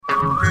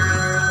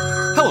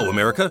Hello,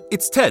 America.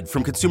 It's Ted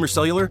from Consumer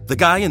Cellular, the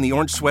guy in the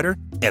orange sweater,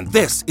 and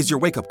this is your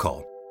wake-up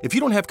call. If you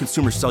don't have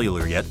Consumer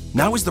Cellular yet,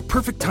 now is the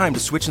perfect time to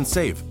switch and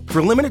save. For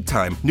a limited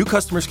time, new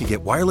customers can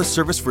get wireless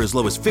service for as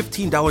low as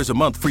 $15 a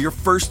month for your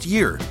first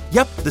year.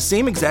 Yep, the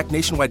same exact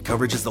nationwide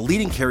coverage as the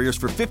leading carriers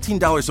for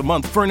 $15 a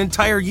month for an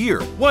entire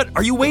year. What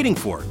are you waiting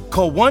for?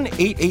 Call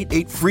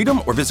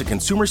 1-888-FREEDOM or visit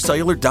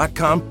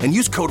consumercellular.com and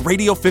use code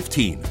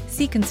RADIO15.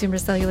 See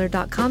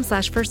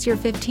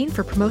consumercellular.com/firstyear15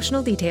 for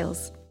promotional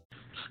details.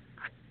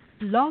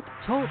 Blog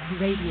Talk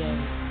Radio.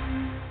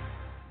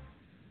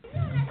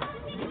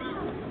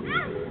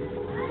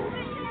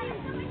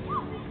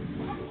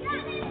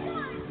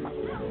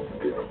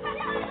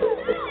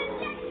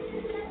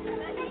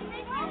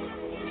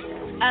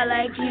 I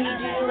like you,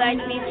 do you like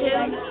me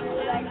too?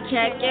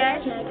 Check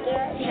yes,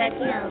 check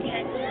no.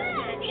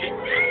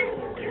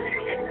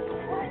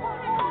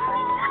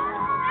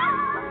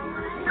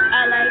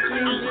 I like you,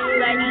 do you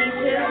like me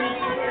too?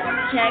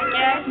 Check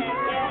yes,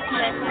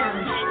 check no.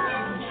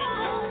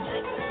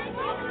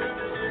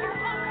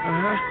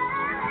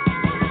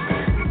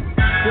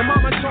 Your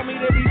mama told me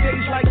there'd be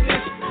days like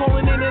this,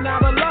 falling in and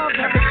out of love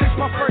ever since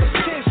my first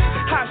kiss.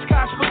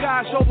 Hopscotch for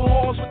guys,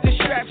 overalls with the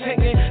straps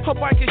hanging, her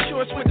biker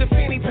shorts with the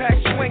fanny pack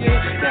swinging.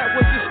 That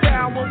was the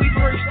style when we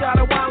first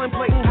started wildin',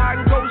 playing hide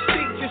and go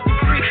seek just to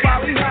freak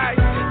while we hide.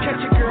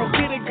 Catch a girl,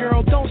 get it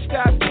girl, don't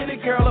stop, get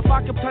it girl. If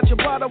I could touch a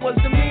butter, was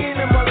the man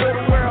in my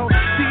little world.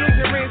 The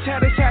ignorance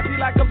had us happy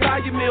like a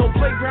value meal.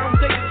 Playground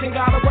dates and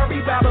gotta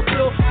worry about a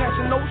bill.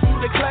 Passing notes through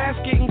the class,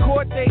 getting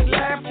caught, they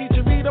laugh.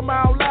 Teacher read them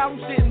out loud,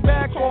 I'm sitting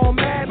back all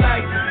mad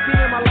like,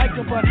 damn, I like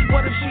her, but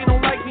what if she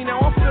don't like me now?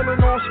 I'm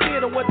feeling all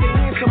scared of what the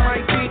answer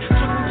might be. Took me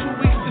 2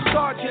 weeks to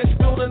start, just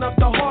building up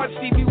the heart.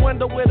 Stevie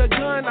Wonder with a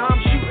gun,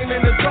 I'm shooting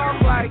in the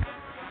dark like.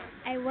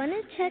 I want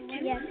to check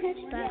yes,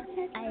 but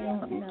I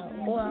don't know.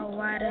 Well,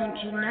 why don't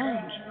you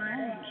know?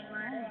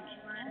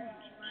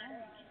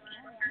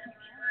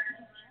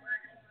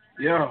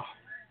 Yo,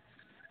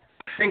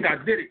 I think I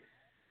did it.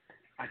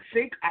 I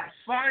think I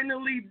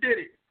finally did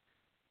it.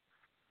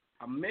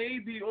 I may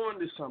be on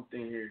to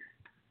something here.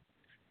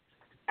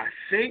 I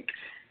think,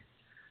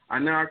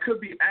 now I could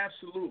be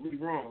absolutely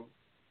wrong.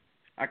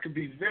 I could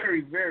be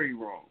very, very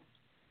wrong.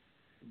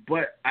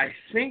 But I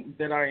think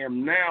that I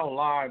am now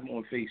live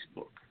on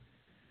Facebook.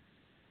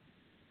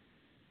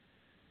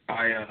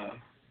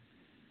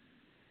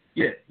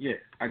 Yeah.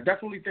 I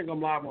definitely think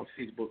I'm live on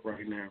Facebook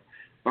right now.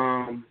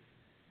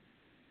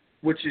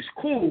 Which is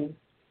cool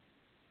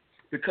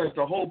because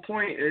the whole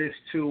point is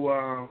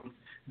to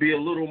be a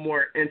little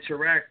more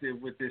interactive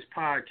with this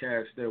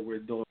podcast that we're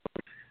doing.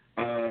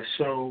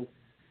 So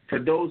for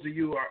those of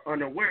you who are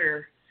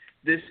unaware,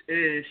 this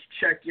is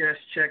Check Yes,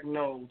 Check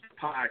No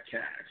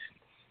podcast.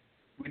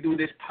 We do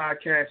this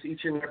podcast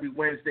each and every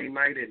Wednesday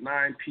night at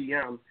 9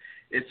 p.m.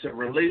 It's a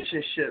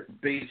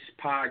relationship-based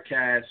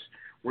podcast,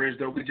 whereas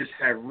though we just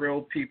have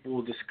real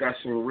people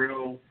discussing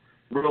real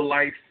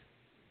life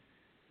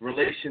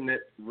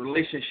intimate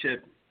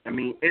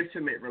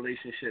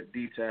relationship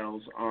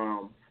details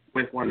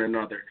with one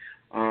another.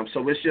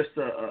 So it's just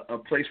a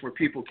place where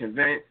people can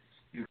vent.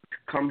 You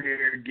come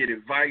here, get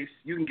advice.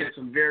 You can get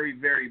some very,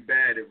 very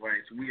bad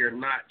advice. We are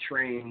not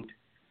trained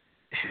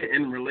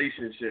in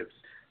relationships.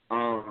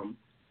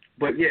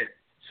 But yeah,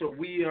 so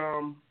we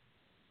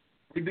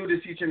do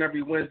this each and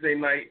every Wednesday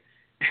night.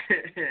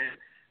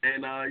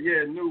 and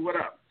Nu, what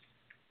up?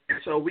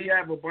 And so we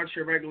have a bunch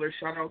of regulars.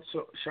 Shout out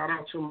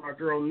to my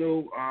girl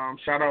Nu.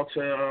 Shout out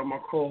to my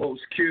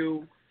co-host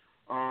Q.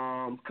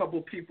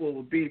 Couple people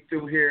will be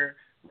through here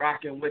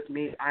rocking with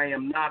me. I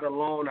am not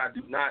alone. I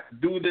do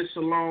not do this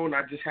alone.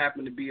 I just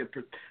happen to be a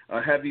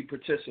heavy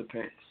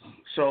participant.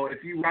 So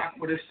if you rock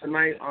with us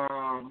tonight,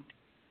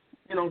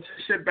 just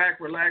sit back,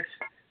 relax,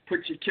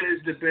 put your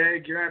kids to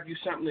bed, grab you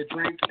something to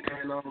drink,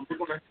 and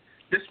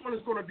this one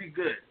is gonna be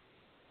good.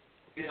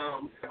 We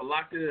have a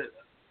lot to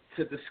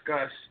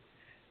discuss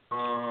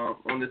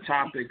on the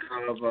topic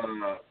of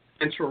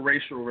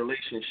interracial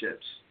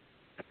relationships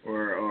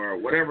or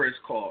whatever it's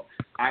called.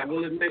 I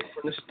will admit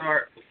from the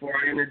start, before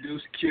I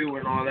introduce Q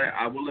and all that,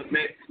 I will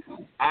admit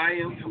I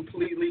am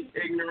completely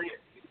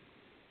ignorant.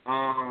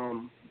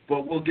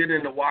 But we'll get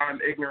into why I'm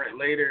ignorant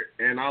later,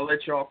 and I'll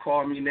let y'all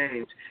call me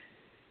names.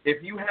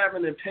 If you have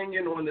an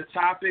opinion on the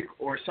topic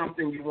or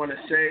something you want to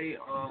say,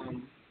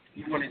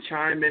 you want to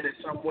chime in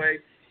some way,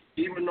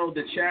 even though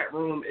the chat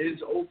room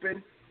is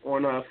open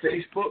on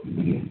Facebook,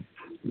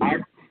 I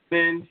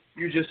recommend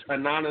you just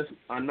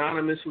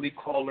anonymously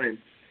call in.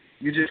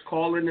 You just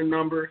call in the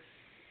number.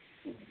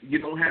 You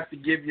don't have to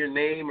give your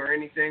name or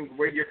anything,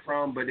 where you're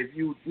from, but if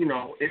you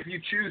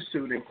choose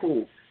to, then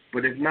cool.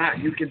 But if not,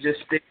 you can just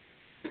stay.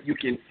 You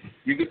can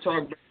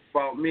talk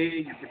about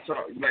me. You can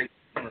talk like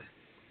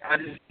I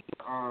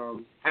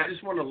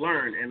just want to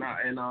learn, and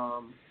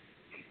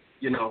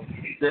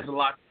there's a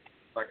lot.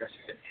 Like I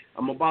said,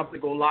 I'm about to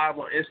go live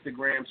on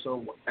Instagram,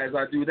 so as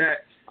I do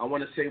that, I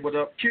want to say what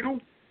up, Q.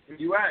 Where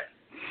you at?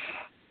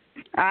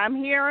 I'm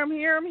here.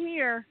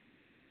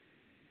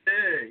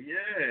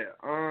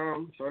 Yeah.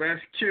 So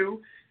that's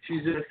Q.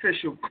 She's an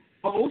official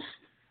host.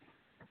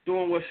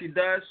 doing what she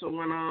does. So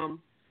when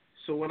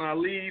I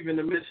leave in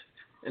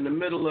the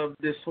middle of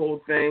this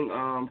whole thing,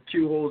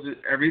 Q holds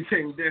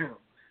everything down.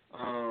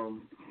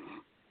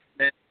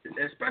 And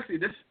especially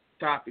this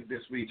topic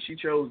this week, she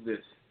chose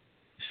this.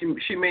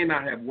 She may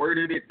not have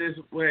worded it this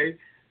way,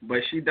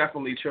 but she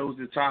definitely chose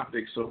the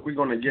topic. So we're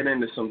gonna get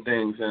into some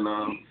things, and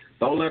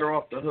don't let her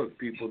off the hook,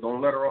 people.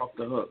 Don't let her off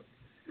the hook.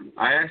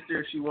 I asked her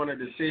if she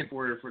wanted a safe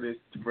word for this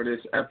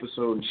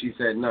episode, and she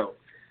said no.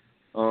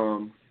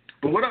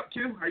 But what up,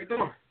 Q? How you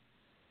doing?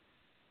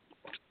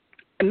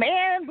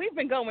 Man, we've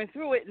been going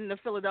through it in the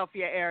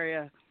Philadelphia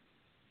area.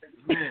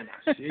 Man,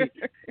 I see.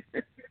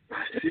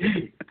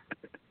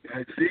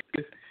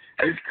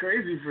 It's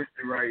crazy for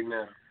you right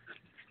now.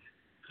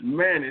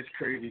 Man, it's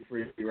crazy for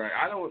you right.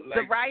 I don't like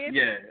the riots.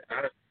 Yeah.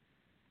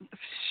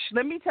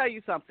 Let me tell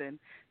you something.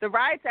 The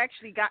riots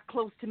actually got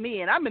close to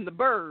me, and I'm in the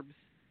burbs.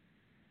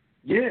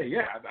 Yeah.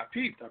 I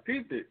peeped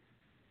it.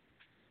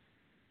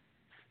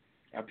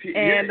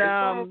 And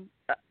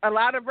a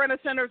lot of rent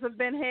centers have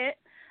been hit.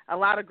 A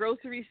lot of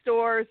grocery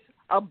stores.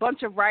 A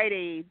bunch of Rite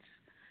Aids.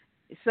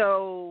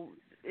 So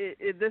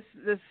this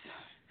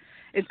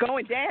is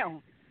going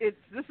down.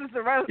 This is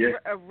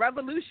a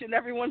revolution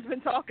everyone's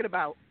been talking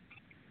about.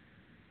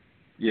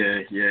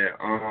 Yeah.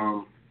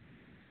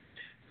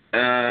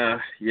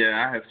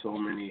 I have so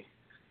many.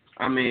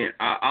 I mean,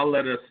 I'll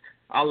let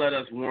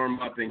us warm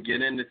up and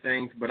get into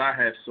things, but I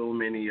have so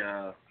many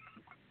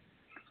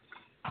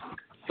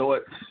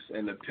thoughts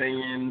and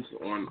opinions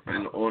on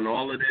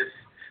all of this,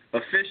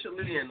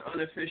 officially and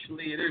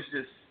unofficially.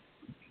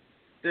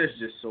 There's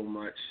just so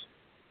much.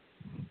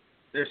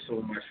 There's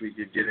so much we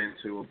could get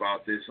into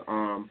about this.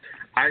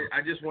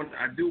 I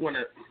do want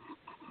to,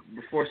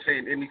 before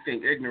saying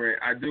anything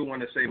ignorant, I do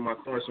want to say my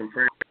thoughts and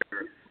prayers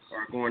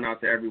are going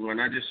out to everyone.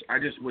 I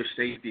just wish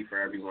safety for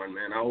everyone,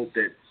 man. I hope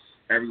that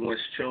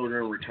everyone's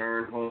children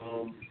return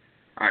home.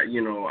 I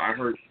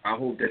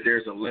hope that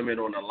there's a limit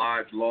on the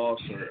lives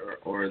lost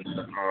or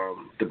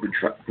the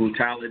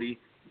brutality.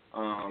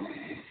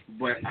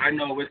 But I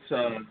know it's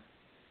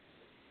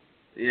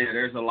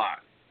there's a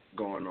lot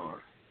going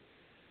on.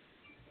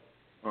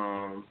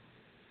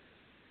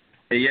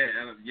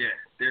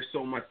 There's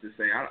so much to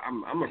say.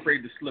 I'm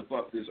afraid to slip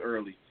up this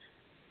early,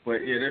 but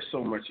there's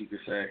so much you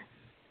could say.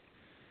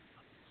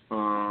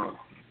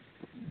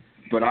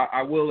 But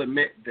I will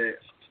admit that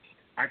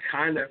I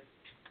kind of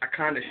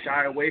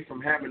shy away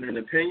from having an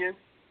opinion.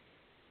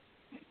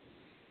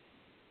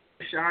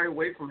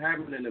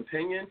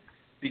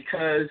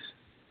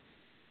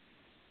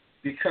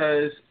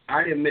 Because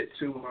I admit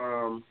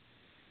to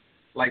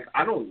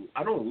I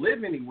don't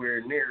live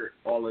anywhere near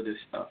all of this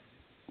stuff.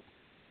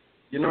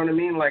 You know what I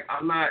mean? Like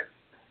I'm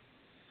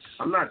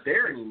not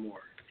there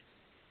anymore.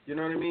 You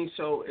know what I mean?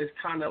 So it's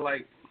kind of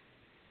like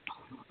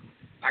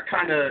I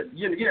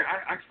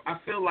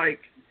feel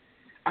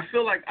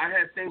like I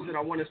have things that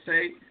I want to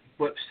say,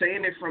 but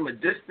saying it from a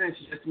distance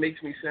just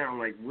makes me sound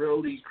like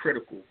really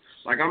critical.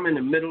 Like I'm in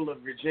the middle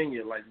of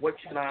Virginia. Like what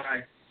can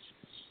I,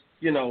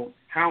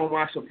 how am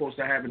I supposed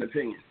to have an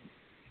opinion?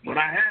 But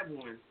I have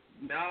one.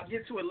 Now I'll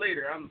get to it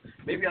later.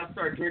 Maybe I'll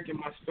start drinking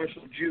my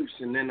special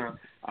juice, and then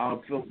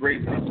I'll feel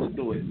brave enough to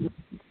do it.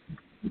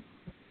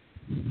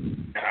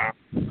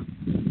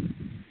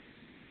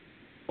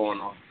 Going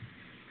on.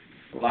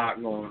 A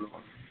lot going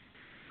on.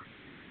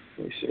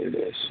 Let me say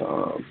this.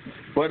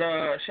 But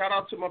shout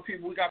out to my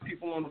people. We got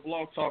people on the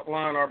Blog Talk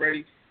line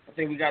already. I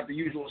think we got the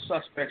usual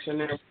suspects in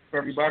there for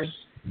everybody.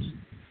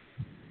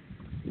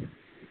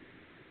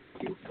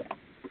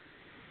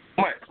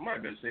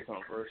 Might better say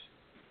something first.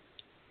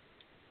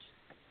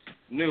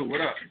 New, what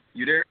up?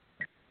 You there?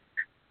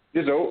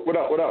 Yes, what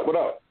up?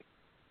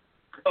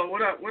 Oh,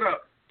 what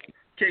up?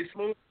 K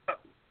Smooth, what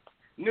up?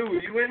 New,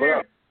 you in what there?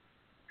 Up?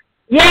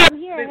 Yeah, I'm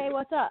here. Hey,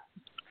 what's up?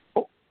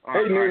 Oh,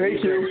 hey, New, hey,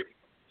 Q.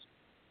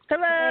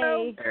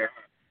 Hello. Hey.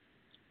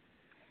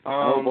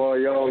 Oh boy,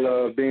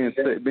 y'all being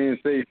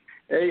safe.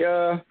 Hey,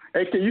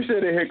 can you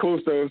said they hit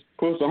close to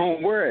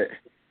home? Where at?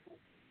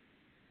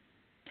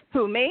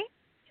 Who, me?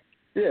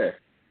 Yeah.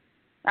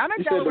 I'm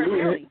in Delaware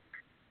County.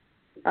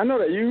 I know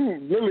that you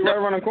literally right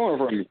around the corner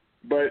from me,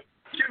 but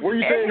where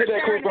you say hit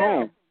that close to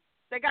home?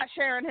 They got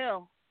Sharon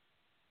Hill.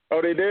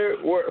 Oh, they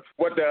did. What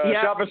the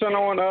shopping center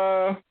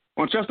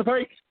on Chester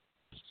Pike?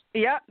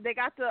 Yep, they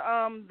got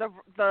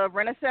the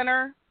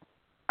Rent-A-Center.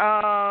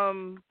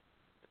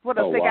 What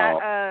else? Oh, they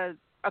wow.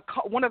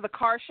 got one of the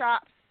car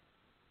shops.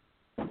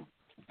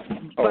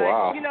 Oh, But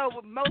wow.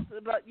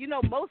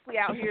 mostly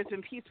out here it's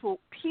been peaceful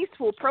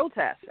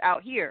protests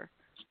out here.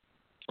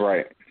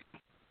 Right.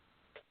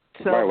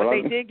 So right, but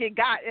they did get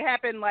got. It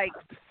happened like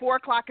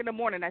 4:00 in the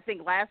morning, I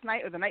think, last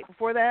night or the night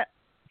before that.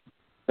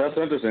 That's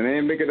interesting. They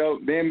didn't make it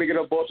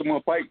up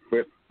Baltimore Pike,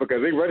 but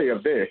because they ready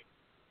up there.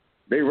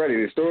 They ready.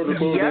 They stores are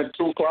closing at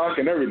 2:00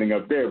 and everything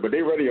up there, but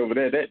they ready over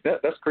there.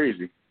 That's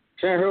crazy.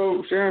 Sharon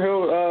Hill,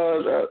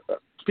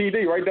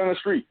 PD right down the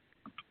street.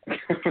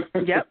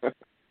 Yep.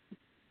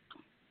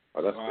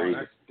 Oh, that's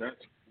crazy.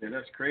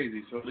 That's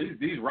crazy. So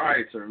these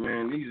riots are,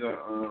 man. These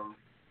are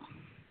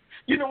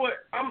You know what?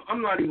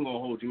 I'm not even gonna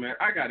hold you, man.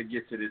 I gotta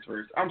get to this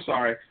first. I'm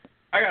sorry.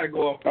 I gotta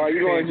go off. Come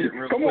quick.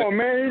 on,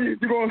 man.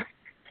 You gonna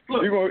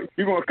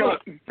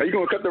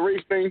cut the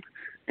race thing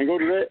and go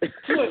to that?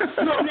 Look,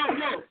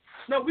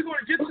 no. We're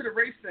gonna get to the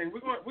race thing.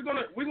 We're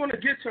gonna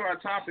get to our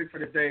topic for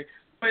the day.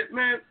 But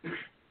man,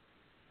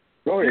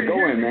 go ahead,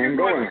 go in.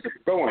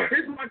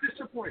 Here's my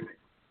disappointment.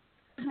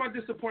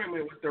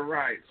 With the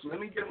riots. Let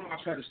me get on my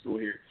pedestal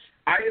here.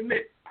 I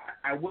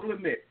will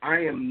admit, I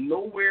am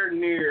nowhere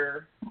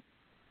near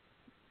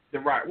the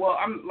riot. Well,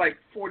 I'm like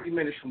 40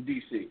 minutes from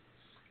D.C.,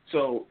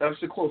 so that's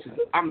the closest.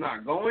 I'm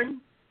not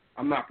going.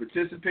 I'm not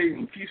participating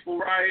in peaceful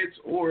riots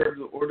or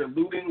the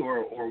looting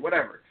or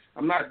whatever.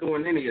 I'm not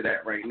doing any of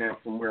that right now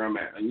from where I'm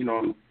at. You know,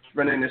 I'm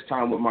spending this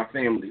time with my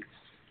family,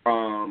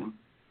 and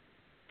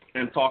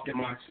talking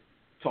my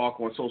talk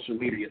on social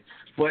media.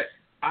 But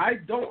I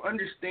don't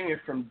understand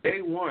from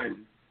day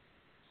one,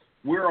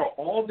 where are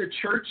all the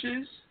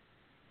churches,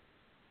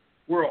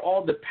 where are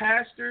all the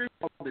pastors,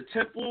 all the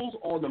temples,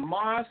 all the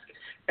mosques?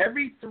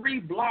 Every 3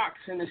 blocks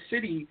in the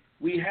city,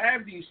 we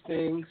have these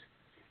things,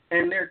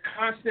 and they're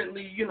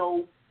constantly, you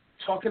know,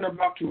 talking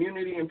about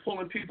community and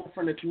pulling people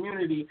from the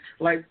community.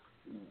 Like,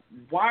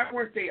 why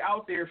weren't they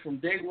out there from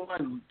day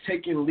one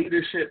taking a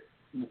leadership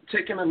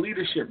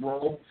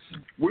role?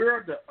 Where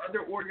are the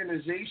other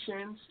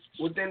organizations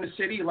within the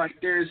city? Like,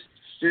 there's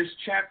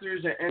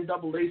chapters at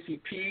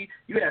NAACP.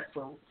 You have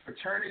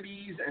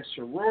fraternities and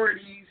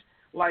sororities.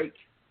 Like,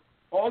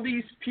 all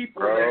these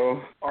people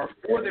that are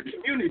for the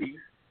community.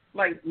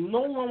 Like,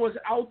 no one was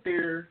out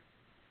there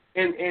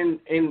in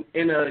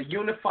a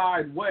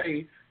unified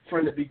way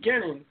from the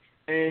beginning,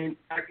 and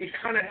it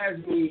kind of has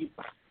me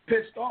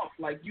pissed off.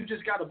 Like, you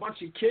just got a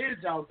bunch of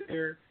kids out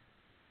there,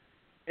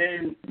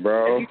 and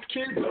these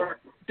kids are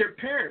their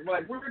parents.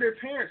 Like, where are their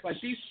parents? Like,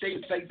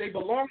 they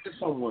belong to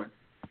someone.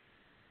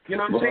 You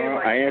know what I'm saying?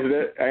 Like, I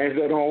answered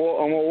that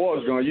on my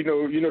walls, John. You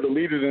know the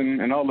leaders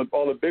and all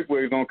the big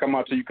wigs don't come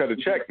out till you cut a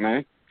check,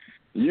 man.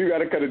 You got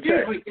to cut a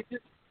check.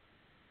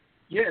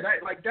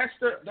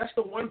 That's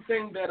the one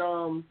thing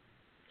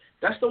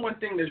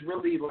that's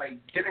really like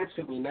getting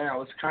to me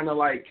now. It's kind of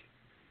like,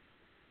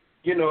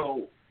 you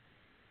know,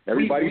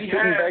 everybody's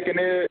sitting back in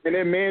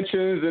their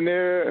mansions and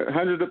their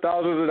hundreds of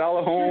thousands of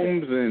dollar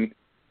homes and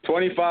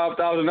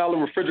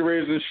 $25,000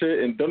 refrigerators and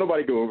shit, and don't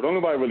nobody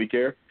really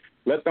care.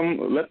 Let them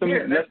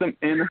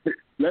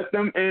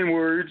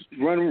N-words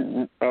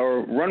run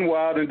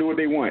wild and do what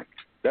they want.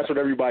 That's what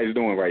everybody's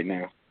doing right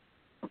now.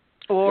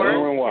 Or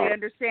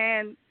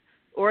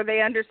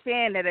they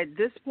understand that at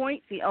this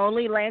point, the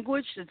only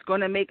language that's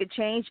going to make a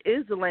change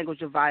is the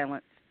language of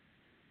violence.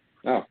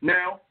 Oh.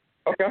 Now,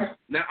 okay.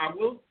 Now I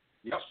will.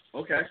 Yep.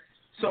 Okay.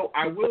 So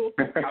I will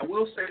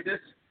say this.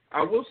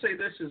 I will say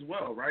this as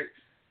well, right?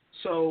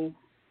 So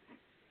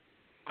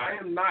I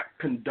am not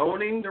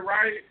condoning the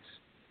riots,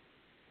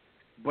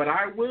 but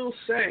I will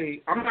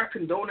say I'm not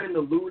condoning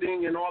the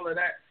looting and all of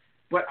that.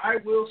 But I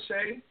will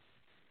say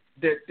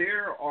that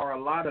there are a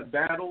lot of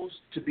battles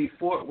to be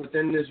fought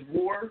within this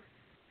war.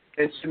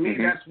 And to me,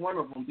 that's one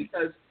of them,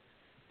 because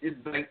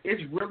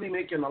it's really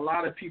making a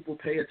lot of people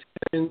pay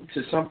attention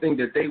to something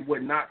that they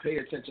would not pay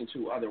attention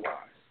to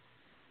otherwise.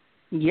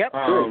 Yep.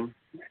 And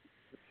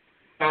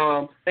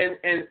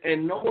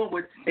no one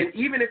would, and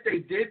even if they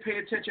did pay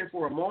attention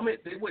for a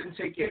moment, they wouldn't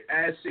take it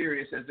as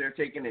serious as they're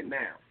taking it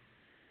now.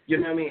 You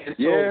know what I mean? And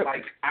so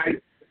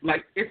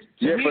it's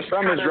to me, for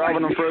some it's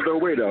driving them further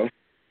away though.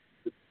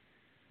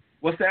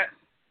 What's that?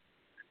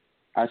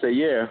 I say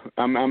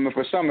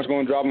for some it's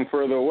going to drive them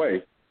further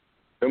away.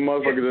 Them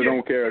motherfuckers that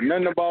don't care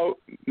nothing about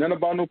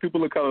no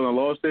people of color and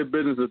lost their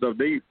business and stuff.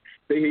 They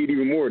hate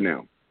even more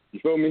now. You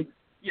feel me?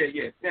 Yeah.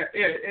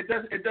 It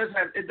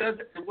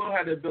will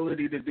have the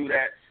ability to do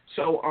that.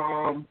 So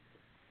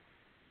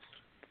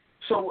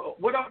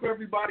what up,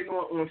 everybody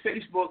on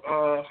Facebook?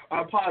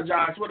 I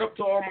apologize. What up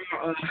to all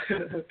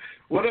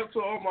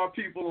my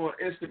people on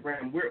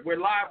Instagram? We're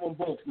live on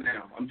both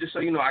now. I'm just so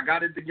you know, I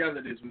got it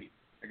together this week.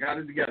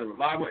 We're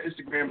live on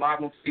Instagram,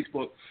 live on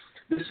Facebook.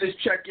 This is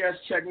Check Yes,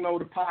 Check No,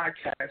 the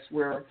podcast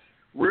where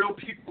real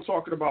people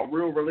talking about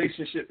real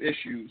relationship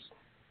issues.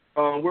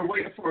 We're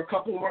waiting for a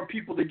couple more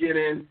people to get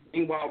in.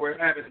 Meanwhile, we're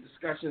having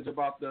discussions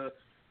about the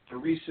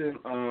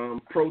recent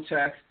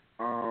protest.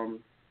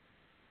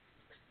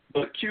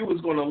 But Q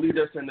is going to lead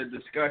us in the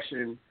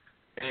discussion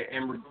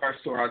in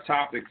regards to our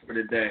topic for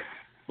today.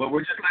 But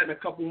we're just letting a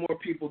couple more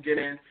people get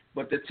in.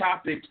 But the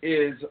topic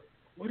is,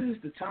 what is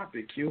the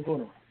topic, Q?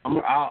 Hold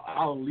on.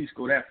 I'll at least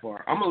go that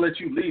far. I'm going to let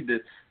you lead this.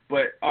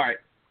 But, all right,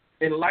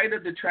 in light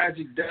of the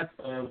tragic death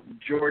of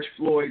George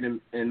Floyd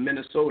in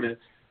Minnesota,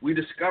 we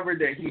discovered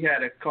that he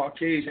had a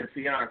Caucasian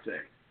fiancee.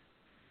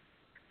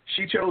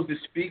 She chose to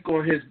speak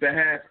on his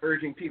behalf,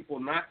 urging people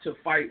not to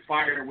fight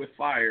fire with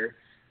fire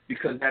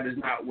because that is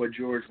not what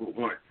George would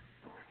want.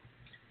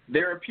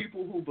 There are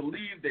people who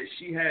believe that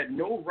she had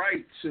no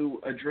right to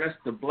address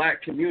the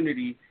black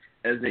community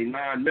as a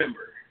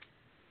non-member.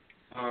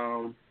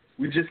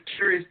 We're just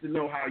curious to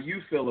know how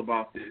you feel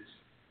about this.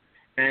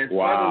 And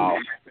wow.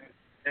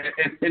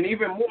 And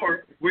even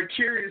more, we're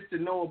curious to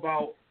know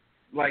about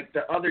like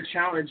the other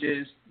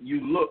challenges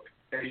you look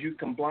as you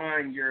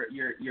combine your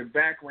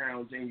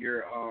backgrounds and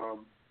your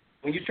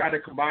when you try to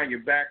combine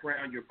your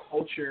background, your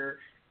culture,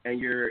 and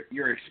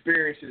your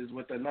experiences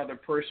with another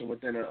person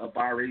within a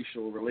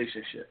biracial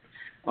relationship.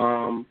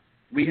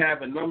 We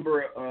have a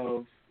number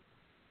of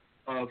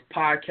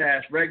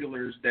podcast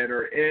regulars that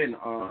are in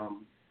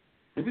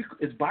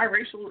is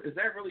biracial, is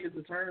that really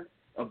the term?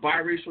 Of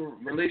biracial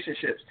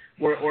relationships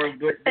or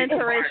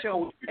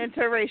interracial.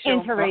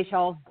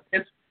 Interracial.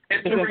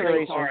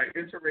 Interracial. All right,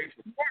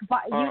 interracial.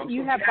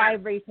 You have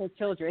biracial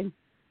children.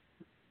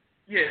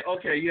 Yeah,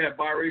 okay, you have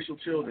biracial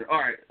children. All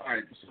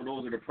right. So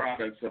those are the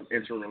products of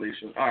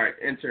interrelation. All right,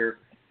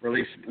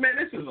 interrelation. Man,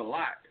 this is a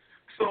lot.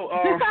 So,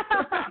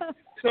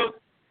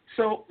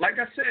 so like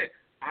I said,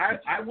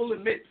 I will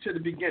admit to the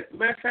beginning.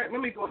 Matter of fact,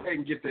 let me go ahead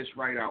and get this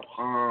right out.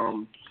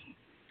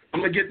 I'm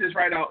gonna get this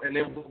right out, and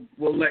then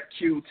we'll let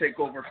Q take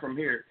over from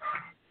here.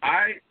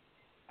 I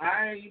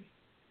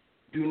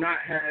do not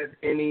have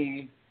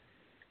any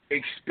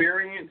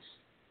experience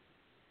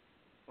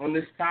on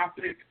this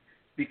topic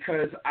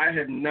because I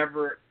have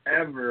never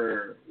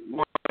ever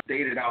once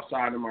dated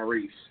outside of my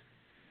race.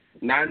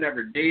 And I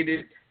never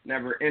dated,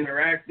 never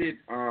interacted.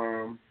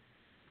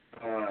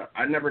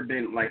 I never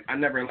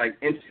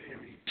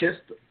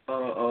kissed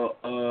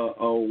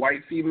a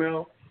white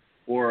female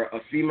or a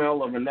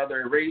female of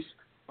another race.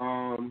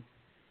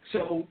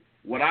 So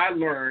what I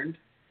learned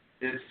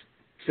is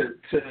to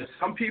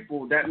some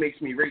people that makes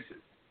me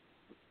racist.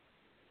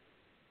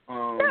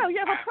 No, you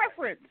have a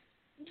preference.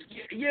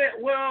 Yeah,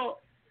 well,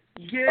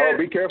 yeah. Oh,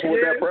 be careful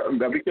with that.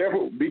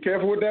 Be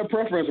careful with that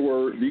preference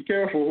word. Be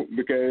careful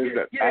because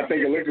I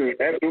think Alexa is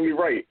absolutely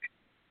right.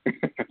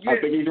 I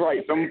think he's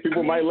right. Some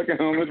people might look at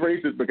him as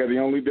racist because he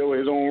only deals with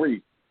his own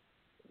race.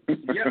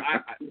 Yeah,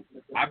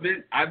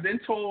 I've been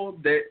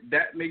told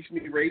that makes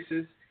me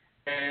racist,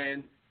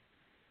 and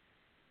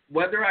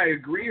whether I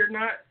agree or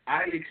not,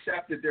 I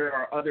accept that there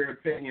are other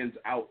opinions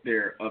out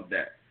there of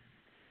that.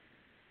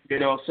 You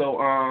know, so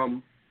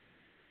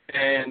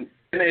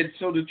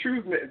so the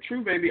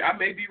truth, baby, I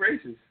may be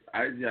racist.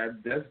 I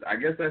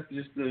guess that's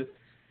just the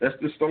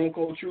stone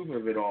cold truth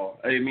of it all.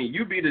 I mean,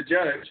 you be the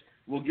judge.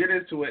 We'll get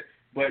into it,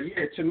 but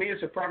yeah, to me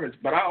it's a preference.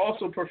 But I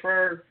also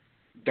prefer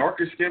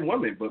darker skinned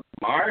women. But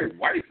my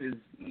wife is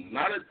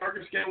not a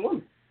darker skinned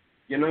woman.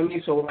 You know what I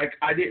mean? So like,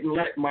 I didn't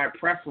let my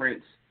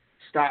preference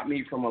stop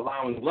me from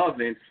allowing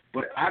loving,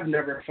 but I've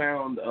never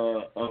found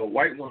a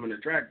white woman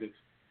attractive.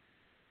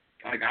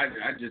 Like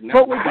I just never.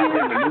 But would you?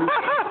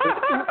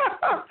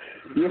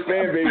 Your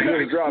fan base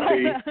gonna drop,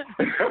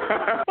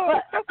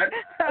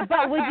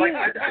 but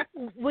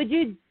would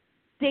you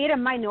date a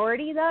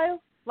minority though?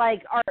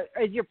 Like, or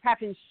is your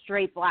preference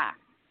straight black?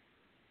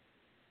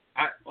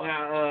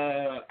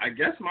 I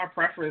guess my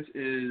preference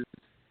is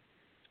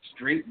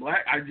straight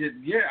black. I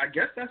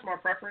guess that's my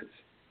preference.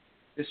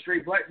 Is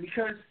straight black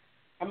because.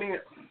 I mean,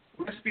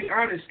 let's be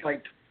honest.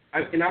 Like,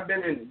 I've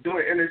been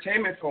doing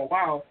entertainment for a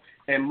while,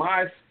 and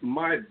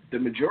the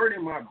majority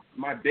of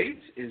my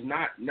base is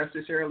not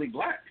necessarily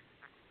black.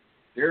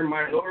 They're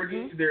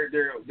minorities.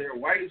 Mm-hmm. They're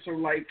white. So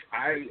like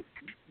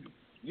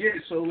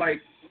So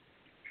like,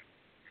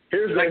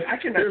 here's the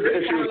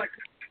issue.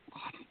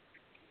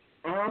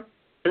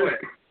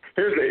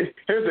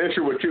 Here's the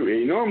issue with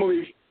you.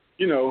 Normally,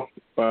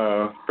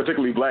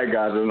 particularly black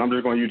guys. And I'm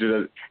just going to use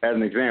it as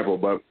an example,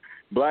 but.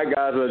 Black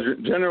guys are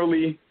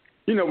generally,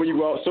 when you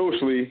go out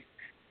socially,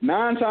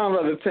 9 times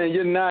out of 10,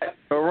 you're not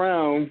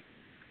around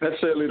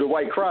necessarily the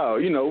white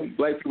crowd.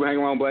 Black people hang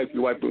around black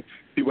people, white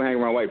people hang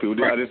around white people.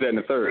 Right. This, that, and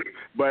the third.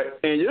 But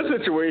in your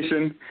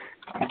situation,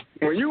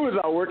 when you was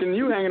out working,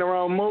 you hanging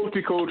around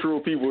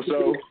multicultural people.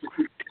 So,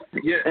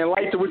 and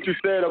like to what you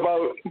said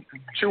about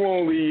you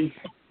only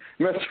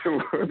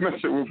messing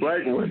with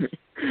black women.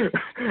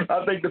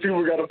 I think the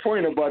people got a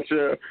point about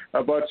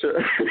what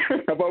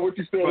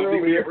you said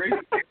earlier.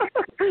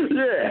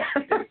 Yeah.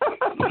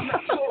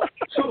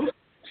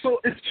 So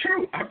it's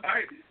true.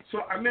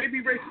 I may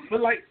be racist,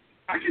 but like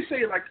I can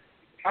say like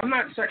I'm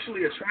not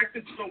sexually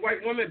attracted to a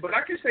white woman, but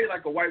I can say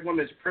like a white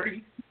woman is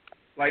pretty.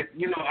 Like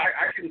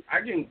I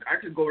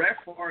can go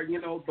that far,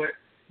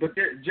 but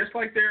there, just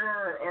like there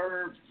are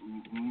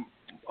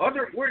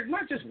other, we're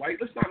not just white.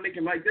 Let's not make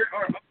it like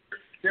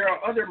there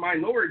are other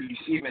minorities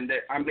even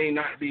that I may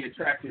not be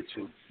attracted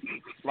to.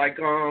 Like,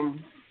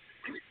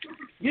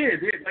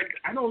 like,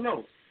 I don't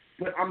know.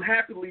 But I'm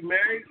happily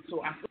married,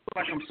 so I feel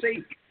like I'm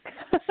safe. You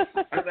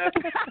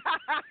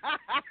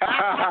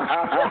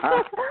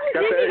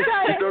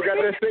still got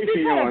that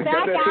safety on.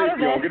 Got that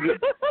safety on.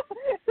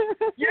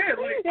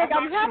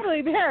 I'm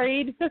happily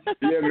married.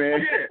 Yeah, man.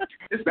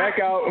 Yeah. Back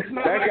out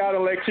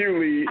and let Q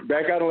lead.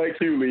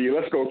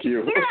 Let's go,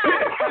 Q.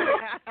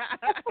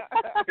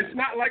 It's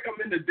not like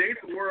I'm in the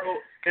dating world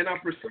and I'm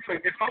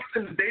pursuing. If I was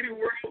in the dating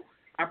world,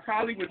 I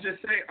probably would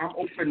just say I'm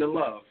open to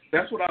love.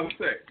 That's what I would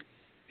say.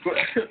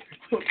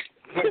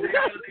 But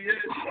reality is,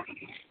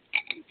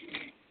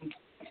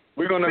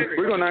 we're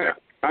gonna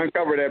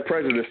uncover that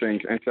prejudice thing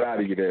inside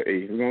of you there,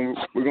 E.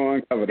 We're gonna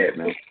uncover that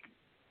now.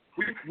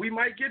 We we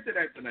might get to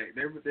that tonight.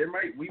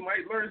 We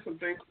might learn some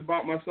things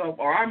about myself,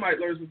 or I might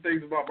learn some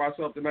things about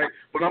myself tonight.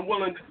 But I'm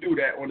willing to do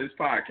that on this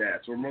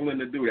podcast. I'm willing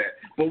to do that.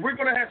 But we're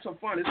gonna have some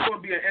fun. It's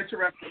gonna be an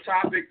interesting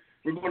topic.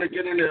 We're going to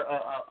get into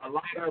a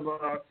lot of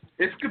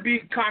it could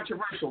be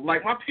controversial.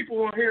 Like my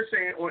people on here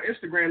saying on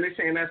Instagram, they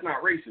saying that's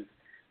not racist.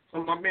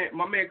 So my man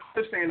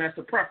Cliff saying that's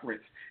a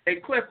preference. Hey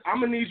Cliff, I'm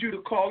gonna need you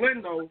to call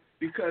in though,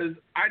 because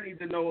I need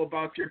to know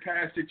about your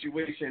past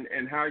situation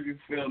and how you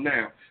feel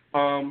now.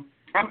 I'm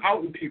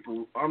outing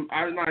people. I'm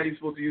not even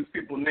supposed to use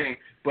people's names,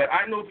 but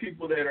I know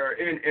people that are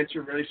in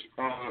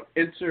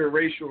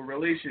interracial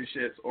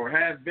relationships or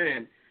have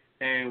been.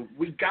 And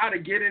we got to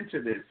get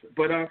into this.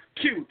 But,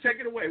 Q, take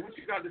it away. What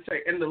you got to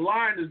say? And the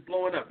line is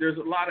blowing up. There's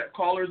a lot of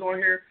callers on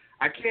here.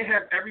 I can't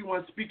have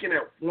everyone speaking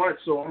at once,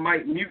 so I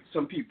might mute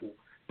some people.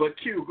 But,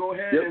 Q, go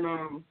ahead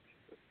and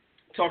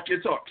talk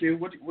your talk, Q.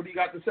 What do you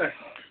got to say?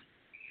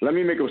 Let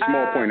me make a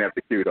small point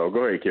after Q, though.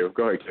 Go ahead, Q.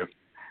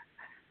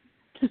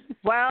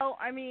 Well,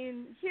 I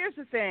mean, here's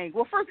the thing.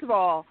 Well, first of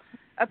all,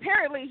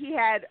 apparently he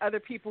had other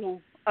people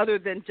other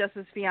than just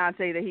his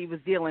fiancee that he was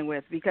dealing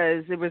with,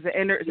 because there was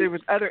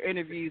other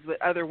interviews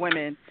with other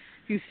women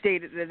who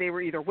stated that they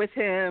were either with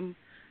him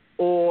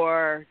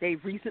or they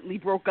recently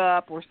broke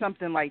up or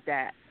something like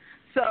that.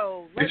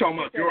 So you're talking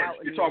about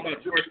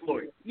George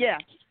Floyd. Yeah.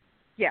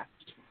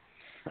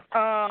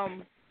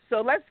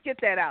 So let's get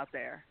that out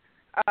there.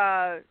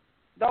 The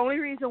only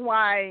reason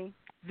why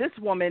this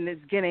woman is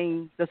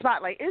getting the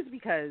spotlight is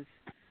because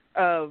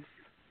of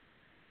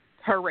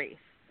her race.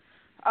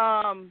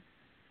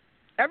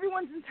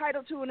 Everyone's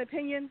entitled to an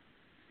opinion,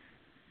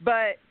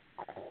 but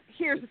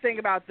here's the thing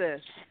about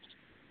this.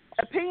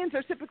 Opinions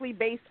are typically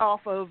based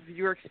off of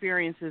your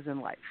experiences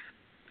in life.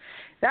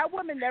 That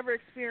woman never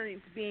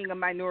experienced being a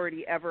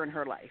minority ever in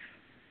her life.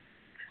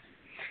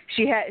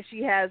 She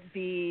has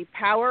the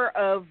power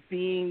of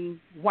being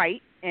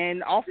white,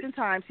 and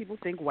oftentimes people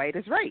think white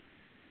is right.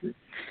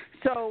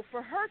 So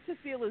for her to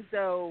feel as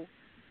though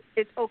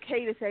it's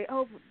okay to say,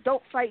 oh,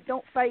 don't fight,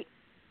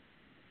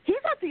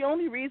 he's not the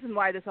only reason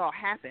why this all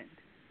happened.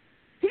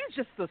 He's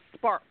just the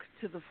spark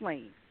to the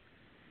flame.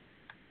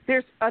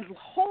 There's a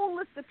whole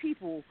list of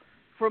people,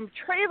 from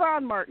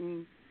Trayvon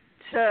Martin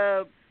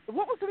to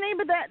what was the name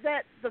of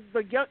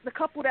the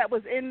couple that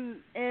was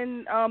in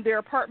their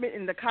apartment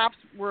and the cops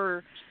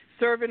were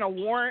serving a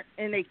warrant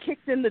and they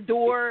kicked in the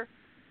door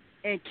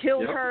and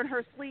killed her in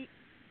her sleep.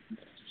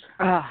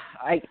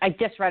 I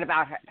just read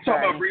about her.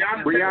 Talking about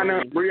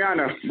Brianna.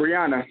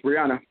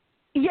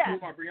 Yeah.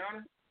 About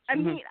Brianna? I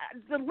mean,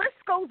 the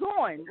list goes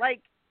on.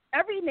 Like,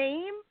 every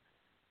name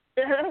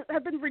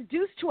has been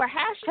reduced to a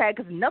hashtag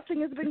because nothing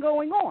has been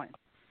going on.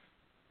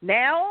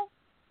 Now,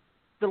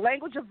 the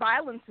language of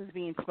violence is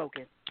being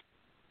spoken.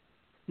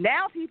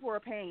 Now people are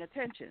paying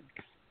attention.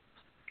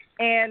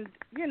 And,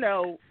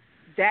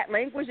 that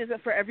language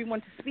isn't for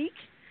everyone to speak,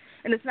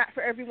 and it's not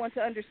for everyone to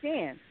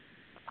understand,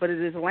 but it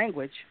is a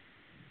language.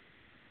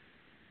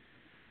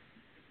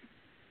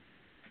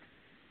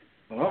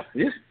 Oh,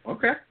 yeah,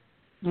 okay.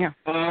 Yeah.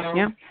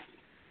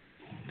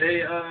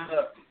 They,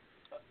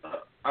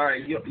 all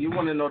right, you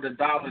want to know the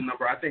dollar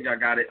number? I think I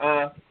got it.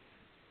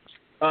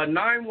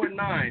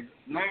 919.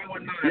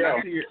 Yeah.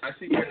 I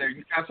see you in there.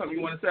 You got something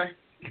you want to say?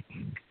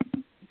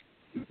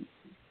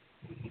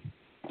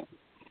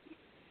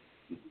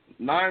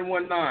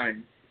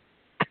 919.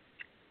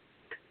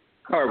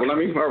 All right, well,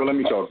 let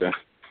me talk then.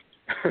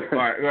 All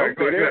right,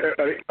 go ahead.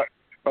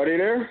 Are they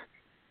there?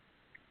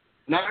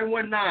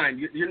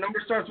 919. Your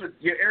number starts with,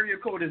 your area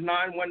code is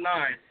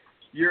 919.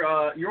 You're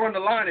on the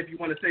line if you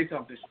want to say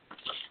something.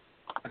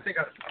 I think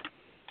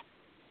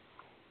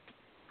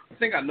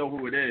I know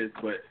who it is,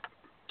 but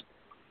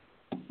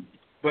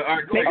all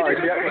right, go ahead.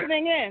 Maybe they're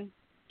listening in.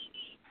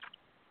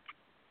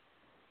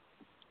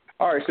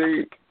 All right,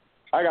 see,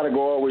 I got to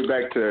go all the way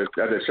back to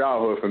the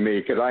childhood for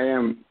me, because I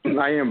am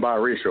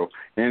biracial,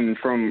 and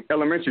from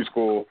elementary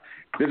school,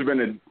 this has been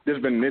an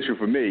issue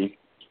for me.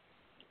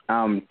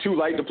 Too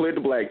light to play with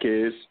the black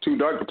kids, too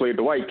dark to play with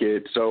the white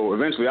kids. So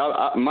eventually,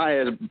 my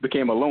ass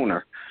became a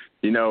loner,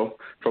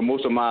 for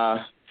most of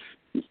my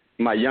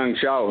young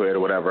childhood or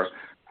whatever.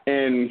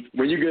 And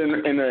when you get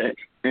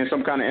in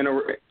some kind of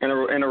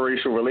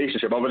interracial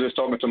relationship, I was just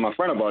talking to my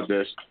friend about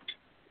this.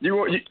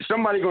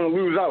 Somebody's going to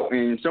lose out,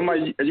 and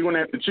you're going to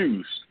have to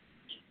choose.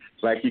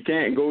 Like, you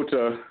can't go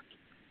to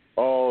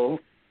all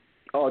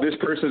this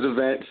person's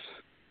events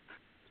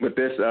with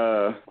this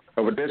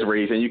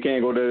race, and you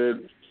can't go to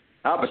the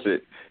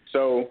opposite.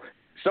 So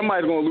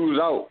somebody's going to lose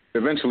out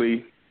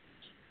eventually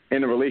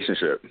in the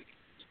relationship.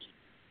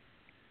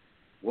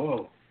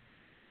 Whoa.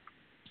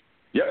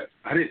 Yep.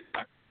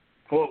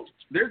 Well,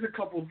 there's a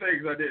couple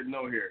things I didn't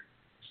know here.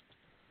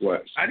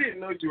 What? I didn't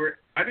know you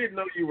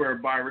were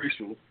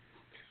biracial.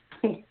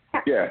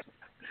 Yeah.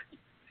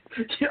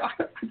 Yeah.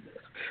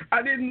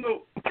 I didn't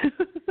know. All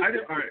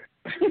right.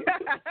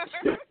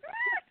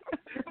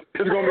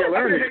 It's gonna be a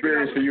learning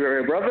experience for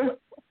you, brother.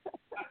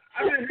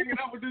 I've been hanging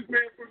out with this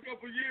man for a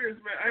couple of years,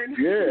 man.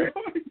 Yeah,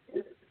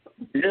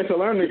 it's a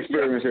learning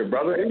experience here,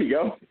 brother. Here we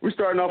go. We're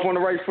starting off on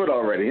the right foot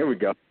already. Here we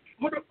go.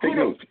 Hold Take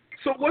notes.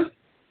 So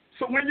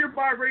when you're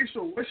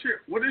biracial,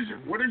 what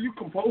are you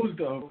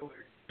composed of?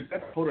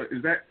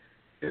 Is that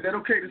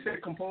okay to say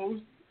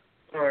composed?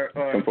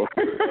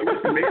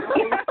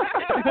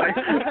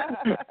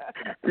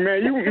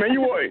 Man, you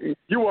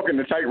walking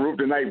the tightrope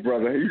tonight,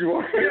 brother. You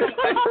walk.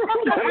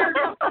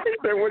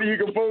 What are you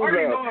composed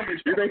of?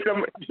 You think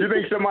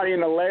somebody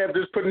in the lab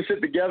just putting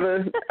shit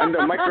together under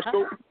a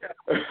microscope?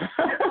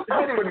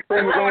 Putting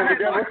chromosomes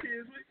together. What are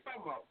you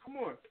talking about? Come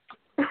on.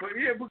 But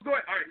go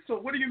ahead. All right. So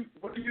what are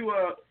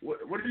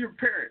your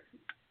parents?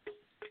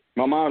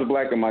 My mom's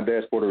black and my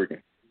dad's Puerto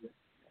Rican.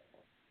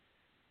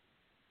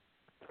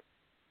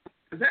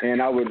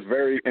 And I was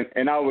very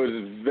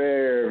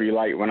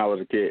light when I was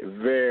a kid.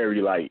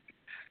 Very light.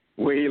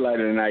 Way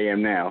lighter than I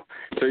am now.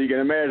 So you can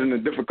imagine the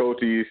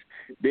difficulties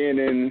being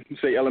in,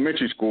 say,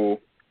 elementary school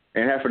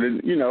and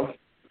having to,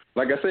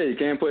 like I said, you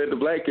can't play with the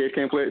black kid,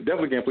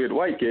 definitely can't play with the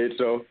white kid.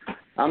 So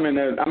I'm in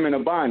a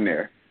bind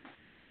there.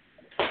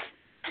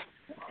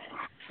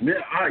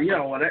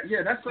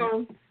 That's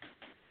hold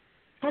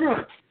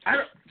on. I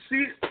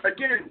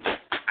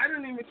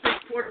didn't even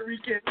think Puerto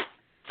Rican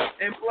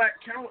and black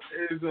count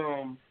as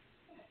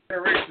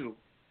interracial.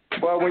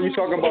 Well, when you're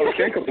talking about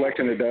skin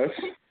complexion, it does.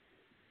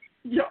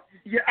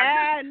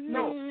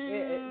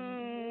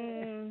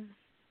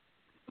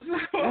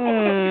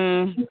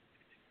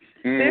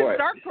 There's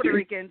dark Puerto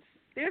Ricans.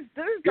 There's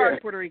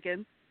dark Puerto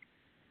Ricans.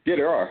 Yeah,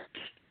 there are.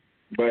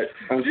 But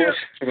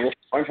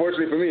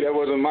unfortunately for me, that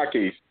wasn't my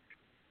case.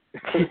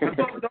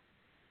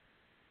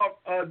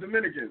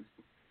 Dominicans.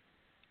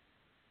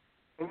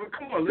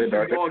 Come on, let's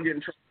just all get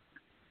in trouble.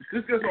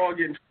 Let's just all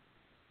get in trouble.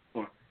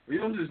 Come on. You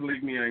don't just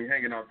leave me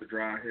hanging out to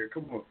dry here.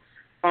 Come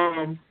on.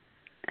 All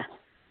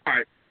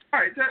right.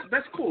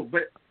 That's cool.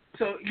 But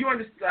so you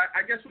understand?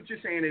 I guess what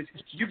you're saying is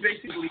you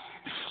basically.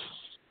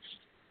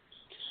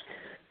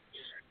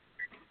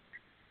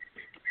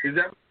 Is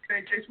that what you're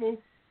saying, Case Move?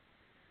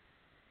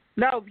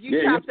 No,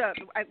 you chopped up.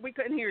 We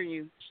couldn't hear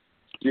you.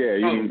 Yeah,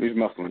 he's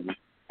muffling.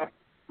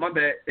 My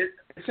bad. It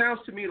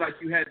sounds to me like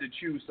you had to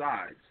choose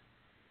sides.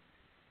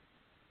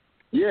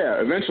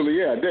 Yeah,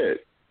 eventually, I did.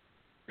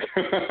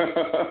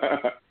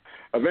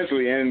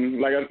 Eventually, and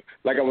like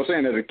I was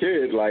saying as a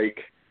kid, like,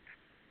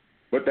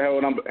 what the hell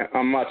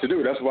I'm about to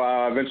do? That's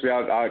why eventually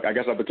I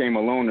guess I became a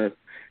loner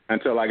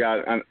until I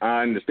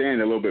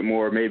understand a little bit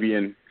more. Maybe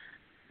in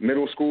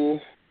middle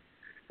school,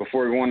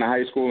 before going to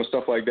high school and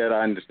stuff like that,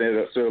 I understand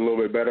it still a little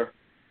bit better.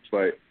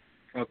 But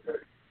okay,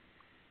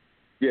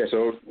 yeah.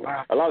 So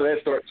a lot of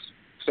that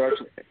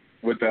starts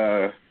with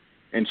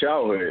in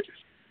childhood.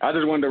 I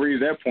just wanted to raise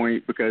that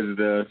point because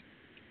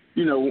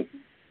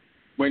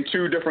when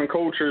two different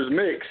cultures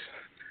mix,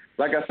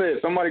 like I said,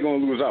 somebody's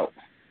gonna lose out.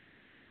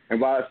 And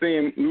by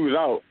saying lose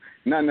out,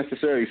 not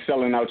necessarily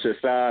selling out your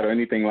side or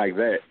anything like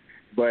that,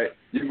 but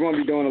you're going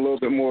to be doing a little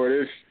bit more of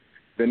this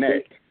than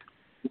that.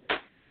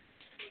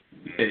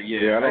 I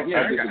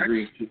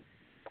disagree.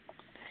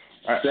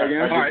 I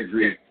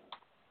disagree.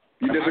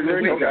 You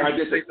disagree? Okay. I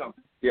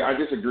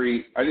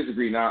disagree. I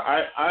disagree. Now,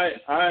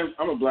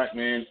 I'm a black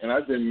man, and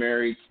I've been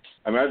married.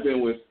 I've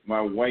been with my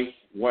white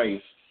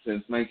wife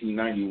since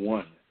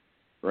 1991,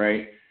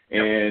 right?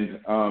 Yep. And,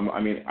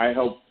 I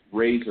helped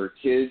raise her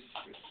kids,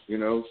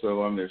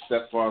 so I'm their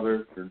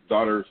stepfather. Her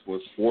daughter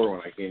was 4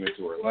 when I came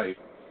into her life,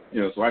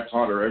 so I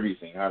taught her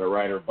everything, how to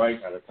ride her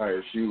bike, how to tie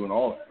her shoe, and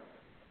all that.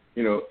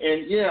 And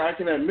I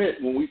can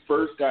admit when we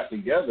first got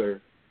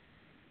together,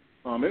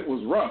 it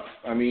was rough.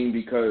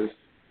 Because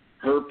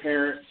her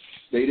parents,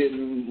 they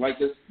didn't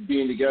like us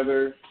being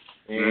together,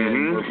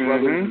 and her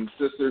brothers and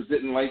sisters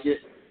didn't like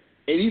it.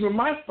 And even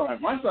my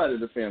side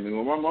of the family,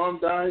 when my mom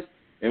died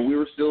and we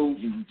were still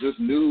just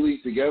newly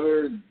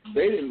together,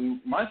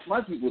 my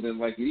people didn't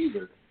like it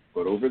either.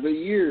 But over the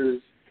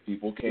years,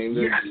 people came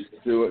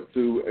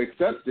to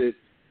accept it.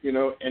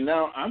 And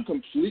now I'm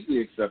completely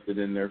accepted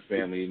in their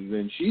family, and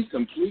then she's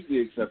completely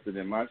accepted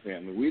in my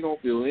family. We don't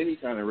feel any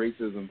kind of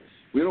racism.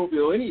 We don't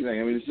feel anything.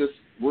 It's just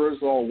we're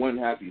just all one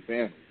happy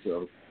family.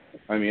 So,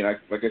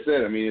 like I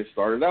said, it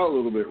started out a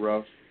little bit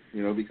rough,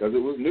 because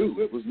it was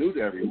new. It was new to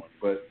everyone.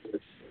 But,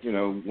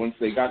 once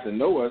they got to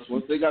know us,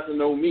 once they got to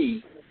know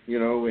me,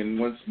 and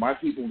once my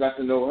people got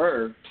to know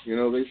her,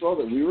 they saw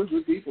that we were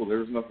good people. There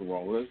was nothing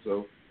wrong with us.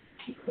 So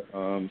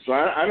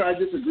I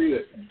disagree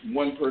that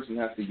one person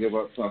has to give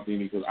up something,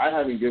 because I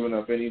haven't given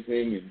up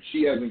anything and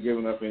she hasn't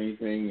given up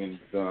anything, and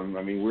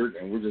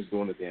we're just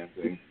doing the damn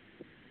thing.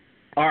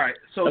 All right,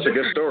 so that's a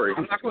good story.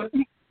 I'm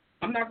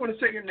not going to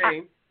say your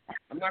name.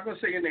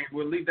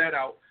 We'll leave that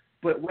out.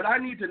 But what I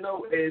need to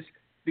know is,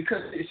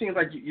 because it seems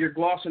like you're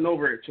glossing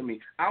over it to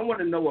me, I want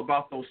to know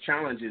about those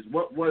challenges.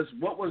 What was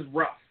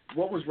rough?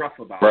 What was rough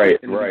about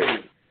it?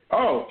 Right.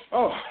 Oh,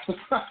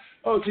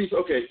 geez.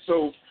 Okay.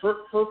 So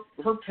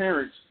her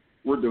parents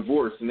were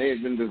divorced, and they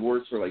had been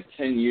divorced for like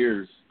 10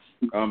 years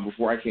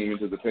before I came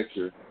into the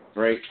picture,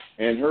 right?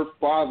 And her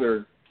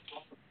father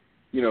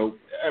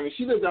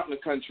she lived out in the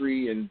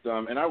country, and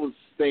I was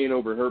staying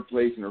over her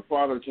place, and her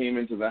father came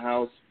into the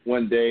house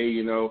one day,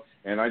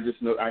 and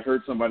I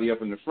heard somebody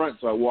up in the front,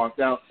 so I walked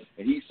out,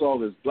 and he saw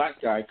this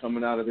black guy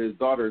coming out of his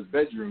daughter's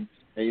bedroom,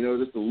 and,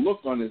 just the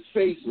look on his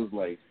face was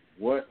like,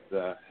 what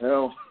the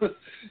hell,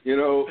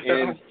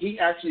 and he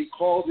actually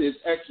called his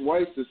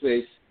ex-wife to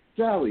say,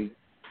 Sally,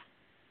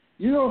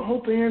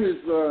 Hope Ann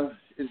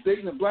is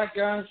dating a black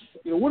guy.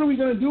 What are we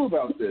going to do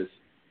about this?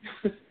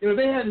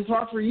 They hadn't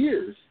talked for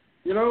years,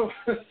 and of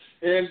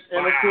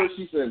course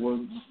she said,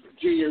 well,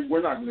 gee,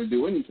 we're not going to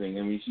do anything.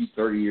 I mean, she's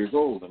 30 years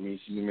old. I mean,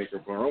 she can make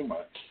up her own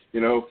mind,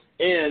 and,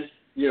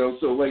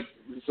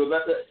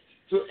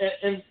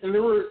 and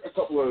there were a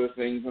couple other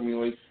things. I mean,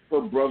 like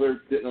her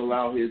brother didn't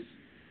allow his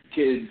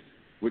kids,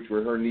 which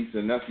were her niece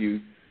and nephew,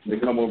 to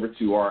come over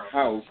to our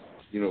house,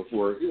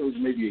 for, it was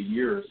maybe a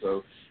year or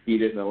so. He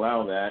didn't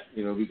allow that,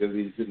 because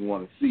he didn't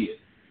want to see it.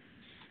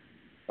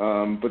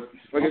 But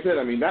like I said,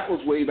 I mean, that was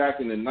way back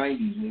in the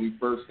 90s when we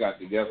first got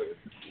together.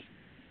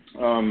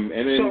 And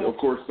then, of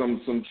course,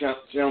 some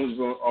challenges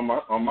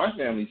on my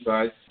family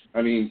side.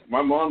 I mean,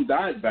 my mom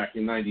died back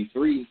in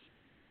 93,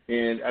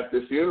 and at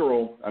the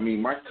funeral, I mean,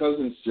 my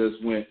cousins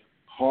just went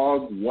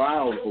hog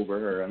wild over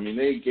her. I mean,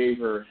 they gave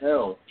her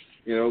hell,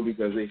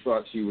 because they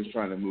thought she was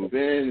trying to move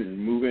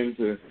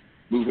into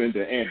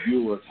Aunt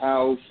Beulah's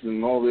house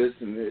and all this,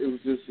 and it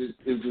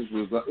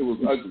was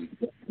ugly,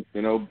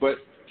 But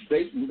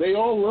they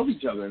all love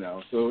each other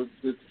now, so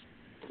it's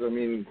I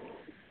mean,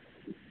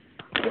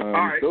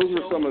 right, those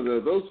are some of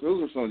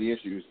the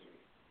issues.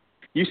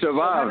 You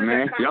survived,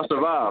 man. Y'all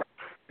survived.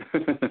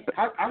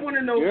 I want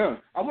to know. Yeah.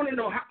 I want to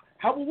know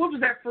how. What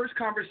was that first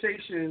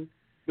conversation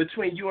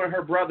between you and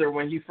her brother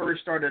when he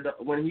first started?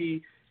 When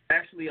he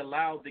actually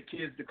allowed the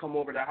kids to come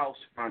over the house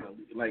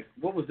finally? Like,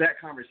 what was that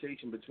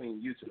conversation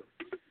between you two?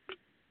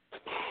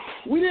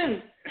 We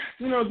didn't,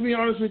 to be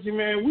honest with you,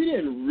 man, we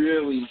didn't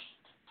really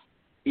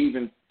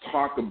even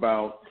talk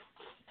about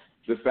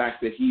the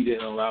fact that he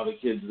didn't allow the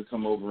kids to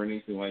come over or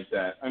anything like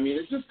that. I mean,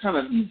 it just kind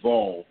of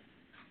evolved,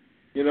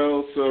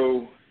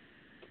 so,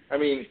 I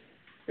mean,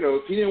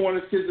 if he didn't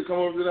want his kids to come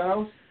over to the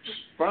house,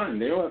 fine,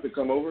 they don't have to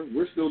come over.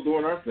 We're still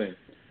doing our thing,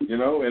 and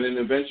then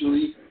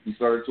eventually he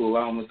started to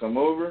allow them to come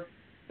over,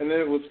 and then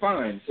it was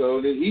fine.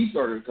 So then he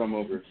started to come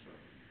over.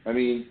 I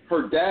mean,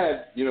 her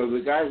dad,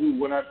 the guy who,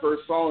 when I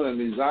first saw him,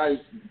 his eyes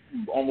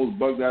almost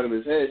bugged out of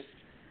his head,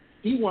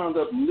 he wound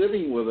up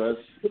living with us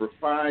for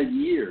 5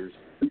 years,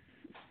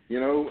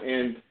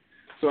 and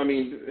so, I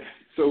mean,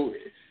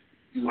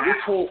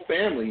 this whole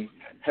family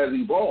has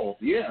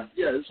evolved. Yeah,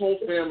 this whole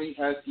family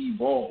has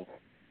evolved,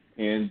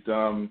 and,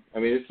 I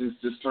mean,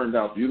 it's just turned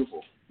out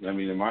beautiful, I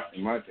mean, in my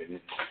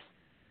opinion.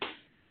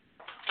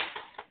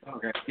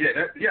 Okay.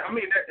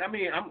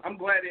 I'm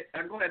glad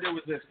there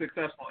was a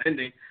successful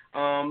ending.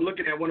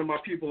 Looking at one of my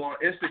people on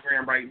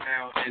Instagram right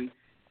now, and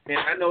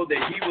I know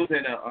that he was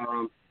in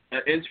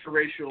an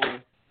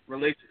interracial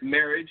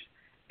marriage,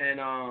 and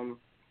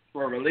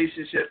or a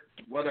relationship,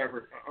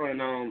 whatever.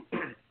 And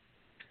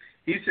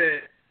he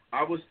said,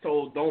 "I was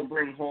told don't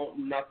bring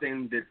home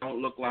nothing that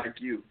don't look like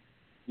you."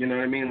 You know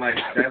what I mean? Like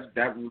that's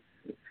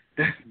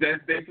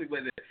basically what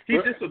it is. He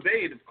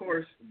disobeyed, of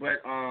course,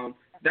 but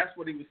that's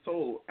what he was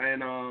told.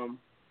 And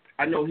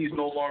I know he's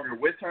no longer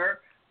with her,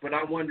 but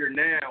I wonder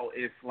now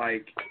if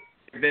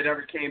it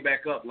ever came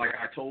back up, like,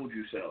 I told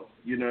you so.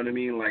 You know what I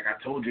mean? Like,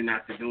 I told you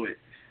not to do it.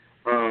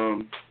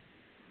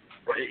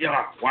 But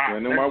yeah, wow. I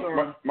know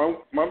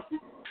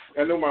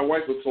my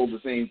wife was told the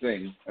same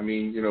thing. I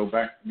mean,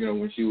 back,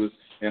 when she was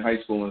in high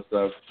school and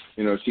stuff,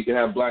 she could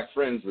have black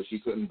friends, but she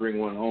couldn't bring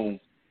one home,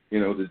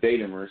 to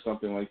date him or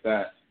something like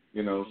that.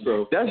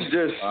 So that's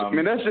just,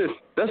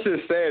 that's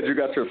just sad. You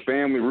got your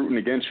family rooting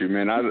against you,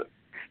 man.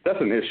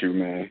 That's an issue,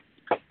 man.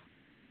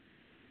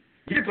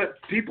 Yeah, but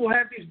people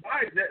have these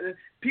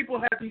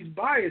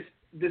bias.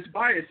 This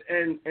bias,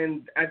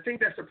 and I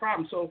think that's the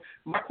problem. So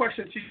my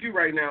question to you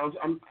right now is,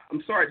 I'm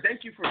sorry.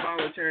 Thank you for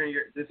volunteering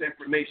this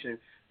information,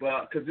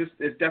 but because this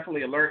is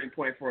definitely a learning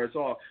point for us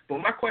all. But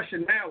my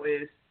question now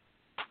is,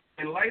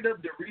 in light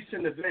of the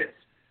recent events,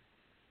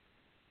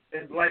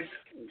 like,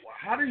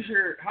 how does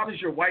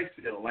your wife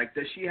feel? Like,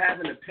 does she have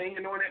an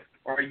opinion on it,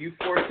 or are you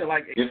forced to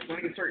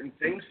explain certain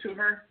things to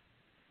her?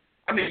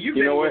 I mean, you've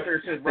been with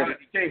her since Ronnie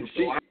came.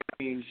 So I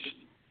mean,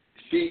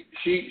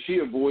 she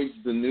avoids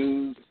the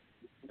news.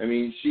 I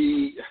mean,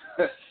 she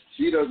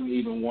doesn't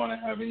even want to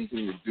have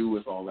anything to do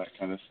with all that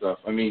kind of stuff.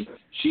 I mean,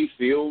 she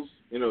feels,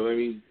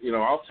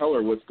 I'll tell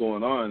her what's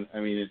going on.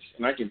 I mean,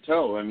 and I can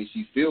tell. I mean,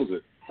 she feels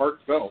it,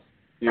 heartfelt.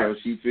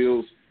 She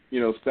feels,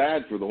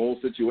 sad for the whole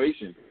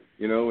situation.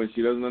 And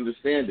she doesn't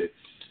understand it.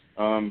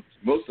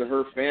 Most of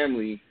her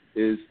family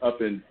is up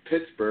in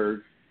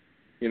Pittsburgh,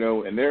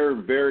 and they're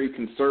very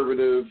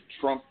conservative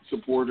Trump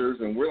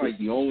supporters, and we're like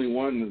the only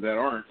ones that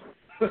aren't,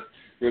 but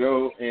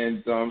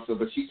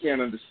she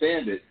can't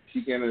understand it.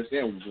 She can't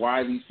understand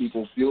why these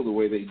people feel the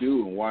way they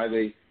do and why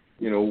they,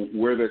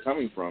 where they're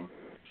coming from.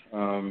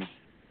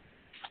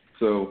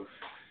 So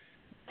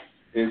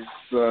it's,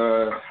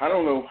 I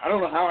don't know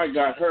how I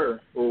got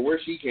her or where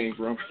she came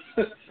from.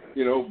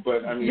 you know.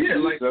 But I mean,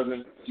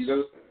 she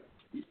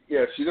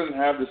doesn't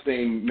have the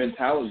same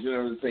mentality, she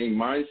doesn't have the same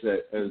mindset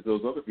as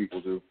those other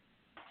people do.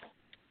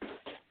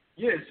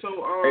 Yeah. So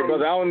hey,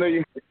 brother, I don't know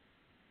you.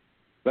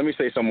 Let me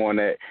say something on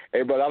that.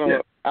 Hey, brother, I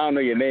don't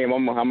know your name.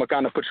 I'm gonna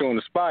kind of put you on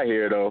the spot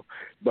here, though.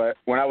 But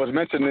when I was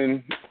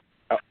mentioning,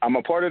 I'm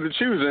a part of the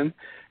choosing,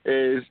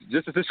 is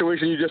just the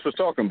situation you just was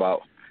talking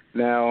about.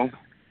 Now,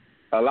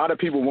 a lot of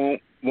people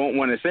won't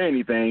want to say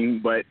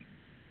anything, but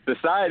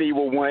society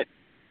will want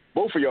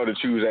both of y'all to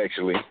choose.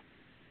 Actually,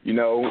 you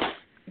know,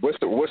 what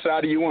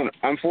side do you want?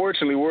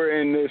 Unfortunately,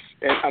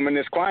 I'm in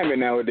this climate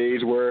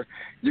nowadays where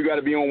you got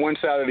to be on one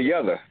side or the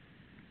other.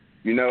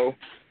 You know,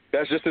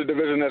 that's just the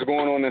division that's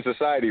going on in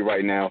society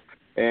right now.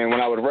 And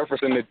when I was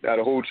referencing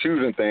the whole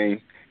choosing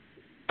thing,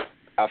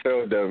 I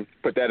failed to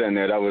put that in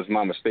there. That was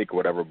my mistake or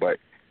whatever. But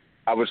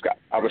I was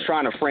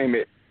trying to frame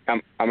it.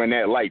 I'm in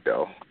that light,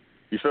 though.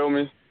 You feel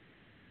me?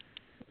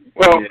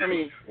 Well, I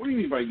mean, what do you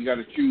mean by you got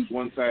to choose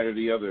one side or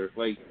the other?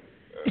 Like,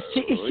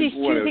 she's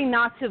choosing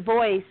not to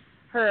voice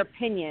her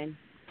opinion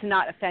to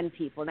not offend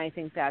people, and I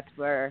think that's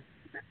where.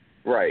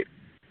 Right.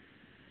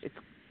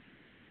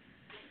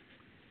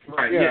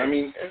 Right. Yeah. I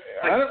mean,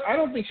 I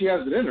don't think she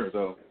has it in her,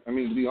 though. I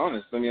mean, to be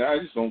honest, I mean, I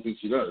just don't think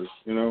she does.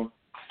 You know,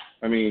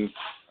 I mean,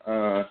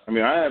 I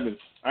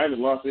haven't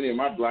lost any of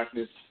my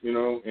blackness, you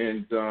know,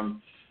 and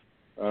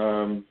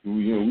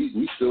you know,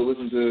 we still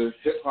listen to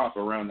hip hop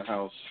around the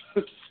house,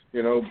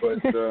 you know, but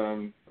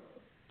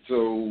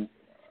so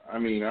I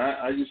mean,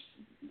 I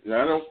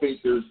don't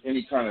think there's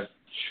any kind of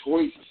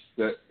choice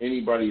that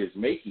anybody is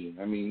making.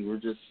 I mean, we're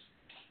just,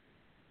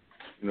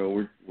 you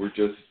know, we're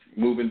just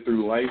moving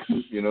through life,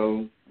 you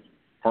know,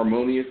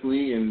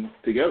 harmoniously and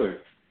together.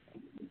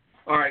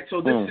 All right,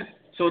 so this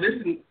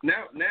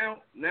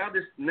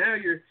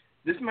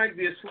might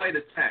be a slight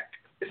attack.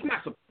 It's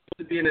not supposed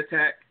to be an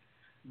attack,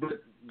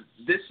 but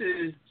this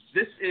is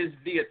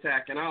the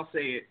attack, and I'll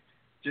say it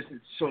just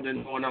so that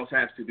no one else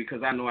has to,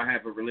 because I know I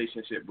have a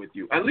relationship with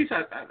you. At least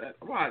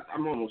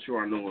I'm almost sure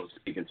I know who I'm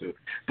speaking to.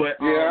 But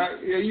yeah,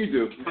 you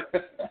do.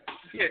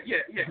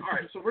 yeah. All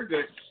right, so we're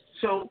good.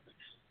 So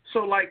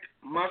like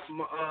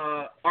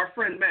our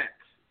friend Max.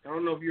 I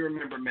don't know if you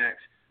remember Max.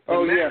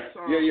 Oh, Max,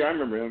 yeah, I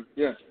remember him.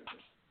 Yeah.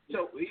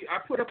 So I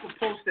put up a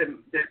post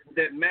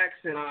that Max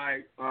and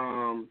I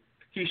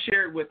he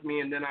shared with me,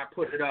 and then I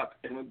put it up.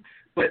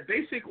 But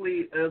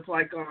basically, it's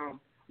like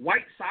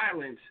white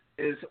silence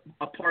is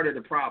a part of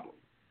the problem.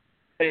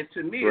 And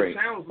to me, It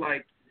sounds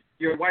like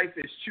your wife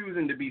is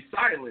choosing to be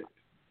silent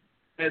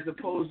as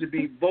opposed to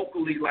be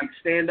vocally, like,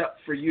 stand up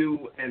for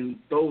you and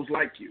those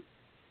like you.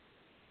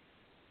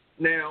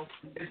 Now,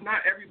 it's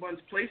not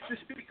everyone's place to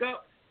speak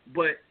up,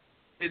 but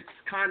it's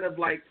kind of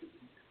like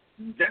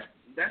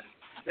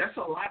that's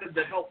a lot of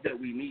the help that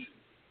we need.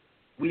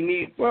 We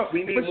need more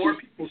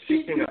people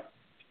speaking up.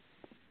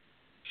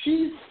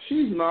 She's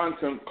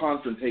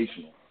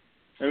non-confrontational.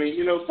 I mean,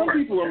 you know, some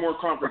people are more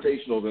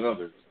confrontational than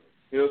others.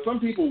 You know, some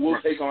people will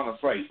take on a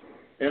fight,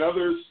 and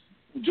others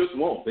just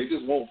won't. They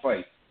just won't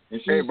fight.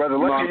 And hey, brother,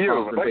 look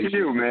at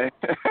you, man.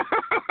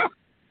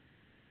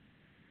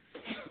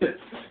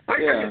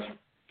 Yeah.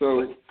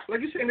 So,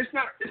 like you're saying, it's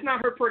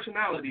not her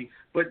personality,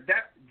 but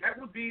that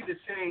would be the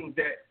thing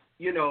that,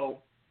 you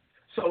know.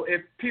 So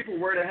if people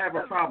were to have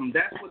a problem,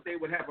 that's what they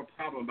would have a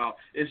problem about.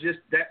 It's just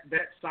that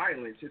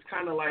silence. It's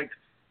kind of like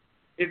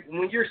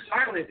when you're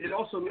silent, it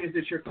also means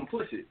that you're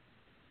complicit.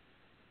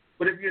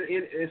 But if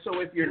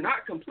you're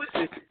not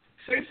complicit,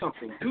 say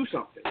something, do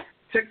something,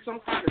 take some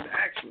kind of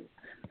action,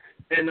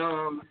 and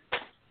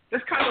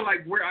that's kind of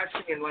like where I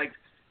stand. Like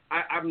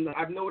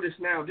I've noticed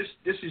now. This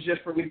is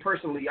just for me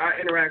personally. I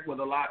interact with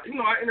a lot. You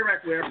know, I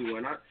interact with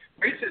everyone.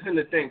 Race isn't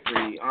a thing for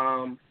me.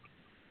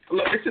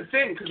 Look, it's a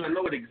thing because I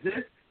know it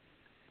exists,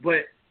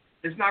 but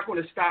it's not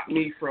going to stop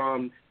me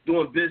from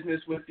doing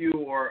business with you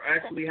or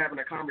actually having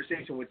a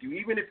conversation with you.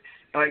 Even if,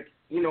 like,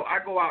 you know, I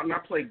go out and I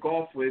play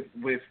golf with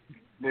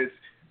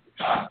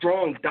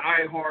strong,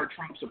 die-hard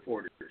Trump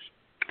supporters.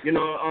 You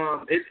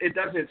know, it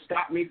doesn't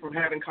stop me from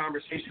having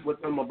conversations with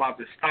them about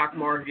the stock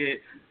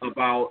market,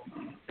 about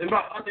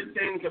other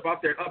things,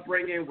 about their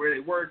upbringing, where they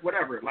work,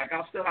 whatever. Like,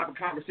 I'll still have a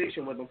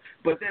conversation with them.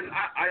 But then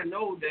I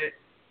know that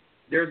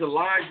there's a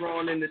line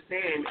drawn in the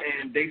sand,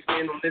 and they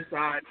stand on this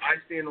side, I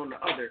stand on the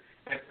other.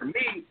 And for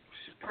me,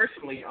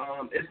 personally,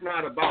 it's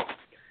not about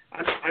 –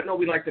 I know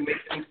we like to make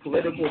things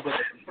political, but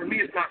for me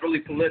it's not really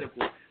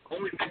political. I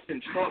only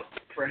mention Trump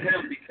for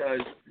him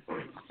because –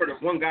 for the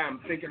one guy I'm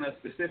thinking of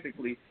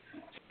specifically –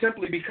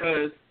 simply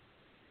because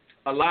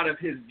a lot of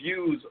his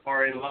views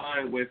are in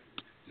line with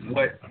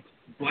what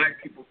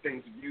black people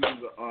think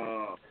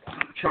how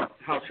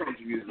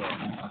Trump's views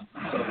are.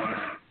 So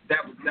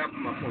that was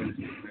my point of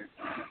view.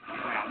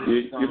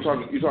 You're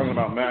talking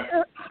about Max?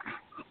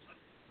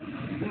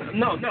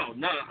 No, I'm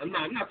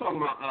not talking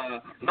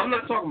about. I'm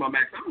not talking about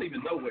Max. I don't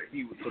even know what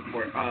he would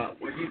support.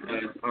 What he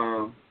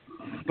does.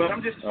 But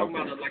I'm just talking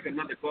about like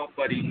another golf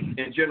buddy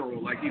in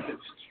general. Like he's a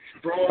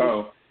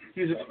strong.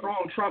 He's a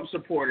strong Trump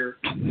supporter,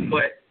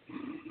 but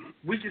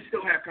we can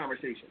still have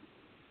conversations.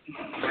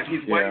 Like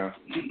he's white,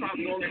 he's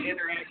probably only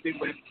interacted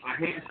with a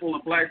handful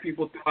of black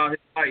people throughout his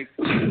life,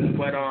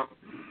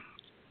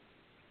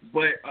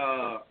 but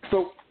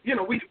so you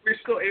know we're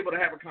still able to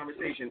have a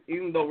conversation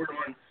even though we're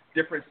on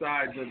different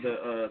sides of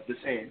the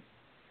sand.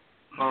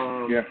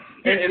 And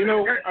you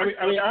know,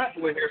 I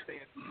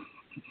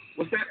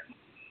what's that?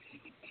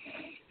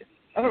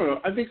 I don't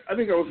know. I think I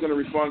was going to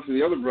respond to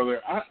the other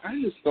brother.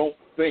 I just don't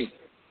think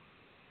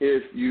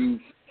if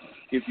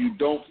you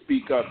don't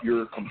speak up,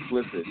 you're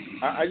complicit.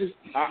 I just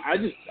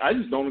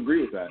don't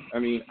agree with that. I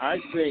mean, I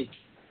think,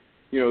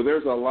 you know,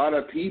 there's a lot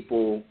of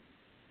people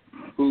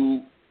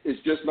who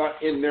it's just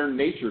not in their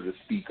nature to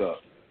speak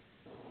up,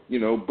 you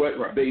know,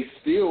 but they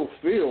still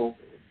feel,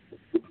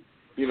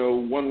 you know,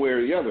 one way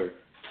or the other,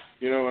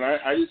 you know, and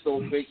I just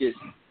don't think if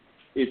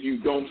you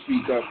don't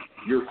speak up,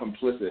 you're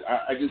complicit.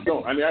 I just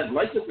don't. I mean, I'd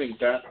like to think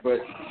that, but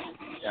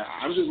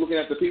I'm just looking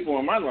at the people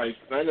in my life,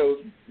 and I know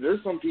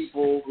there's some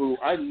people who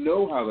I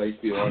know how they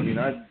feel. I mean,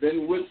 I've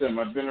been with them,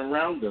 I've been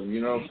around them,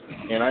 you know,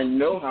 and I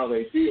know how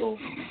they feel,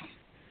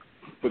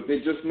 but they're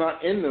just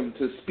not in them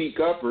to speak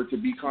up or to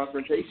be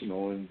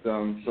confrontational, and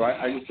so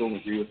I just don't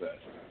agree with that.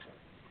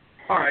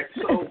 All right,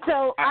 so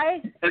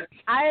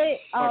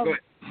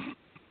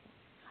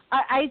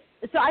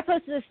I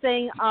posted this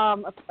thing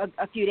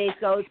a few days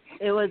ago.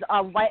 It was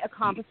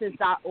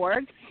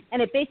whiteaccomplices.org,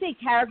 and it basically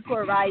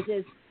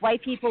categorizes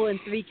white people in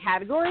 3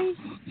 categories.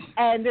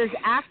 And there's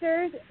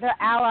actors, their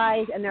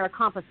allies, and their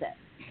accomplices.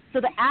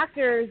 So the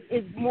actors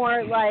is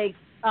more like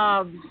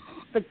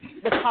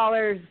the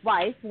caller's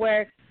wife,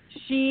 where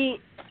she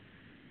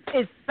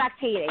is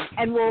spectating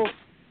and will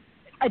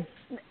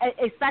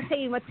is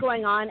spectating what's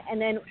going on,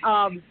 and then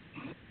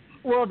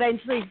will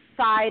eventually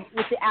side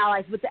with the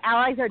allies. What the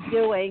allies are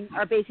doing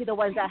are basically the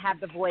ones that have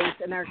the voice,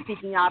 and they're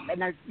speaking up,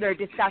 and they're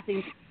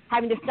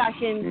having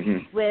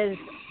discussions with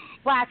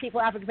black people,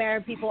 African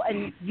American people,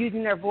 and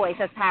using their voice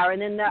as power.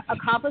 And then the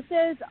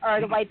accomplices are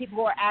the white people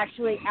who are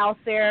actually out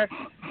there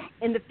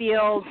in the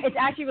field. It's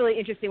actually really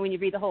interesting when you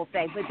read the whole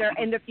thing, but they're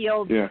in the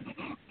field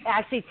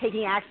actually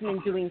taking action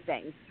and doing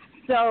things.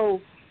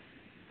 So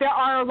there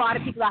are a lot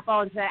of people that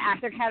fall into that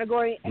actor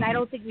category, and I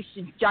don't think we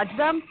should judge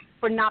them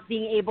for not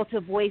being able to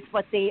voice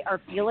what they are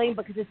feeling,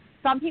 because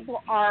some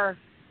people are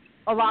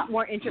a lot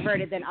more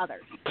introverted than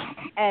others.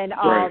 And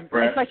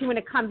especially when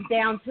it comes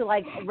down to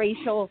like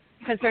racial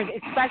concerns,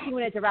 especially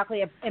when it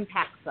directly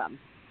impacts them.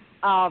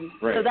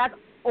 So that's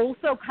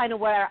also kind of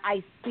where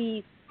I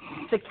see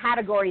the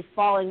categories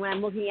falling when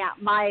I'm looking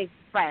at my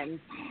friends,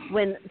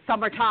 when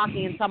some are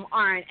talking and some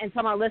aren't, and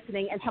some are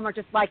listening and some are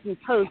just liking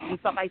posts and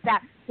stuff like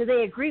that. So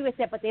they agree with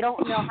it, but they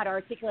don't know how to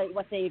articulate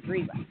what they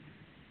agree with.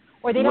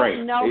 Or they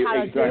don't know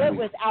how to do it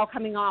without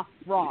coming off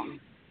wrong.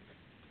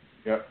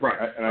 Yep.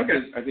 And I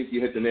think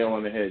you hit the nail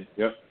on the head.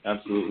 Yep,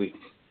 absolutely.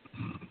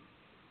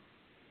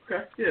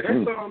 Okay. Yeah,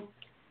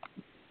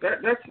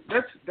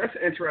 that's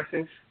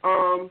interesting.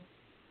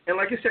 And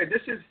like I said,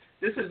 this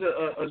is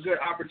a good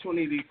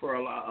opportunity for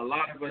a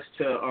lot of us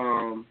to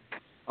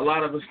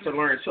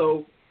learn.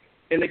 So,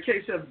 in the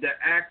case of the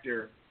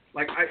actor,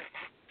 like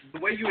the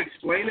way you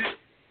explain it,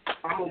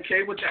 I'm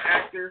okay with the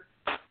actor.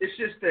 It's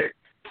just that,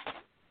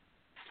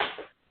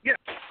 yeah,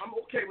 I'm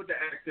okay with the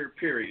actor,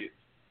 period.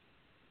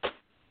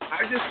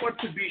 I just want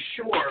to be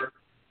sure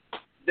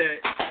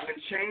that when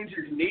change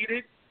is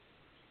needed,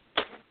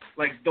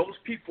 like those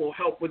people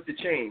help with the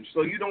change.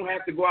 So you don't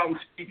have to go out and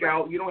speak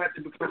out. You don't have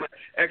to become an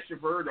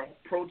extrovert or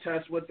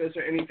protest with us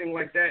or anything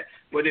like that.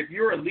 But if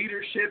you're a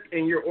leadership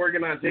in your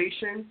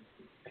organization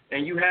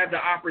and you have the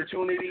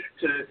opportunity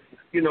to,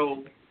 you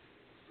know,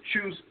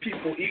 choose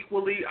people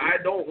equally, I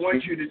don't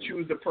want you to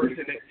choose the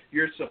person that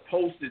you're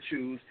supposed to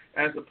choose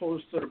as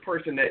opposed to the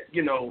person that,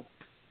 you know,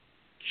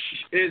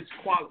 is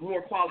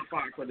more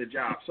qualified for the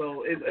job.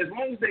 So as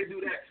long as they do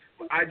that,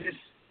 that's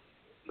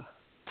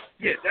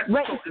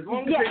as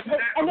long as they do that.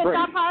 And the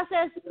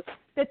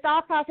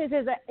thought process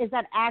is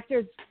that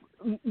actors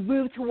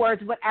move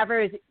towards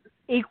whatever is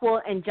equal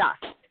and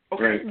just.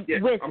 Okay.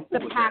 With the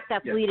pack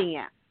that's leading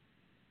it.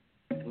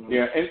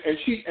 Yeah,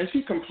 and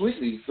she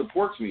completely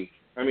supports me.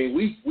 I mean,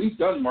 we've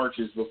done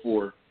marches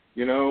before,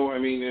 you know. I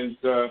mean, and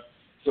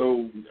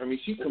so I mean,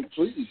 she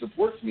completely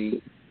supports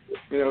me.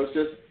 You know, it's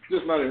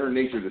just not in her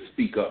nature to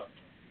speak up.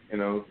 You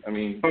know, I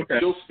mean,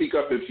 she'll speak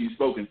up if she's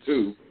spoken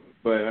to,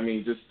 but I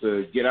mean, just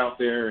to get out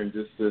there and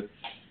just to,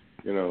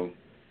 you know,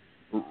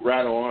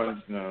 rattle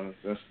on. No,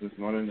 that's just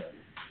not in there.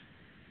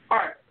 All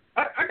right.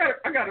 I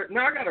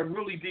got a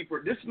really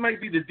deeper. This might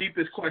be the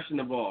deepest question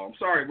of all. I'm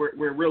sorry,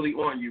 we're really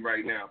on you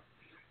right now.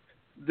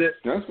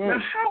 Now,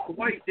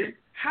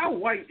 how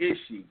white is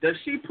she? Does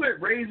she put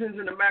raisins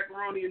in the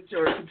macaroni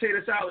or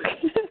potato salad?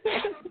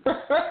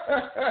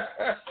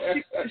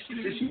 Is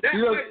she that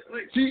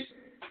white?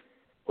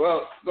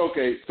 Well,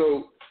 okay,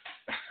 so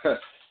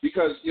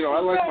because you know I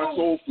like my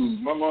soul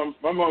food. My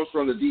mom's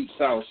from the deep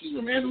south. She's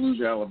from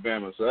Andalusia,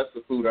 Alabama, so that's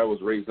the food I was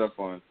raised up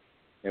on.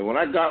 And when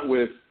I got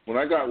with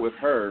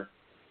her,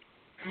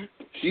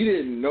 she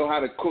didn't know how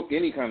to cook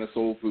any kind of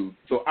soul food,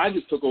 so I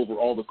just took over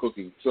all the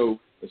cooking. So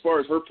as far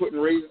as her putting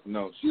raisins,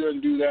 no, she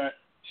doesn't do that.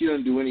 She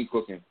doesn't do any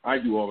cooking. I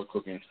do all the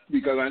cooking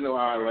because I know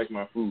how I like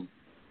my food.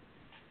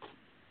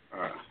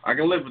 I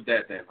can live with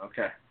that then.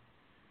 Okay.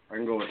 I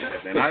can go with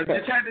that then. I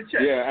just had to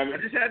check. Yeah, I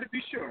just had to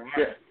be sure.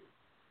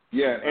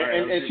 Yeah,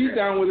 and she's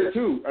down with it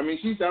too. I mean,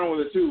 she's down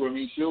with it too. I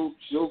mean, she'll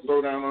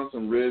throw down on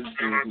some ribs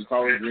and some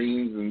collard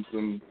greens and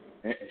some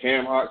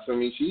ham hocks. I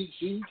mean,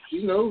 she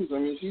knows. I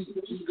mean, she's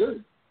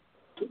good.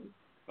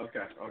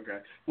 Okay.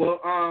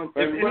 Well,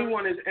 if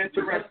anyone is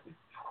interested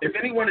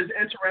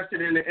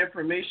in the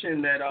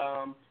information that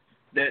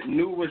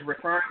New was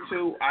referring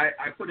to,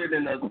 I put it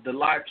in the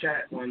live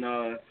chat on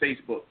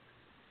Facebook.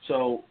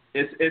 So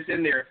it's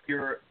in there. If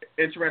you're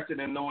interested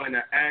in knowing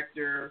an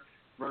actor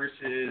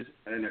versus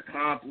an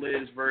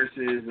accomplice versus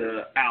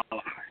an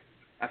ally.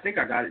 I think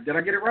I got it. Did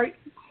I get it right?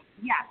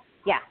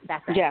 Yeah,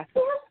 that's it. Yeah.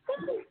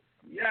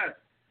 Yes.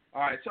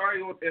 All right. Sorry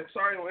on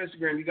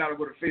Instagram. You got to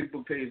go to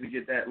Facebook page to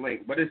get that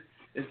link. But it's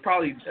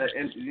probably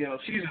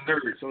she's a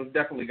nerd, so it's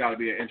definitely got to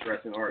be an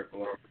interesting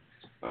article.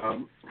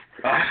 There's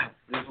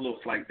a little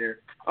flight there.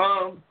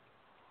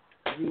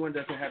 Everyone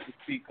doesn't have to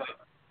speak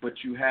up, but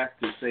you have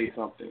to say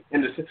something.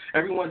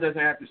 Everyone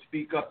doesn't have to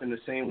speak up in the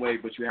same way,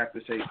 but you have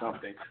to say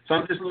something. So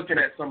I'm just looking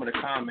at some of the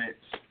comments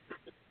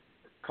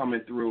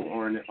coming through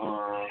on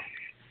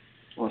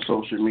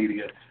social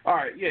media. All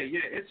right, yeah.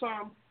 It's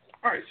all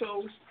right.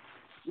 So,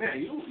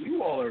 man,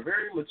 you all are a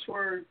very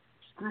mature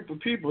group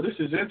of people. This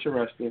is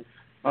interesting.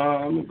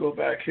 Let me go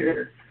back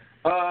here.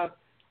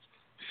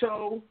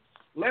 So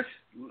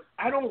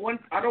I don't want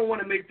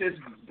to make this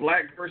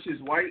black versus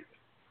white.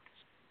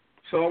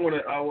 So I want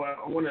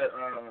to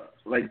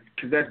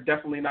because that's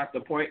definitely not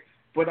the point.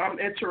 But I'm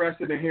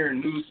interested in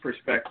hearing New's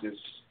perspectives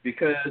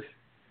because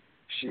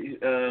she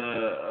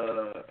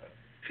I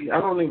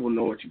don't even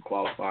know what you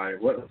qualify.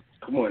 What?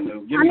 Come on,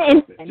 New. Give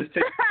me something. Just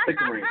take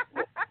the ring.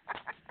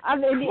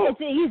 I'm Indian.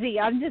 It's easy.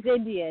 I'm just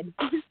Indian.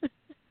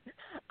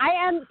 I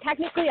am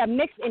technically a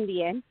mixed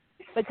Indian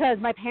because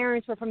my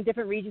parents were from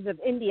different regions of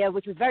India,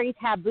 which was very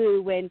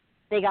taboo when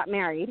they got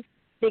married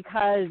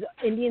because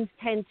Indians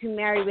tend to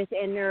marry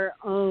within their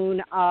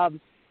own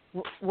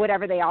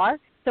whatever they are.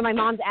 So my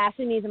mom's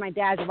Assamese and my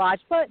dad's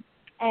Rajput.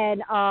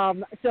 And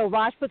so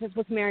Rajputs are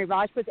supposed to marry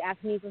Rajputs,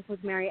 Assamese are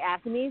supposed to marry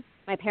Assamese.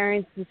 My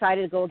parents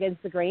decided to go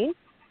against the grain,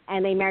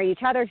 and they marry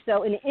each other.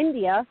 So in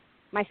India,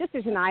 my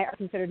sisters and I are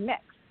considered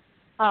mixed.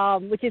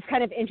 Which is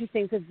kind of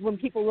interesting because when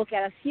people look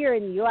at us here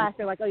in the U.S.,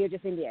 they're like, oh, you're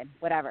just Indian,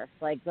 whatever.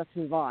 Like, let's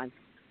move on.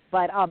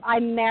 But I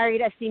married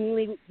a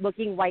seemingly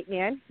looking white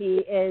man. He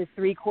is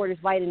 3/4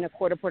 white and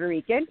 1/4 Puerto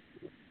Rican.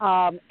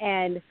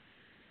 And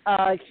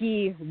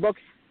he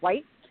looks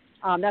white.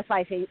 That's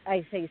why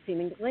I say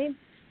seemingly.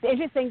 The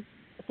interesting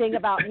thing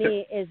about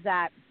me is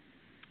that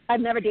I've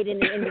never dated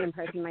an Indian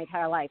person my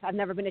entire life. I've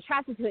never been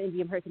attracted to an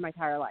Indian person my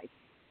entire life.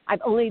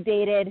 I've only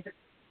dated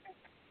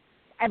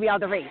every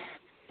other race.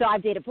 So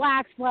I've dated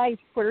blacks,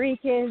 whites, Puerto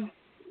Ricans.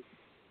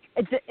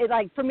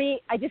 Like for me,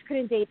 I just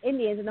couldn't date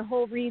Indians, and the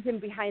whole reason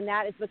behind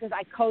that is because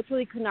I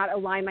culturally could not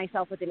align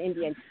myself with an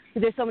Indian. So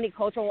there's so many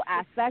cultural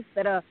aspects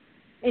that a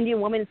Indian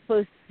woman is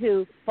supposed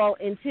to fall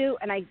into,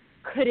 and I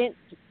couldn't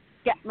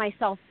get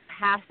myself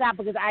past that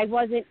because I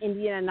wasn't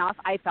Indian enough,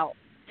 I felt,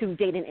 to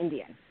date an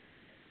Indian.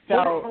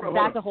 So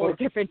that's a whole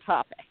different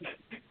topic.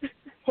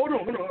 Hold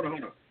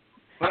on.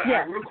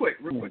 Yeah. Real quick.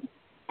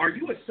 Are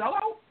you a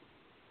sellout?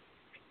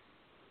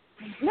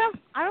 No,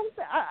 I don't.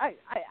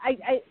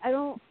 I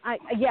don't.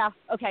 Yeah.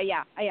 Okay.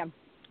 Yeah, I am.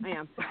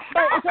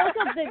 But it's also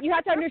that you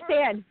have to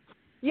understand.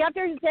 You have to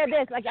understand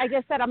this. Like I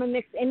just said, I'm a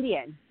mixed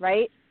Indian,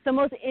 right? So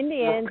most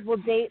Indians will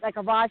date like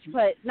a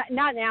Rajput.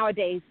 Not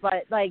nowadays,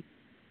 but like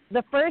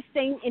the first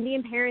thing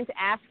Indian parents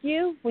ask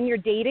you when you're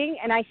dating,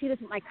 and I see this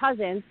with my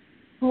cousins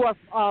who are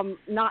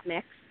not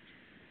mixed.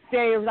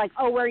 They're like,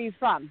 "Oh, where are you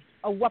from?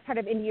 Oh, what part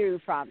of India are you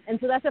from?" And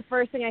so that's the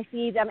first thing I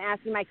see them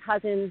asking my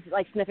cousins,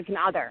 like significant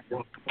other.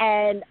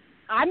 And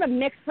I'm a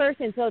mixed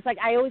person, so it's like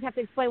I always have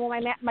to explain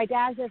what my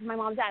dad says, my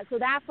mom's dad. So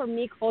that for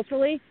me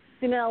culturally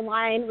didn't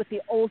align with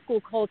the old school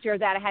culture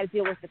that I had to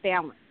deal with the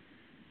family.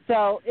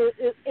 So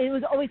it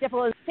was always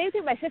difficult. Same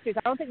thing with my sisters.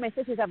 I don't think my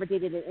sisters ever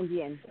dated an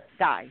Indian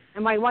guy.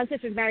 And my one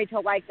sister's married to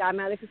a white guy.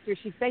 My other sister,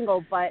 she's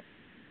single, but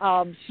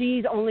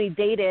she's only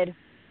dated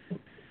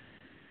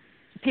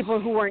people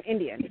who weren't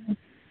Indian,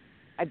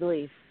 I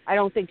believe. I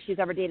don't think she's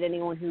ever dated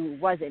anyone who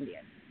was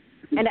Indian.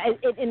 And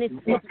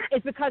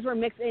it's because we're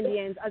mixed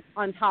Indians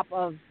on top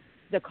of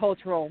the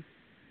cultural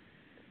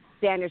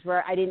standards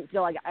where I didn't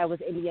feel like I was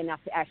Indian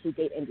enough to actually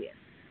date Indians.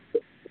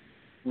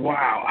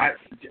 Wow,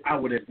 I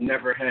would have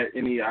never had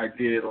any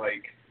idea.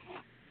 Like,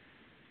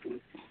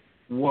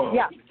 whoa.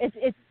 Yeah,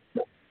 it's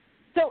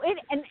so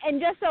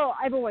and just so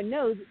everyone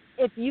knows,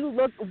 if you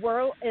look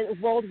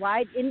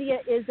worldwide, India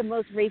is the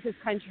most racist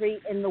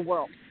country in the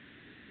world.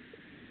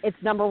 It's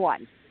number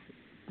one.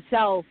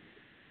 So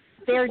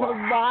there's a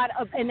lot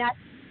of and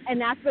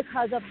that's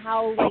because of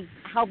how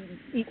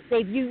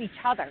they view each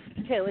other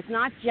too. It's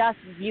not just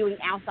viewing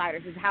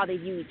outsiders; it's how they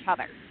view each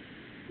other.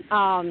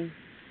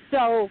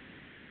 So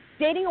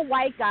dating a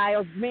white guy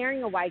or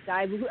marrying a white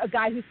guy, a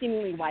guy who's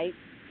seemingly white,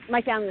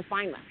 my family was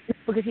fine with.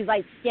 because he's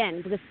light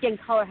skinned, because skin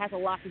color has a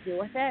lot to do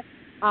with it.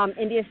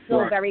 India is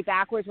still very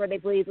backwards, where they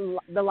believe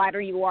the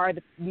lighter you are,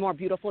 the more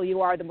beautiful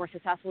you are, the more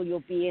successful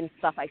you'll be, and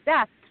stuff like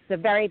that. It's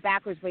a very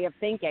backwards way of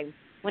thinking.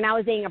 When I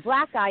was dating a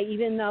black guy,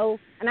 and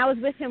I was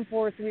with him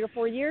for 3 or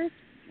 4 years,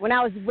 when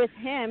I was with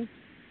him,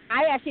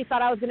 I actually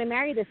thought I was going to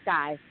marry this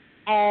guy.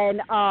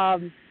 And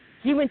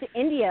he went to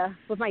India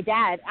with my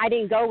dad. I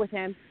didn't go with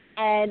him.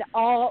 And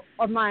all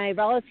of my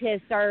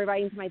relatives started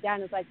writing to my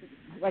dad and was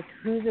like,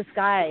 who's this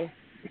guy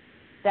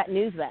that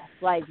news with?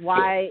 Like,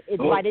 why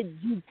did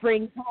you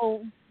bring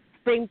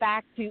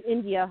back to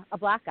India a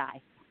black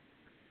guy?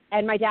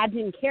 And my dad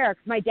didn't care.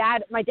 Cause my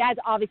dad's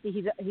obviously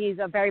he's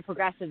a very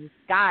progressive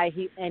guy.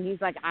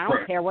 He's like, I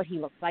don't care what he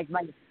looks like.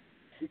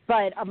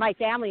 But my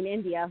family in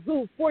India,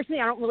 who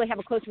fortunately I don't really have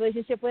a close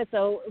relationship with,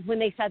 so when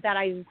they said that,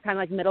 I was kind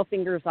of like middle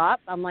fingers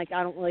up. I'm like,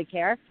 I don't really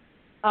care.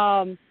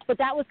 But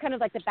that was kind of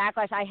like the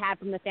backlash I had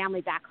from the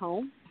family back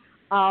home.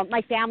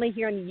 My family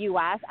here in the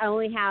U.S., I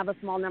only have a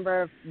small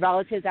number of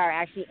relatives that are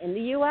actually in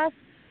the U.S.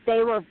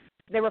 They were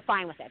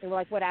fine with it. They were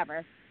like,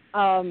 whatever.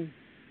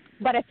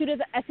 But as soon as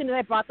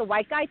I brought the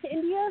white guy to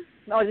India,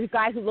 or the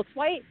guy who looks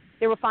white,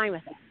 they were fine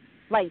with it.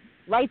 Like,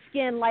 light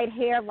skin, light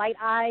hair, light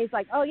eyes.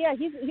 Like, oh yeah,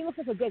 he looks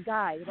like a good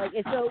guy. Like,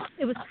 it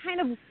was kind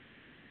of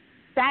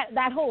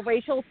that whole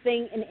racial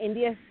thing in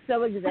India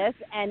still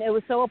exists, and it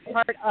was so a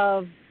part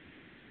of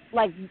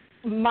like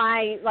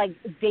my like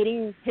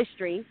dating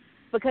history.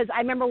 Because I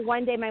remember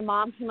one day my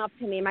mom came up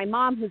to me. My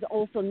mom, who's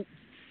also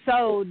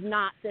so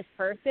not this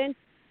person,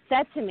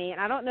 said to me,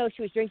 and I don't know if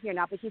she was drinking or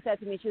not, but she said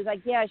to me, she was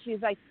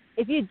like,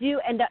 if you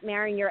do end up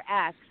marrying your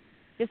ex,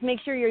 just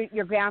make sure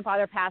your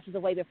grandfather passes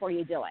away before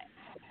you do it.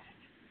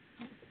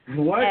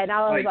 What? And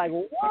I was like,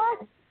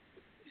 what?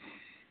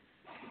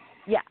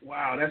 Yeah.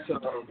 Wow, that's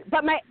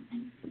But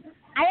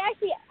I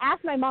actually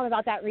asked my mom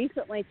about that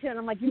recently, too, and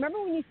I'm like, you remember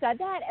when you said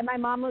that? And my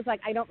mom was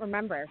like, I don't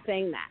remember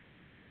saying that.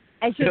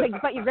 And she was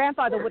like, but your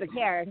grandfather would have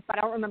cared, but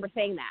I don't remember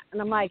saying that. And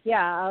I'm like,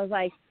 yeah. I was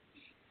like,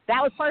 that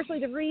was partially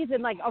the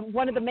reason, like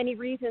one of the many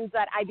reasons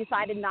that I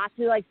decided not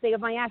to like stay with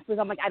my ex, because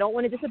I'm like, I don't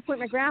want to disappoint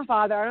my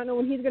grandfather. I don't know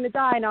when he's going to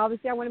die, and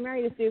obviously I want to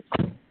marry this dude.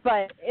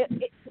 But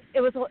it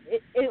was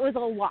a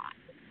lot.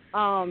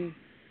 On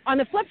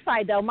the flip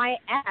side, though, my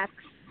ex,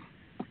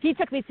 he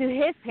took me to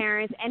his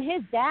parents, and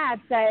his dad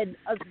said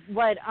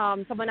what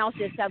someone else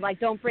just said, like,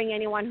 don't bring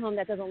anyone home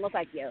that doesn't look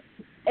like you.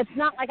 It's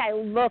not like I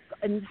look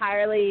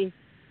entirely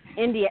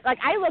Indian. Like,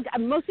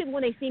 most people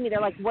when they see me, they're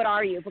like, what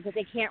are you? Because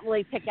they can't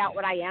really pick out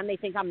what I am. They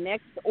think I'm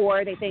mixed,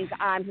 or they think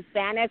I'm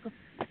Hispanic,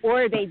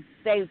 or they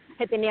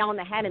hit the nail on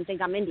the head and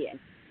think I'm Indian.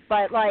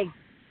 But, like,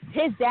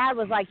 his dad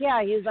was like,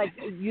 yeah, he was like,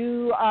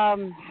 you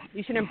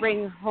shouldn't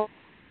bring home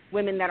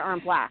women that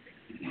aren't black.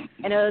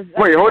 And it was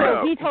wait, hold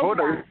up. You throw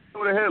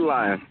the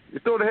headline. You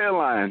throw the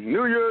headline.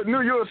 Knew you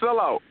a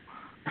sellout.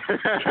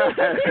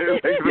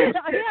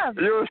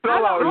 You're a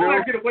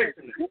sellout. Get away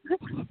from it.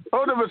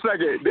 Hold up a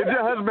second. Did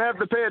your husband have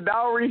to pay a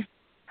dowry?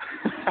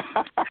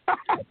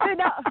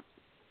 No.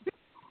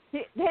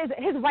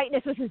 His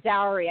whiteness was his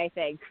dowry, I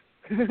think.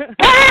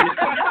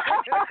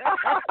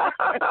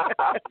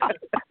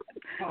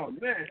 Oh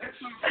man,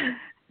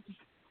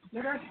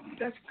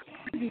 that's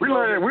crazy. We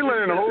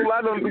learning a whole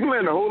lot. We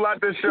learning a whole lot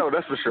this show.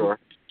 That's for sure.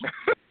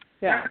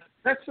 Yeah.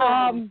 That's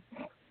wow.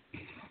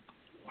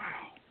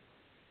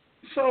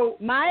 So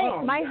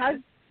my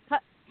husband.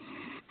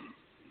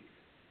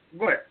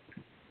 Go ahead.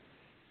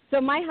 So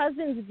my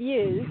husband's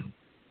views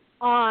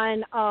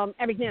on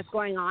everything that's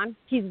going on,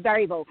 he's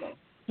very vocal.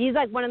 He's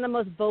like one of the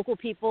most vocal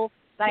people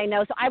that I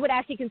know. So I would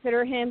actually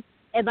consider him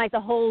in like the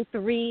whole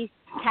 3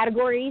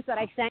 categories that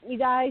I sent you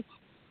guys.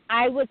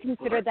 I would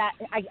consider that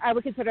I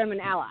would consider him an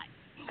ally,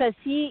 because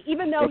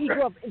even though he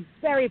grew up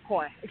very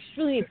poor,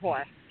 extremely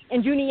poor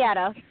in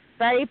Juniata,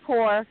 very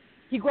poor.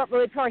 He grew up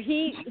really poor.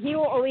 He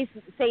will always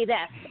say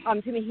this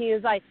to me. He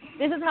was like,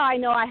 this is how I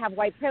know I have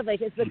white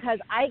privilege. It's because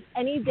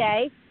any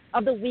day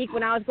of the week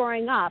when I was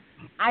growing up,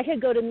 I could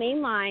go to Main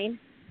Line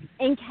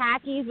in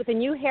khakis with a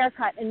new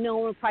haircut and no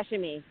one would question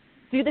me.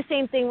 Do the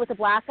same thing with a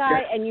black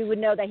guy and you would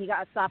know that he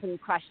got stopped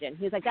and questioned.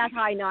 He was like, that's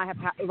how I know I have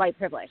white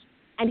privilege.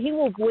 And he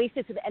will voice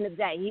it to the end of the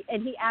day.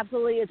 He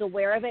absolutely is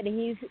aware of it, and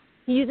he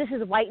uses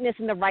his whiteness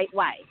in the right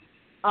way.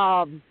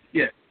 And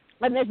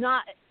there's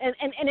not, and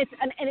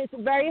it's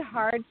very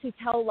hard to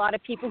tell a lot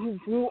of people who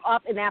grew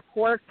up in that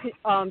poor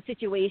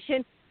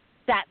situation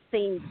that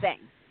same thing,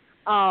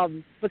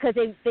 because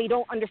they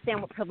don't understand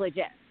what privilege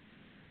is.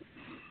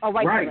 Or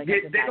white right.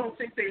 privilege. They don't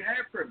think they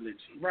have privilege.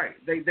 Right.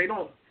 They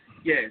don't.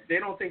 Yeah. They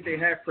don't think they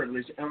have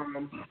privilege.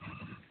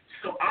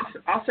 So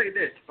I'll say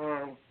this.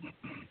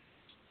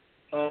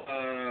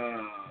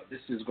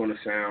 This is going to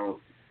sound.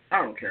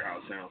 I don't care how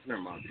it sounds.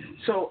 Never mind.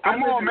 So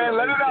come on, man.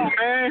 Let it out,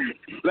 man.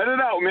 Let it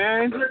out,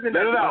 man. Let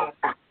it out.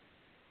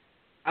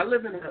 I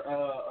live in a.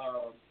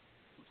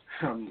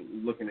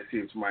 I'm looking to see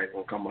if somebody's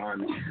gonna come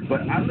behind me,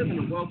 but I live in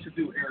a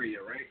well-to-do area,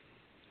 right?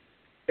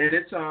 And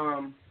it's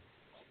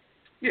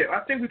yeah.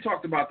 I think we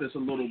talked about this a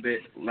little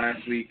bit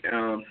last week.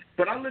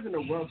 But I live in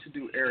a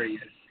well-to-do area,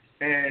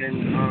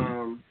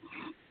 and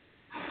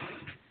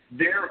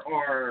there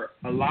are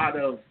a lot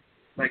of,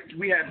 like,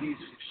 we have these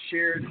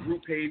shared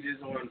group pages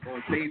on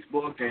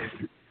Facebook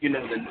and, you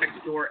know, the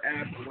Nextdoor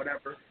app or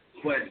whatever,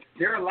 but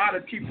there are a lot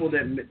of people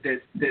that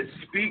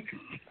speak.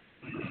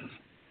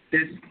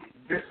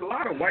 There's a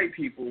lot of white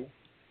people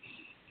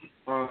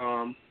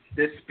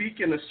that speak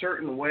in a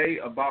certain way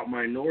about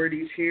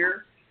minorities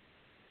here,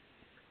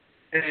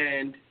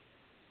 and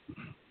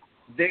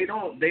they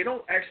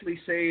don't actually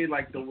say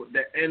like the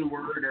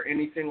N-word or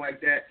anything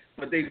like that,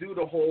 but they do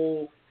the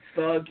whole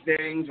thug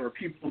things or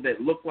people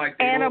that look like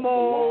they don't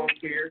belong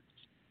here.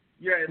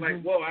 Yeah,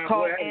 like, well, I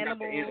haven't got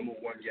the animal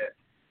one yet.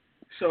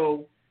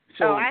 So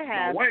I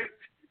have.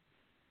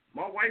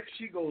 My wife,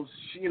 she goes,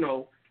 you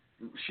know,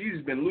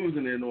 she's been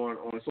losing it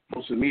on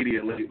social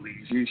media lately.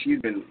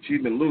 She's been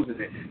losing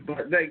it.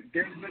 But like,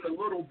 there's been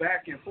a little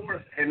back and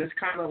forth, and it's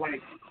kind of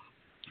like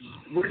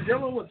we're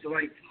dealing with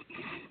like,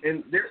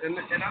 and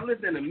I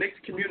lived in a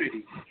mixed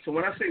community. So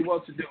when I say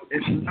well-to-do,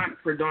 it's not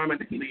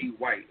predominantly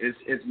white.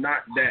 It's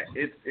not that.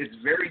 It's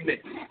very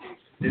mixed.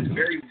 It's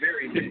very,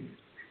 very mixed.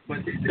 But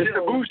it's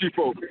the bougie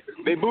folk.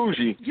 They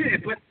bougie. Yeah,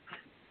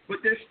 but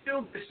there's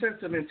still this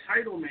sense of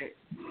entitlement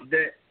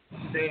that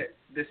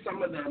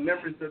some of the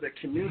members of the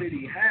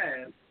community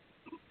have,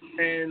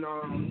 and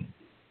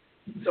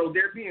so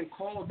they're being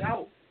called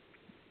out.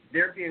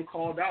 They're being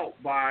called out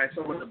by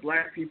some of the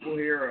black people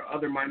here or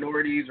other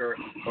minorities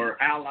or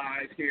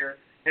allies here,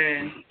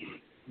 and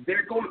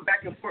they're going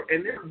back and forth,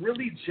 and they're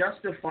really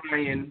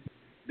justifying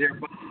their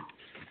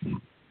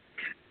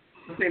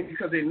thing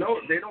because they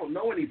don't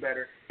know any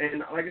better.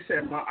 And like I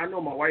said, I know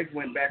my wife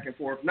went back and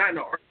forth, not in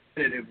an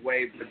argumentative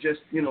way, but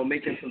just, you know,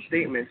 making some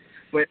statements.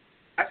 But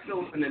I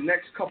feel in the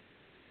next couple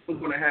I'm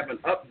going to have an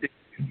update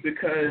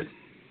because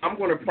I'm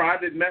going to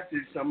private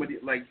message somebody,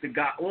 like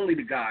only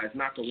the guys,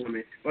 not the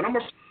women. But I'm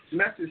going to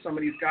message some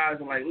of these guys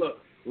and like, look,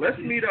 let's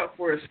meet up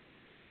for a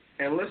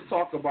and let's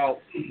talk about,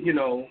 you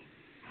know,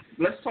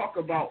 let's talk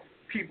about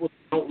people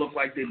that don't look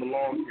like they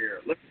belong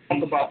here. Let's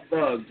talk about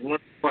thugs.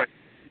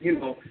 You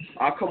know,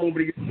 I'll come over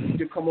to you,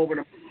 you come over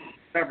to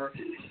whatever.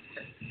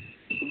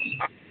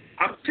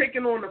 I'm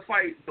taking on the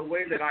fight the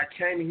way that I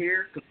can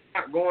here because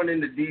I'm not going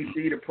into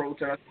D.C. to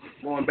protest,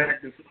 going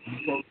back to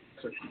protest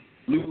or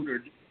loot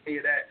or any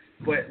of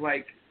that. But,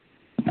 like,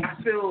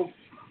 I feel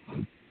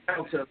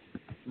how to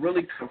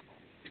really confront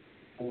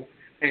people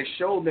and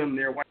show them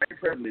their white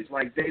privilege.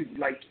 Like,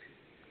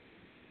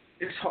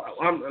 it's hard.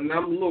 I'm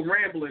a little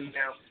rambling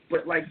now,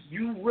 but, like,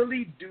 you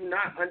really do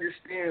not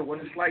understand what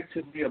it's like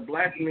to be a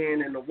black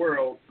man in the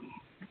world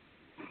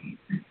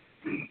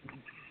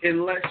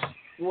unless,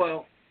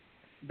 well,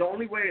 the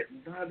only way,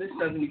 this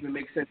doesn't even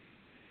make sense,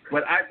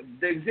 but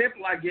the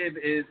example I give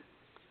is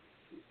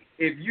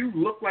if you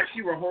look like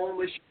you were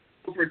homeless,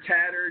 super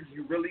tattered,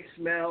 you really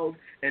smelled,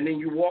 and then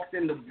you walked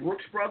into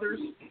Brooks Brothers,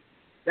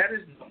 that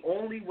is the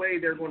only way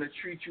they're going to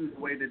treat you the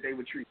way that they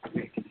would treat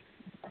me.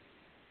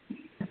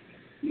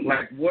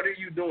 Like, what are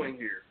you doing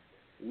here?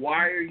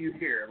 Why are you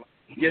here?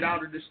 Like, get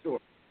out of the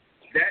store.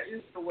 That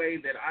is the way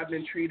that I've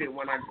been treated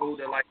when I go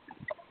to, like,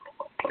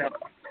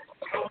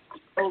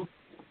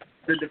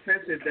 the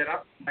defensive that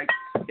I'm like,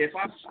 if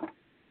I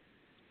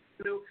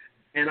do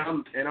and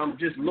I'm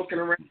just looking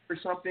around for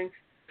something,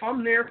 if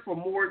I'm there for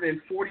more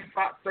than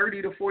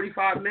 30 to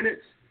 45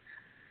 minutes,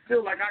 I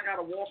feel like I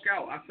gotta walk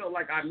out. I feel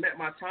like I met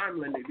my time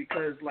limit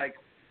because like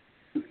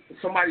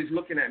somebody's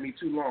looking at me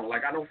too long.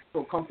 Like I don't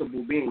feel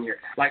comfortable being here.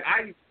 Like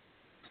I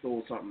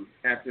stole something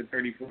after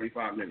 30,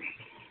 45 minutes.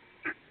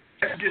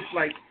 That's just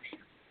like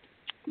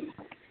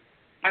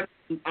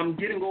I'm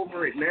getting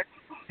over it now.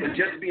 But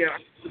just being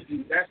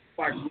that's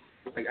why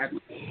like I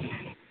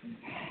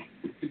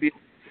to be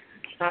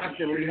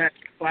constantly have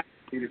class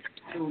to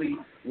constantly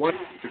want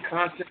to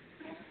constantly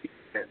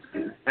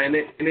and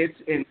it's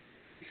in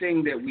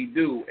thing that we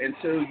do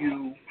until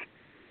you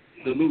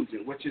lose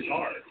it, which is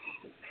hard.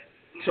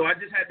 So I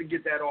just had to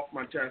get that off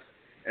my chest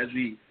as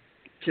we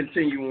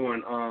continue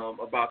on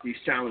about these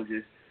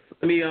challenges.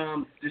 Let me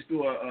just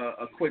do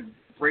a quick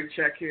break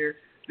check here.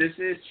 This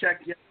is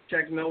Check Yes,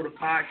 Check No, the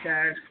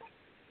podcast.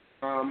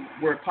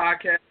 We're a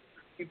podcast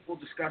people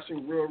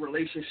discussing real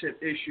relationship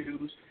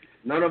issues.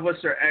 None of us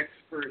are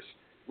experts.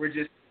 We're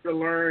just here to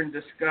learn,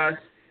 discuss,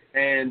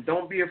 and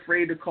don't be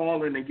afraid to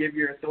call in and give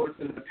your thoughts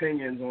and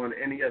opinions on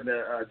any of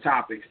the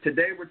topics.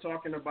 Today we're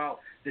talking about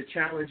the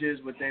challenges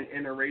within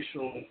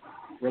interracial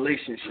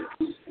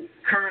relationships.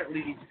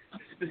 Currently,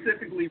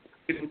 specifically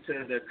relating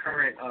to the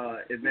current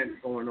events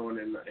going on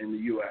in the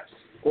U.S.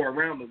 or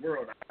around the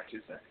world, I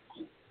should say.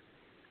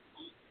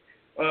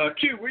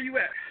 Q, where you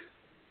at?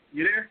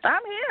 You there?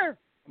 I'm here.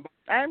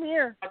 I'm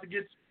here.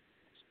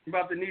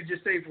 About to need your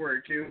safe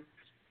word, Q.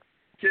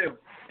 Q.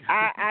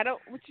 I don't.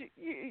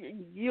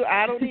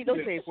 I don't need no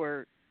safe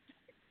word.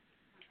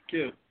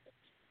 Q.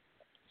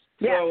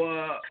 Yeah.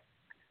 So,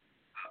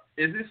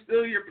 is it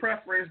still your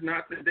preference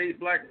not to date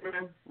black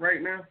women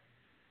right now?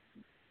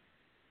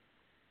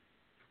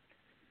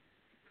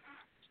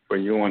 But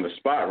you're on the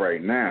spot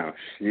right now.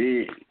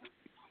 Shit.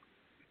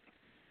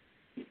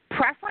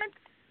 Preference?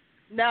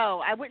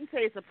 No, I wouldn't say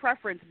it's a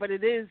preference, but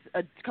it is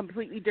a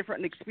completely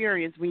different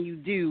experience when you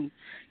do.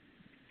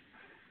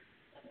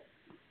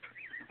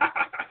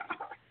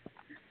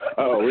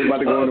 Oh, we're about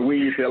to go in the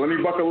weeds here. Let me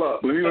buckle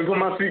up. Let me put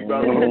my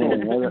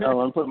seatbelt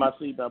on. I'm putting my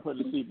seatbelt. Put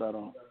the seatbelt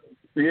on.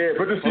 Yeah,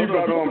 put the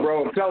seatbelt on,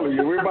 bro. I'm telling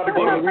you, we're about to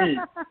go in the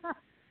weeds.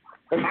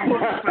 For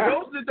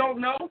those that don't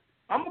know,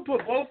 I'm gonna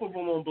put both of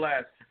them on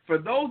blast. For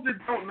those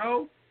that don't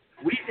know,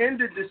 we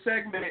ended the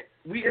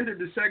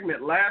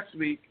segment last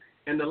week.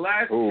 In the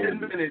last 10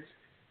 minutes,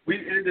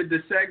 we ended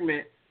the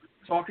segment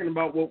speaking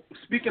about what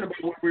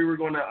we were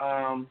going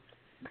to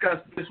discuss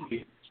this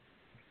week.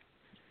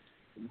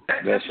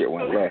 That shit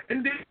went left.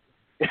 And then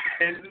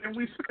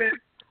we spent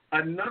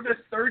another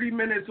 30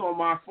 minutes on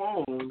my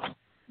phone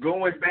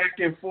going back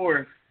and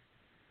forth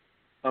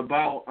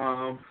about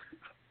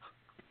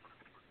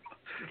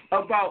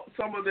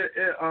some of the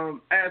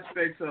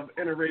aspects of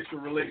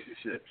interracial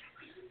relationships.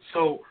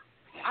 So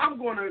I'm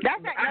going to.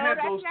 That's not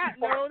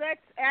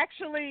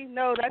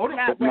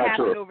what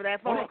happened over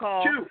that phone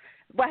call.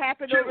 What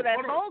happened over that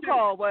phone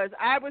call was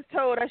I was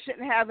told I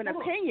shouldn't have an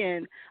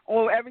opinion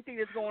on everything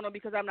that's going on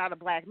because I'm not a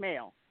black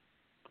male.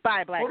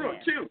 By a black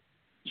man. Q.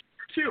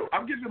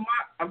 I'm giving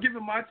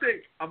my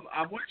take.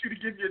 I want you to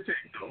give your take.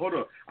 Hold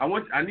on.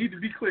 I need to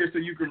be clear so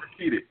you can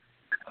repeat it.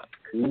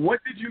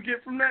 What did you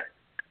get from that?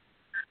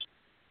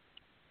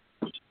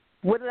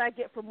 What did I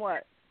get from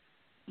what?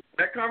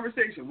 That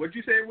conversation. What did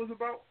you say it was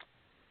about?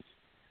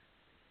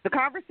 The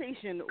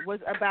conversation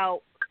was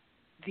about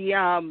the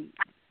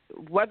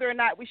whether or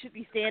not we should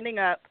be standing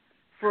up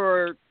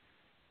for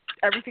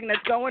everything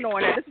that's going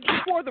on. And this is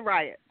before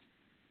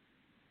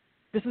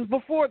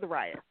the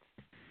riot.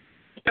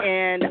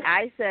 And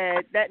I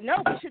said that,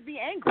 no, we should be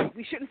angry.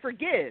 We shouldn't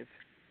forgive.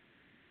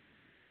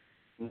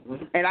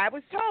 Mm-hmm. And I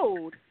was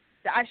told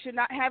that I should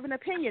not have an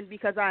opinion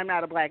because I'm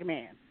not a black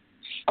man.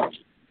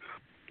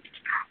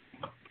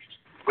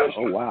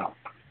 Oh, wow.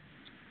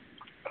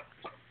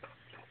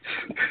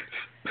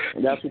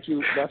 That's what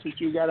you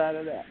got out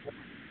of that.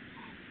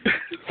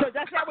 So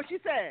that's not what you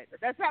said.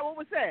 That's not what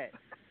was said.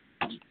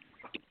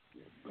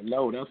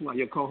 No, that's why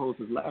your co-host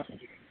is laughing.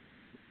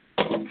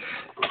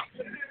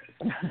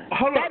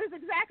 That is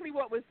exactly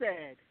what was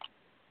said.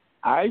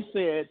 I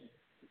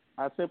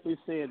simply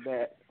said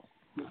that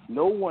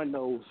no one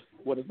knows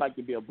what it's like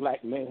to be a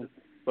black man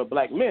but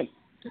black men.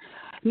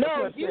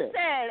 No, you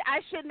said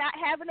I should not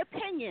have an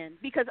opinion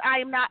because I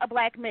am not a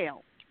black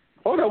male.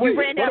 Hold on, wait.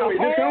 That's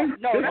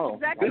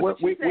exactly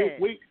what you said.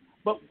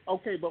 But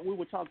we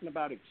were talking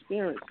about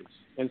experiences.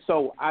 And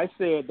so I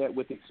said that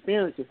with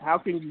experiences, how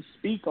can you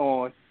speak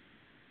on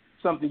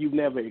something you've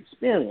never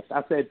experienced?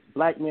 I said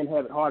black men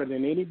have it harder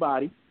than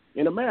anybody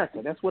in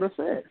America. That's what I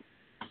said.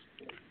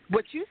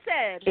 What you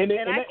said,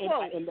 I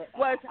quote,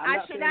 was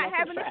I should not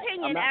have an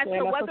opinion as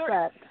to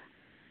whether...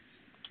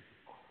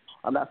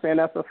 I'm not saying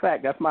that's a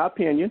fact. That's my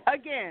opinion.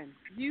 Again,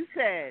 you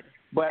said,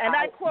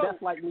 I quote,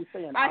 that's like me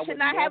saying, I should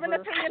not have an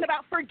opinion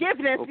about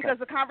forgiveness because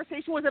the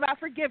conversation was about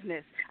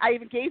forgiveness. I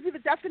even gave you the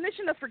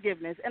definition of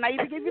forgiveness, and I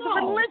even gave you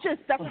the religious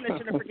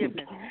definition of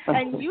forgiveness.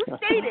 And you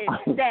stated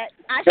that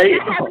I should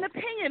not have an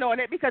opinion on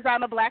it because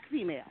I'm a black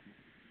female.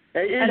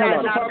 Hey, you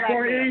want some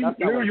popcorn?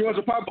 You want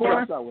some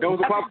popcorn? There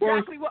was a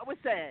popcorn? That's exactly what was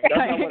said. That's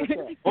not what I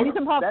said. Give me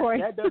some popcorn.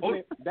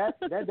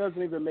 That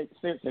doesn't even make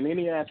sense in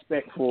any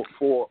aspect about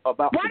forgiveness.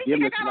 Why do you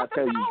think I got off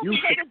the phone?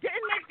 Because it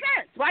didn't make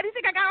sense. Why do you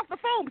think I got off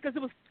the phone? Because it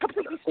was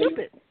completely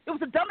stupid. It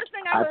was the dumbest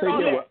thing I heard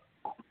all day.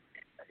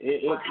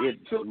 It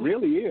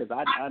really is.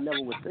 I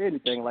never would say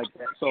anything like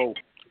that. So.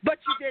 But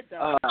you did,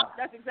 though.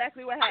 That's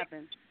exactly what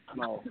happened.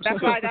 No.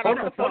 That's why I got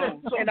off the phone,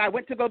 and I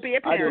went to go be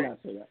a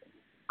parent. I did not say that.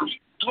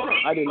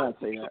 I did not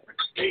say that.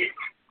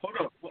 Hold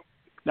on.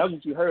 That's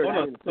what you heard.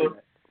 I didn't say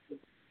that.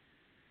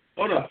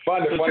 Hold on.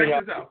 Check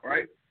this out,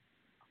 right?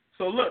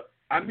 So look,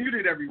 I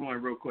muted everyone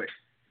real quick.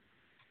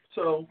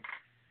 So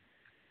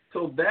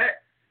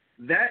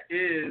that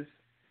is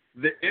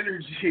the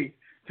energy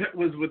that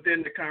was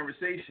within the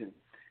conversation,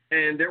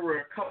 and there were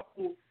a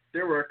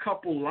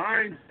couple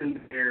lines in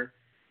there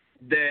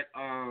that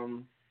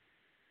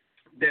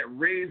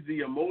raised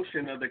the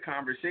emotion of the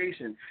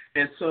conversation,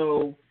 and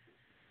so.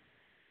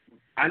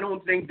 I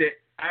don't think that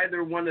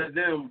either one of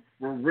them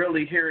were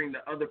really hearing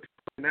the other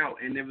person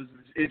out, and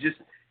it just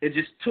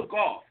took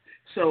off.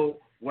 So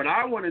what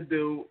I want to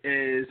do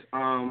is,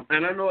 and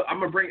I know I'm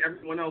gonna bring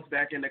everyone else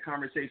back in the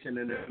conversation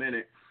in a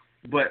minute,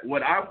 but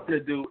what I want to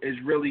do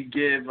is really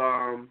give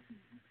them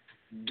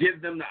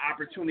the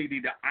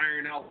opportunity to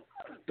iron out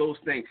those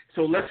things.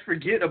 So let's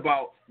forget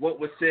about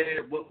what was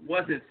said, what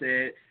wasn't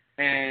said,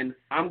 and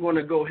I'm going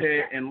to go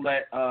ahead and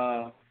let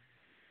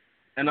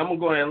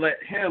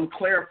him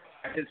clarify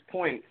his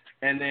point,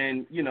 and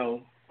then,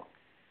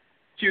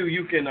 Q,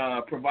 you can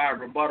provide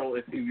rebuttal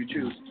if you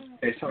choose.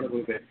 Hey, start a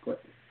little bit. Go.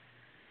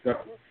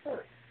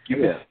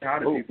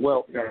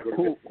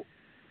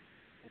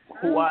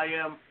 Who I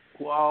am,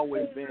 who I've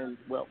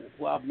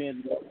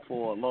been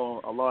for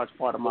a large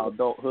part of my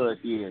adulthood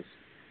is,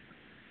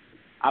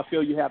 I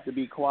feel you have to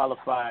be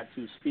qualified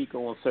to speak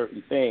on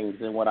certain things,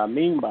 and what I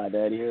mean by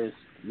that is,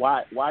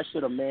 why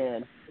should a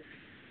man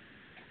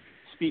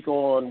speak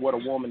on what a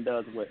woman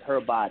does with her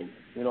body.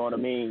 You know what I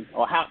mean?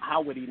 Or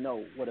how would he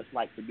know what it's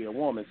like to be a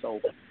woman? So,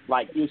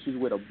 like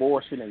issues with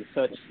abortion and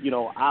such,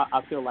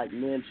 I feel like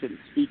men shouldn't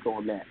speak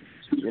on that.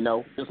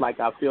 Just like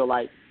I feel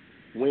like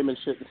women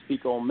shouldn't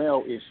speak on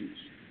male issues.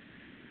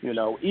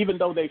 Even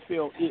though they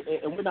feel,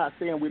 and we're not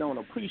saying we don't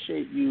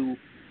appreciate you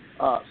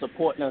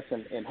supporting us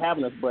and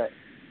having us, but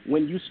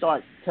when you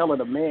start telling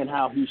a man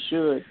how he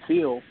should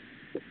feel,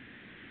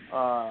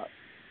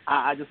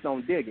 I just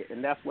don't dig it.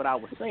 And that's what I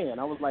was saying.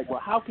 I was like, well,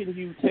 how can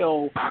you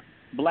tell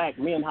black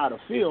men how to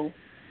feel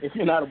if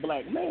you're not a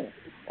black man?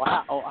 Or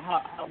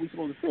how are we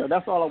supposed to feel?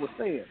 That's all I was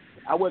saying.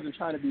 I wasn't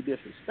trying to be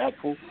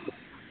disrespectful.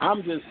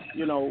 I'm just,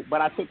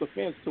 but I took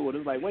offense to it. It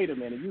was like, wait a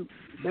minute,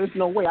 there's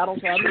no way. I don't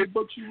care how many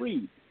books you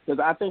read. Because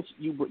I think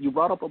you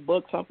brought up a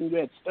book, something you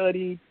had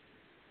studied,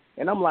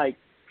 and I'm like,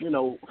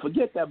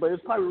 forget that, but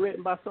it's probably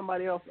written by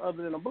somebody else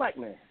other than a black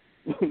man,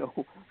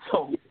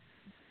 So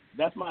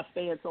that's my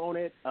stance on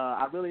it.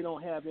 I really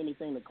don't have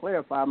anything to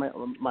clarify.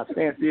 My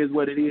stance is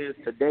what it is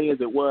today as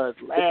it was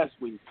last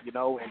week,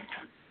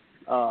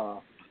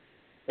 and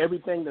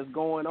everything that's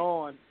going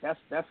on,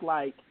 that's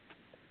like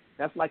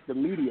the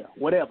media,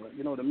 whatever.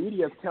 The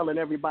media is telling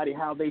everybody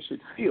how they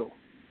should feel,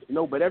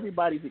 but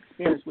everybody's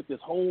experience with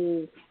this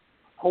whole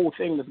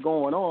thing that's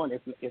going on,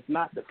 it's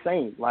not the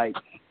same. Like,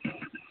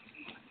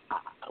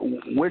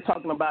 we're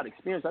talking about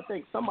experience. I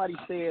think somebody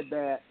said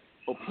that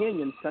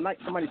opinions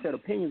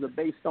are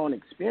based on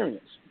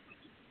experience,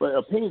 but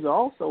opinions are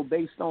also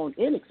based on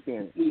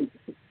inexperience.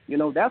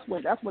 That's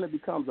when it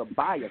becomes a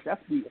bias.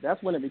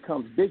 That's when it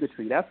becomes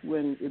bigotry. That's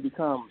when it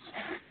becomes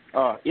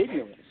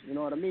ignorance. You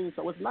know what I mean?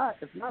 So it's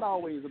not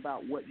always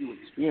about what you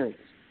experience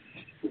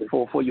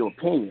for your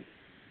opinion.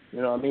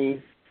 You know what I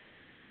mean?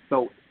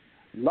 So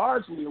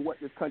largely what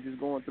this country is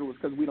going through is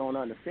because we don't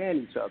understand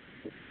each other,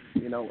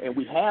 and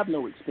we have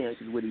no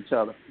experiences with each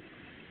other.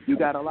 You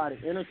got a lot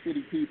of inner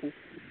city people.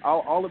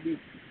 All of these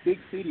big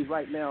cities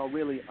right now are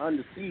really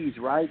under siege,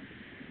 right?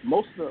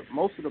 Most of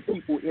the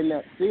people in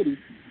that city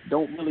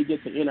don't really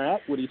get to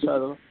interact with each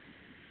other,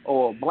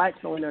 or blacks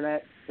don't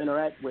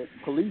interact with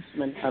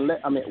policemen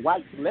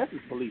whites unless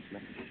it's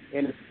policemen,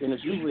 and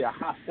it's usually a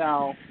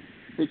hostile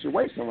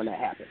situation when that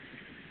happens.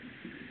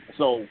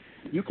 So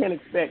you can't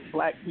expect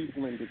black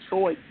people in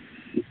Detroit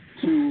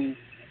to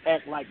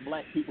act like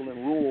black people in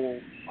rural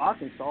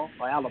Arkansas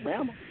or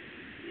Alabama,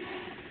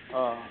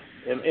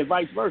 and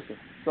vice versa.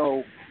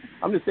 So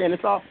I'm just saying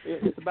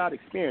it's about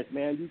experience,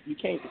 man. You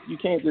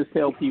can't just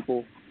tell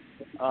people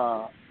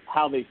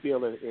how they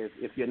feel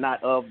if you're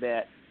not of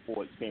that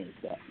or experience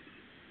that.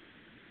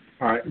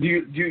 All right. Do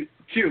you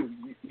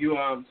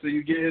so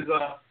you get his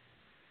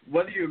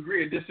whether you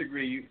agree or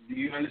disagree, do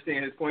you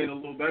understand his point a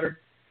little better?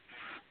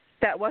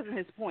 That wasn't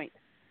his point.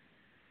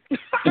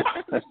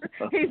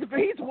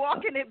 He's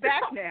walking it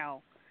back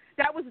now.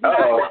 That was not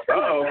his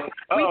point.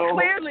 We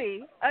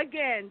clearly,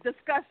 again,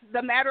 discussed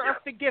the matter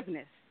of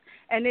forgiveness.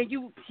 And then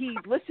he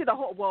listed a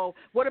whole, well,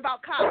 what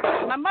about cops?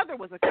 My mother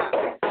was a cop.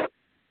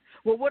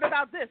 Well, what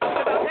about this?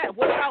 What about that?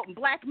 What about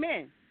black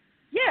men?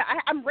 Yeah,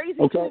 I'm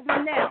raising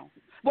children now.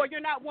 Well,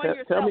 you're not one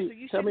yourself, so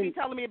you shouldn't be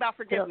telling me about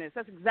forgiveness.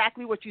 That's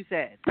exactly what you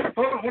said.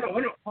 Hold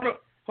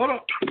on.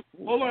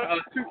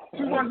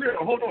 210.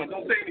 Hold on.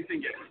 Don't say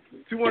anything yet.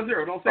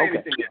 210. Don't say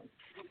anything yet.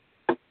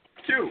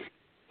 Q.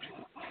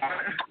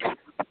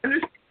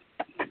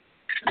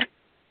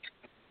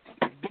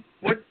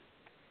 What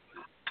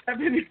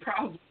have any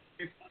problems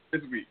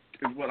this week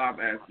is what I'm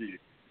asking you.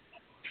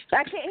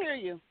 I can't hear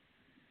you.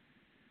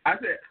 I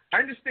said I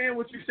understand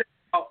what you said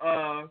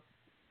about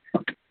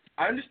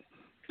I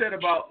understand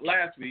about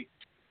last week.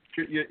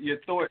 Your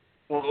thought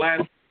on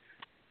last week.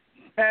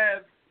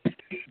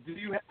 Do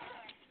you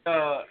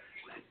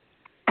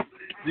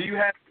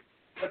have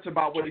much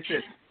about what he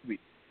said this week?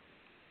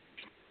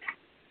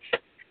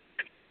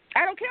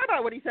 I don't care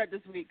about what he said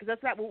this week because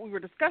that's not what we were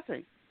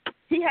discussing.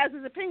 He has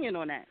his opinion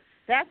on that.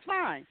 That's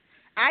fine.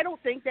 I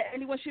don't think that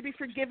anyone should be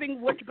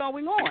forgiving what's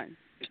going on.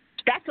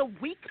 That's a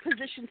weak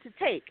position to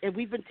take, and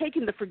we've been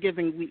taking the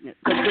forgiving weakness,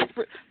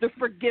 the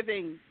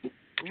forgiving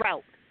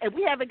route, and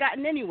we haven't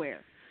gotten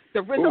anywhere.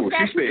 The Rizzo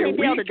statue came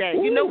down today.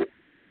 You know,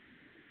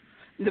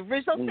 the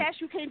Rizzo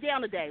statue came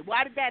down today.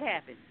 Why did that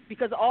happen?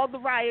 Because of all the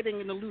rioting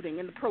and the looting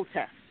and the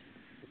protests.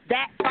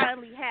 That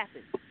finally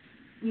happened.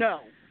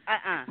 No,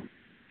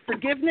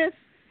 Forgiveness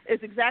is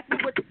exactly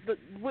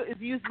what is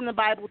used in the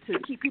Bible to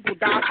keep people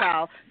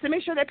docile, to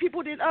make sure that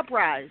people didn't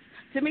uprise,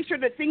 to make sure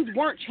that things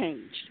weren't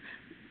changed.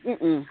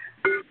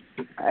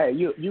 Hey,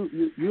 you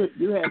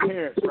have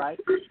parents, right?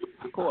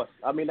 Of course.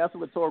 I mean, that's a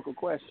rhetorical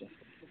question.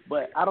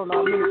 But I don't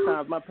know how many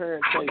times my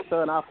parents say,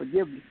 "Son, I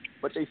forgive you,"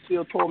 but they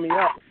still tore me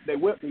up. They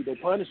whipped me. They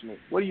punished me.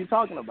 What are you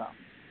talking about?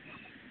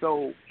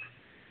 So,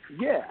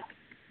 yeah,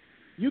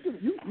 you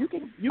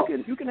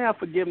can have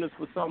forgiveness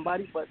for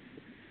somebody, but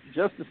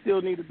justice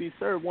still need to be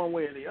served one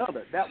way or the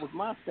other. That was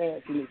my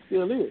stance, and it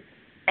still is.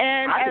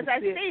 And as I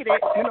stated,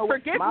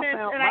 forgiveness,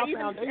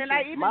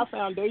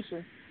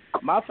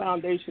 my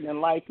foundation in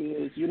life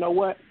is, you know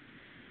what?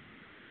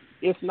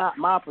 It's not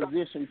my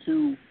position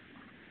to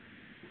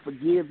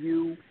forgive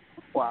you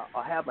or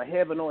have a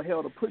heaven or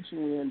hell to put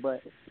you in,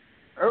 but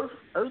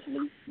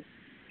earthly,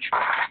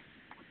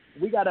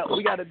 we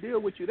gotta deal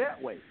with you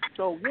that way.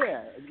 So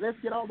yeah, let's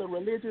get all the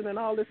religion and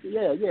all this.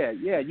 Yeah.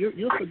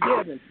 You're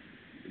forgiven.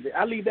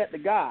 I leave that to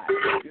God.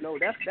 You know,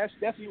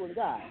 that's you and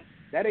God.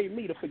 That ain't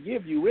me to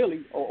forgive you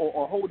really,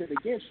 or hold it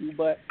against you.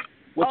 But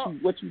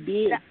what you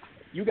did,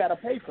 you got to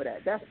pay for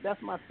that.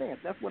 That's my stance.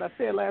 That's what I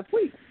said last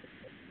week.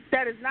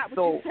 That is not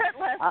what you said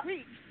last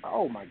week.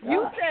 Oh my God.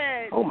 You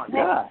said. Oh my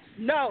God.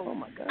 No. Oh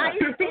my God. I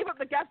gave up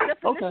the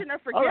definition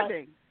of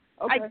forgiving.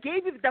 Okay. I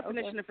gave you the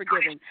definition of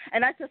forgiving,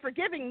 and I said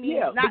forgiving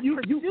means Yeah, not you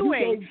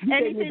pursuing gave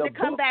anything me to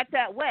come back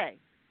that way.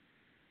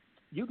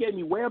 You gave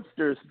me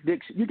Webster's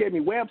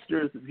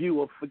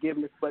view of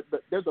forgiveness, but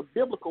there's a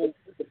biblical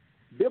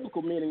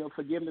meaning of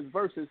forgiveness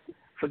versus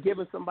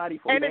forgiving somebody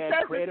for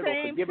bad credit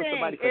or forgiving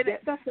somebody for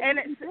debt. And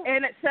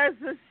it says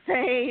the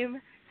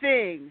same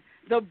thing.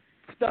 The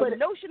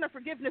notion of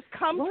forgiveness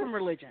comes from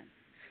religion.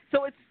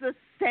 So it's the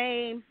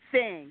same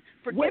thing.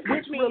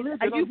 Forgiveness means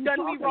you've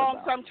done me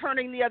wrong, so I'm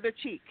turning the other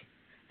cheek.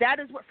 That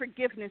is what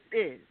forgiveness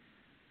is.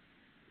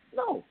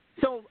 No.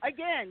 So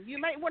again, you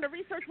might want to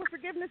research what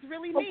forgiveness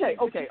really means.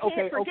 Okay. You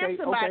can't forgive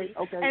somebody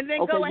and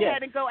then go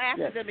ahead and go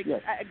after them.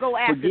 Go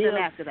after them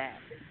after that.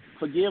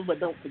 Forgive, but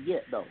don't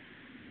forget though.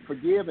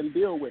 Forgive and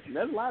deal with them.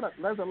 There's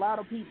a lot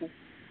of people.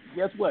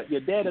 Guess what?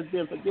 Your debt has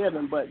been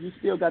forgiven, but you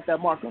still got that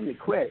mark on your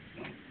credit.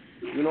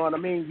 You know what I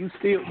mean? You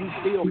still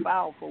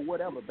file for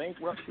whatever,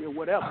 bankruptcy or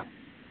whatever.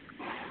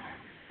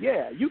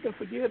 Yeah, you can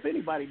forgive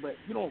anybody, but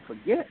you don't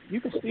forget.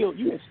 You can still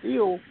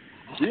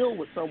deal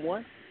with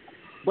someone.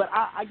 But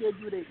I gave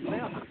you the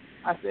example.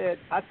 I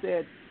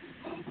said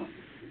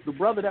the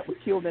brother that was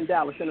killed in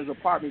Dallas in his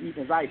apartment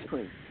eating his ice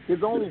cream. His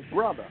own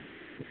brother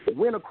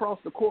went across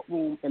the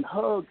courtroom and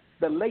hugged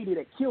the lady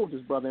that killed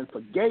his brother and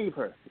forgave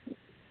her.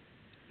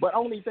 But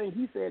only thing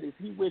he said is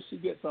he wished she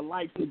gets her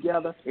life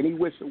together and he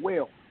wished her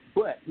well.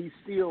 But he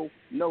still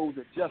knows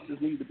that justice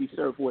needs to be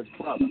served for his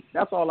brother.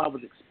 That's all I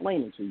was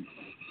explaining to you.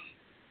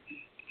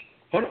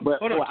 Hold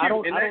on, I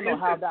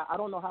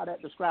don't know how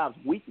that describes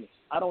weakness.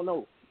 I don't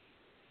know.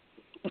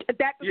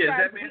 That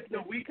describes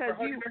weakness because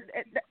you.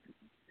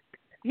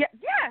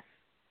 Yes.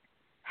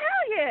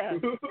 Hell yeah.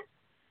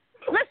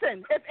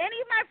 Listen, if any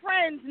of my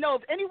friends know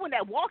of anyone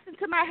that walks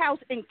into my house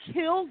and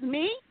kills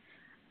me,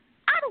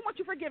 I don't want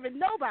you forgiving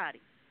nobody.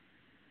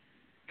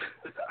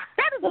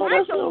 That is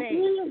my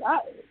domain.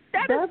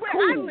 That is where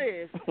I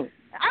live.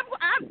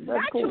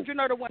 My children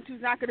are the ones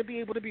who's not going to be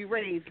able to be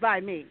raised by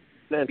me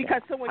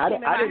because someone came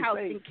in my house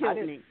and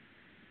killed me.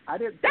 I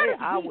didn't say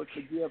I would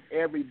forgive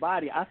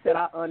everybody. I said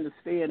I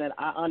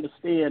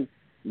understand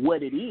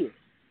what it is,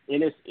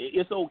 and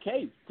it's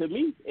okay to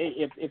me.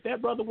 If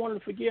that brother wanted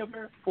to forgive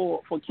her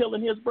for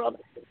killing his brother,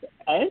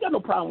 I ain't got no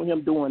problem with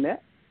him doing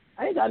that.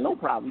 I ain't got no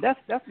problem.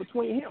 That's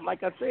between him.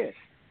 Like I said,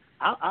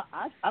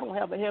 I don't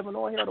have a heaven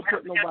or hell to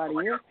put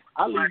nobody in.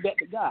 I leave that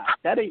to God.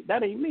 That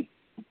ain't me.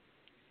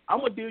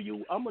 I'm gonna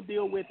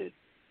deal with it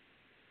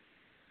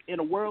in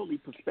a worldly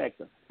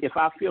perspective. If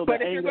I feel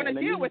but if you're going to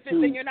deal with it,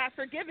 then you're not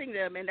forgiving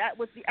them, and that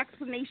was the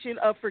explanation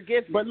of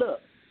forgiveness. But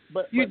look,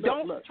 you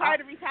don't try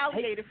to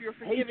retaliate if you're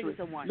forgiving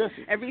someone.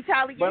 Listen, and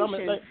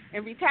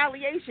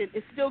retaliation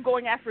is still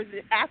going after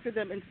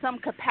them in some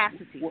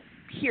capacity.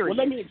 Period.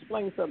 Well, let me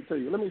explain something to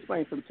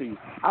you.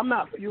 I'm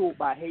not fueled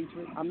by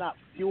hatred. I'm not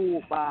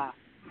fueled by.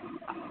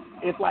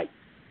 It's like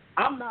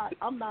I'm not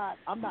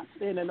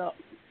standing up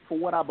for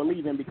what I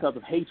believe in because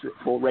of hatred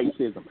for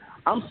racism.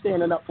 I'm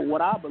standing up for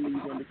what I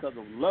believe in because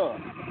of love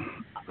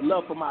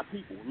for my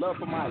people, love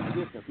for my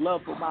existence,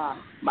 love for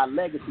my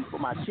legacy, for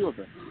my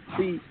children.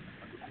 See,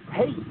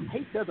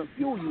 hate doesn't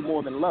fuel you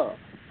more than love.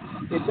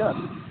 It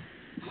doesn't.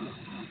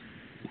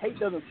 Hate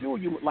doesn't fuel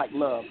you like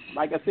love.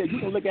 Like I said, you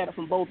can look at it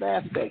from both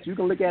aspects. You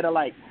can look at it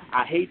like,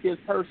 I hate this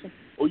person,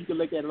 or you can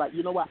look at it like,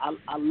 you know what,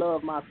 I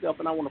love myself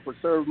and I want to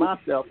preserve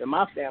myself and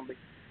my family.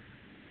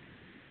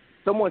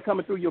 Someone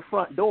coming through your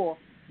front door,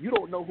 you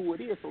don't know who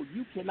it is, so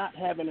you cannot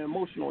have an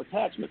emotional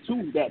attachment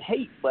to that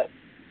hate, but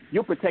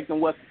you're protecting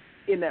what's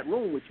in that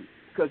room with you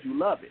because you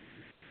love it.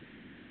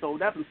 So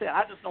that's what I'm saying.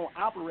 I just don't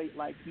operate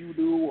like you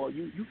do, or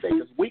you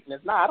think it's weakness.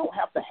 No, I don't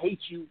have to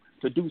hate you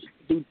to do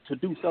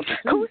something.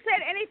 Who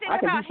said anything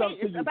about hate?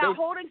 It's about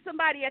holding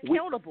somebody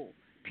accountable.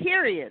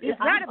 Period. It's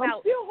not about.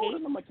 I'm still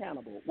holding them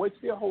accountable. We're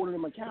still holding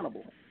them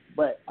accountable.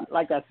 But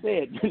like I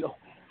said,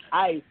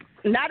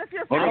 not if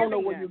you're forgiving I don't know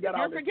where you got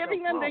them. If you're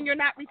forgiving them, then you're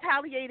not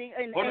retaliating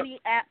in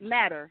any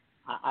matter.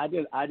 I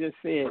just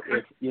said,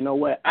 if you know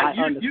what, I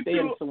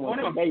understand someone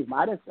forgave me.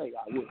 I didn't say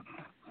I would.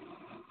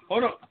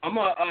 Hold on,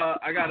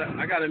 I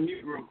gotta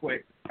mute real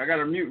quick.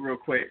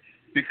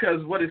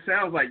 Because what it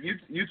sounds like,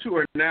 you two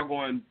are now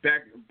going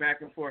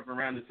back and forth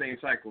around the same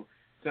cycle.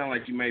 Sound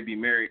like you may be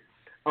married,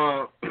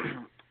 but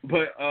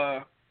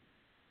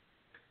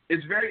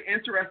it's very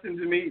interesting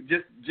to me.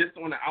 Just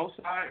on the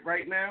outside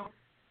right now,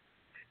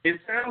 it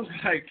sounds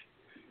like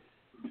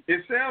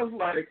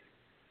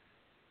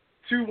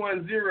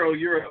 210.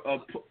 You're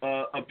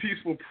a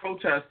peaceful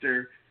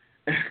protester.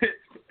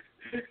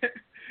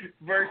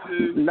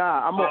 versus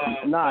not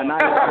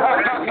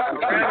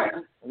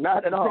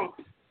at all.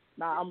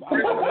 I'm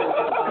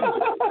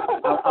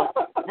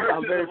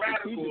very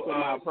strategic in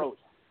my approach.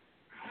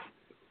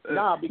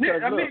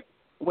 Because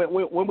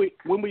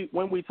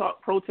when we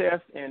talk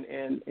protest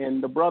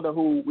and the brother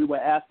who we were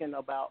asking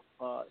about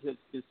his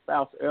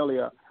spouse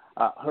earlier,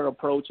 her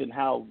approach and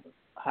how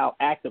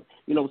active.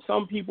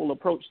 Some people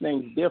approach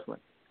things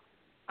different.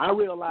 I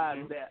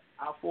realize that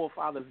our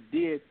forefathers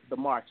did the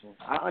marching.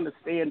 I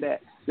understand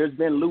that there's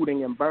been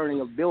looting and burning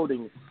of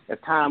buildings as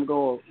time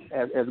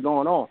has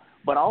gone on.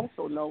 But I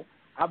also know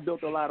I've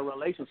built a lot of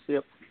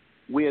relationships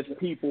with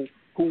people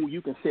who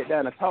you can sit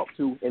down and talk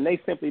to, and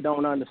they simply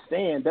don't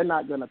understand. They're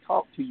not going to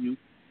talk to you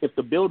if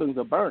the buildings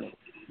are burning.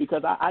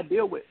 Because I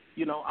deal with,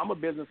 I'm a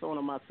business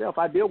owner myself.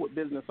 I deal with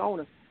business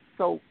owners.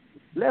 So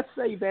let's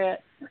say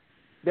that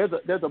there's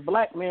a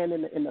black man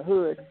in the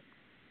hood,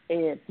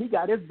 and he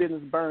got his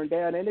business burned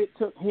down, and it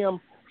took him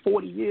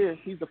 40 years.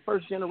 He's the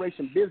first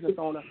generation business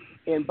owner,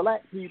 and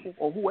black people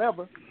or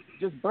whoever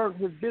just burned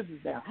his business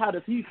down. How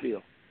does he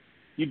feel?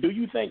 Do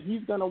you think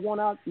he's going to run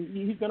out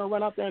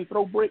there and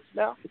throw bricks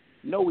now?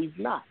 No, he's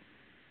not.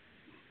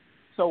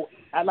 So,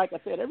 like I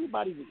said,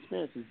 everybody's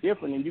experience is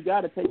different, and you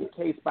got to take it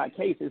case by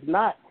case. It's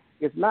not.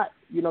 You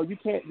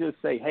can't just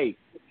say, hey,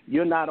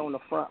 you're not on the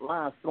front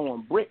lines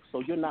throwing bricks,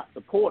 so you're not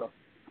supportive.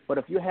 But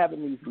if you're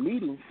having these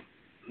meetings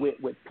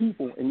with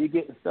people and you're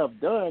getting stuff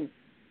done,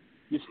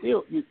 you're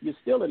still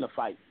in the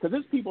fight. Because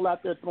there's people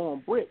out there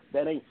throwing bricks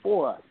that ain't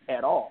for us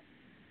at all.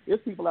 There's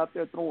people out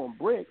there throwing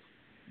bricks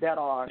that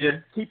are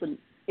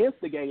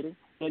instigating,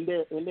 and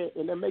they're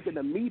making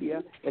the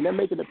media and they're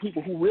making the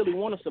people who really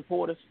want to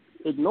support us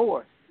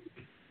ignore us.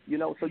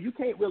 So you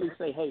can't really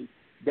say, hey,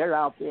 they're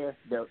out there,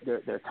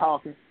 they're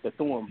talking, they're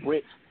throwing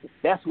bricks.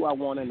 That's who I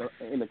want in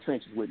the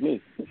trenches with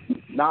me.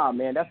 Nah,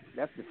 man, that's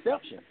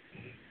deception.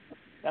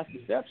 That's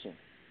deception.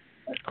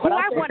 Who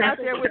I want out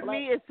there with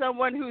me is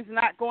someone who's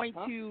not going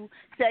to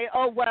say,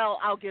 "Oh well,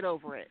 I'll get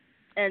over it."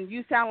 And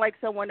you sound like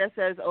someone that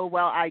says, "Oh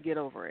well, I get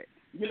over it."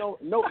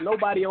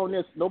 Nobody on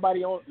this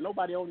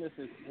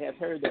has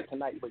heard that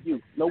tonight, but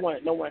you. No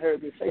one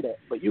heard me say that,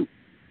 but you.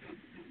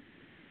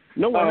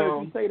 No one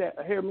heard me say that.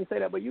 Heard me say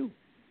that, but you.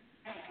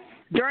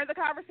 During the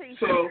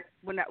conversation,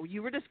 when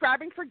you were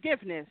describing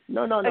forgiveness,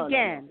 no.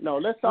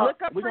 Let's talk.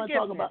 We're going to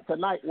talk about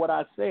tonight what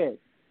I said.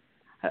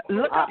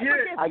 Look up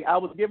forgiveness. I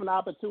was given an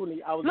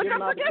opportunity. I was given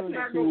an opportunity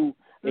to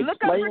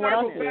explain what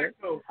I said.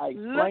 I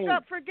explained. Look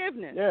up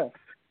forgiveness. Yeah.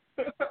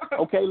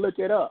 Okay, look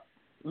it up.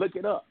 Look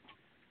it up.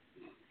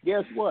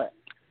 Guess what?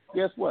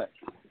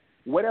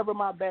 Whatever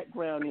my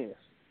background is,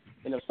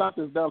 and if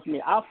something's done for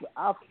me, I'll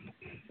all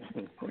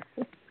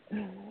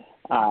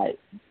right.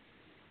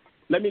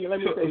 Let me say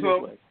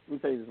it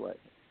this way.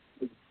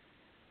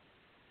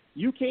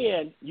 You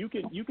can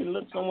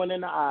look someone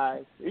in the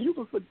eyes and you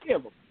can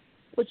forgive them,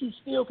 but you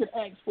still can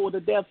ask for the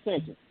death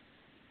sentence.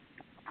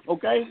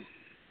 Okay?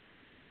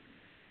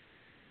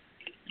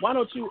 Why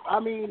don't you? I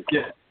mean,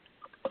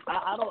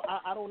 I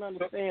don't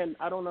understand.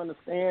 I don't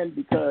understand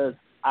because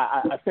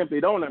I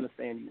simply don't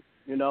understand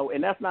you.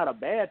 And that's not a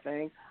bad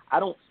thing. I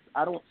don't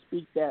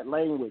speak that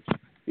language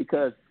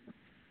because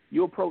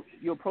you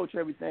approach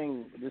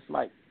everything just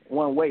like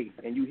one way,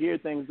 and you hear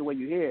things the way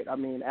you hear it. I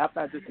mean,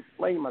 after I just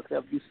explained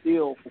myself, you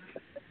still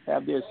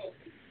have this.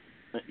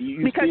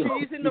 Because you're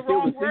using the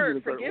wrong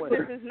word.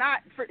 Forgiveness is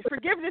not.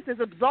 Forgiveness is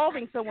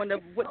absolving someone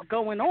of what's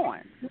going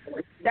on.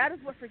 That is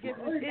what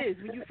forgiveness is.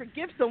 When you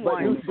forgive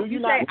someone, you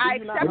say, "I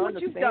accept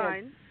what you've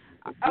done."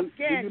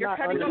 Again, you're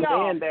cutting me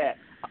off. That?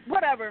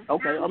 Whatever.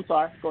 Okay, I'm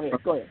sorry. Go ahead.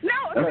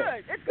 No, it's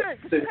good. It's good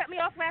because you cut me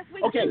off last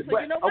week. Okay, so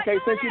you know what?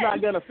 Since you're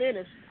not gonna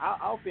finish,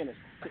 I'll finish.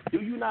 Do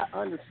you not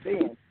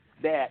understand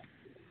that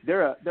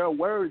there are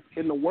words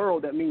in the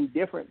world that mean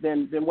different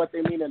than what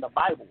they mean in the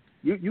Bible?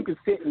 You can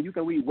sit and you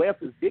can read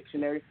Webster's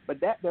dictionary, but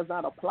that does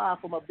not apply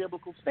from a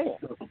biblical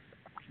stance.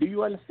 Do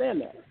you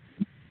understand that?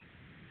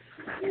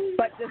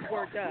 But this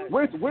word does.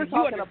 We're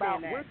talking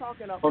about.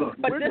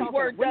 But this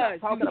word does. We're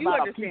not talking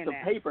about a piece of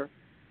paper.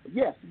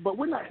 Yes, but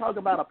we're not talking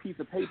about a piece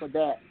of paper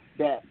that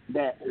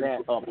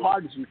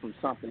pardons you from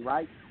something,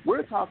 right?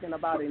 We're talking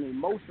about an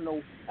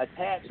emotional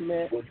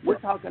attachment. We're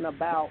talking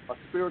about a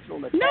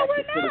spiritual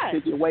attachment to the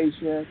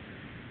situation.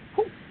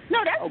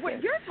 No, that's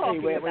what you're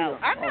talking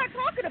about. I'm not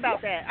talking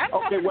about that. I'm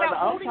talking about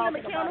holding them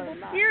accountable,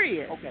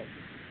 period. Okay.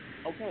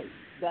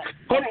 That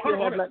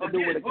still has nothing to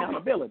do with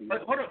accountability.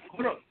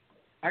 Hold on.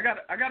 I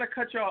gotta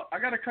cut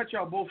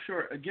y'all both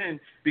short again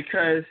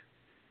because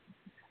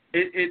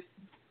it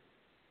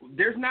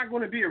there's not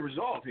going to be a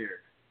resolve here.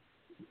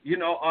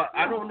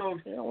 I don't know.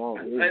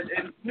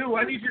 And New,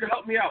 I need you to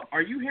help me out.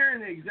 Are you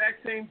hearing the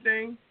exact same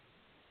thing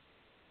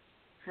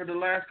for the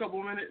last couple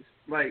of minutes?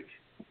 Like,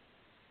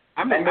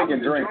 I'm making drinks.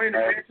 Enjoying the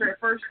answer at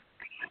first.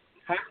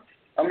 Huh?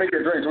 I'm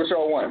making drinks. What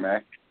y'all want,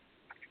 man?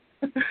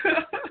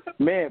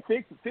 Man,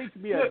 fix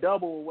me a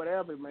double or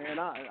whatever, man.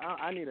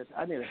 I need a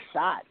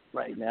shot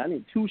right now. I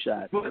need 2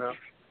 shots. But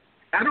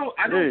I don't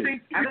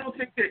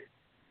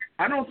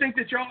think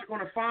that y'all are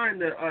going to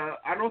find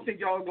I don't think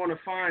y'all are going to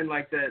find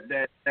like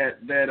that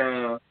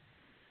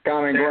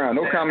Common ground.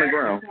 No common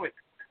ground.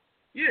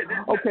 Yeah.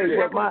 Okay,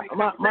 but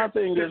my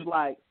thing is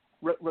like,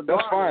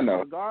 that's fine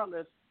though.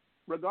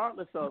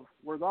 Regardless of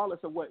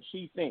what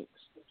she thinks,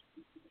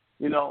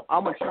 you know,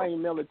 I'm a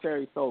trained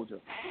military soldier,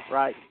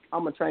 right?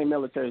 I'm trained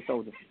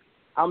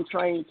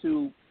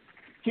to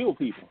kill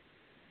people,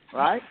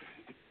 right?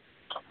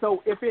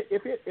 So if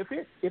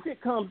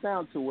it comes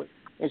down to it,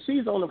 and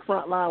she's on the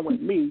front line with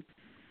me,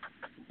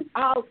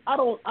 I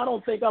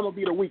don't think I'm gonna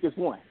be the weakest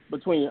one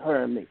between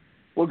her and me.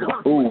 You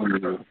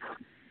know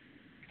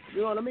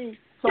what I mean?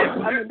 So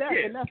I mean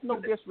and that's no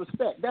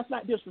disrespect. That's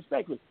not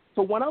disrespectful.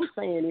 So what I'm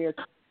saying is,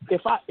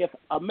 if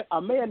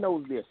a man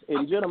knows this,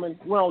 and gentlemen,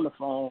 we're on the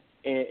phone,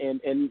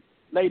 and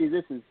ladies,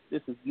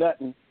 this is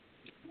nothing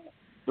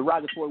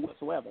derogatory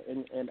whatsoever,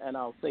 and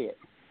I'll say it.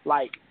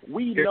 Like,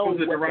 we know what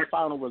the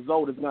final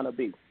result is gonna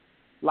be.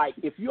 Like,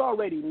 if you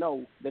already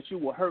know that you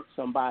will hurt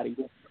somebody,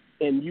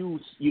 and you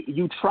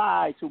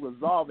try to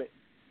resolve it,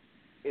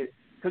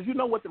 because you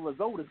know what the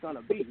result is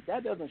gonna be.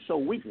 That doesn't show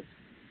weakness.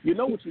 You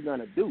know what you're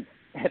gonna do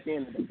at the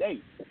end of the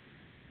day.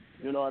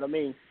 You know what I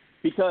mean?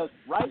 Because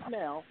right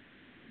now,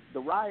 the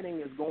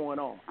rioting is going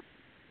on.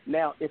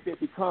 Now, if it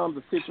becomes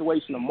a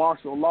situation of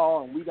martial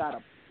law and we got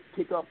to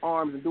pick up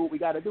arms and do what we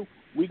got to do,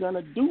 we're going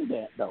to do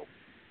that, though.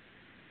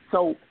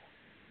 So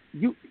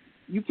you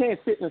can't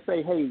sit and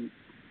say, hey,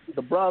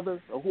 the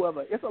brothers or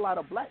whoever, it's a lot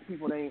of black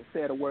people that ain't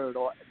said a word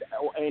or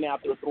ain't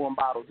out there throwing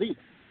bottles either.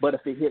 But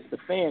if it hits the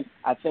fan,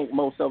 I think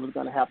most of us are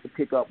going to have to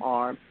pick up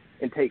arms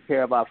and take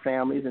care of our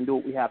families and do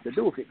what we have to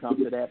do if it comes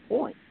to that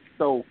point.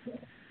 So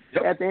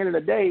at the end of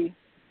the day,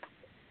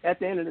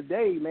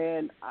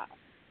 man,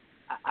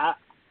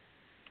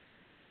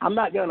 I'm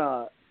not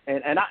gonna,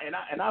 and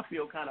I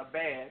feel kind of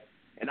bad,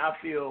 and I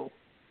feel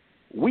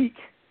weak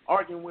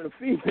arguing with a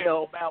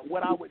female about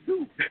what I would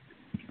do.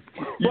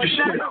 Well,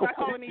 you're not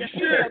calling me a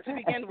female to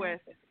begin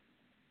with.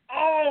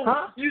 Oh,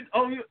 huh?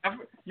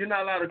 You're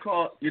not allowed to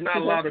call. You're not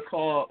allowed to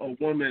call a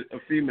woman a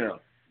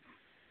female.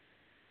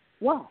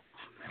 Wow.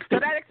 So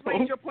that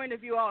explains your point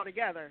of view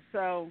altogether.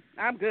 So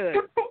I'm good.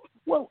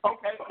 Well,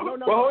 okay. No.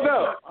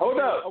 Well, hold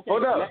up.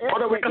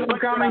 We got some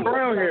common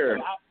ground here.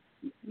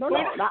 No.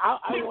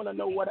 I want to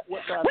know what we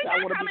got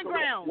common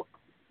ground.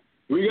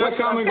 We got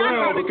common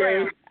ground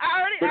because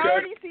I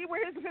already see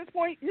where his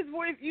point is.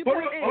 He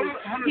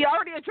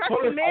already addressed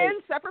the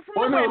men separate from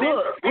the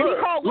women, and he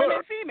called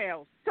women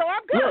females. So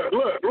I'm good.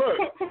 Look.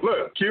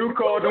 Q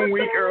called him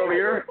weak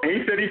earlier, and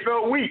he said he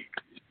felt weak.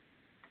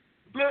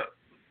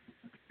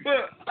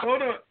 Look,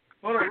 hold on,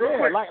 real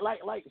quick.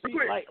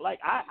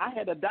 I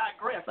had to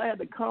digress. I had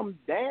to come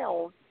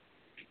down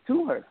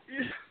to her.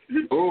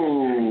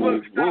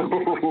 Ooh. Stop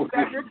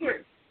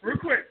real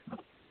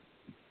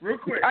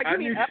quick. Are you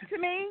mean up to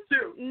me?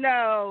 Q.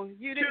 No,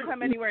 you didn't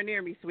come anywhere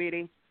near me,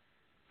 sweetie.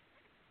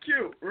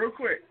 Q, real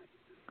quick.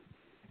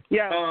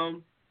 Yeah.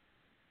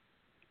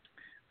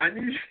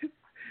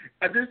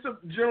 There's some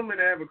gentlemen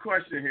that have a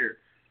question here.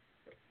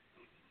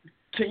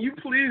 Can you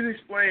please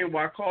explain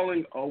why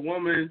calling a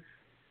woman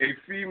a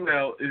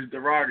female is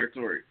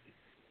derogatory?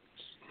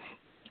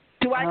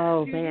 Do you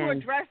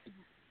address?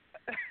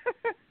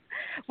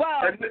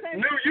 Well, you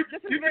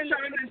can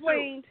chime in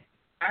explained.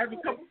 I have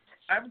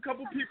a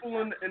couple people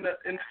in the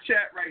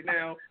chat right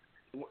now.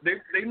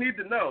 They need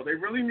to know. They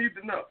really need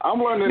to know. I'm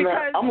learning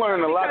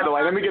a lot though.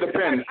 Let me get a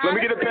pen.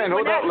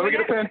 Hold on. Let me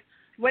get a pen.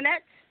 When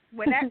that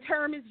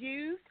term is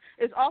used,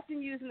 it's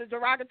often used in a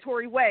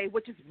derogatory way,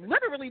 which is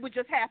literally what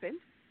just happened.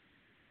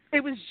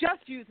 It was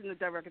just used in a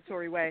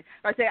derogatory way.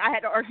 I say I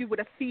had to argue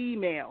with a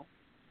female.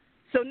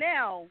 So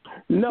now,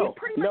 no.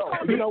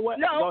 You know what?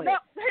 No.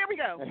 Here we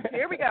go.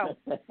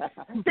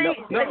 See,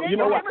 you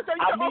know what? But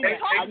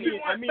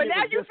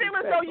now you feel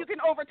as though you can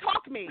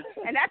overtalk me,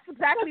 and that's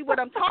exactly what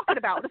I'm talking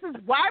about. This is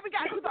why we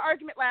got into the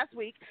argument last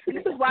week, and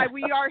this is why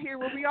we are here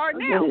where we are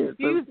now. You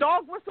use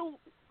dog whistle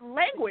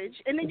language,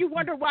 and then you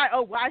wonder why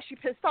is she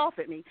pissed off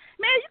at me?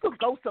 Man, you could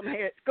go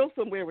somewhere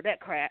with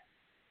that crap.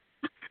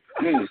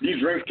 These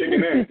drinks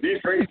kicking in,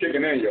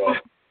 y'all.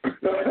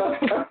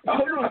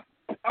 Hold on.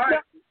 All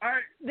right.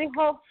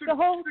 The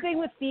whole thing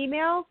with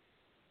females,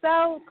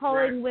 though,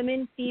 calling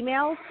women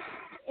females,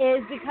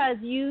 is because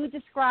you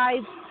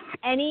describe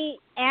any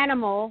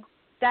animal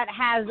that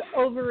has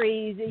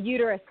ovaries, a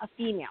uterus, a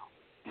female,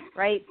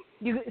 right?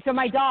 So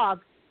my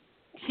dog,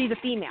 she's a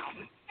female.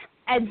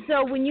 And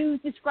so when you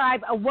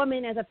describe a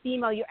woman as a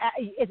female,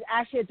 it's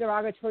actually a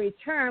derogatory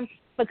term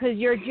because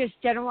you're just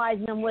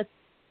generalizing them with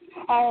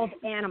all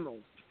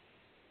animals.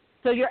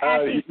 So you're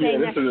actually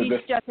saying that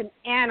she's just an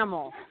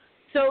animal.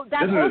 So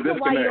that's also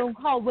why you don't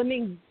call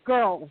women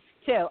girls,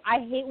 too.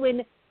 I hate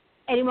when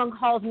anyone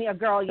calls me a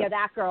girl,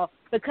 that girl,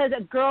 because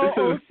a girl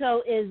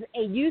also is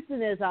a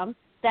euphemism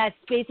that's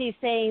basically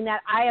saying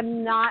that I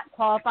am not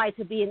qualified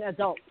to be an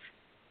adult.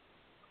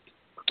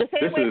 The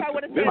same way if I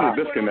would have said on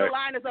the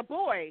line as a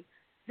boy,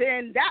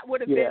 then that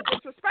would have been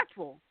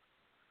disrespectful.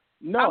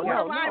 I went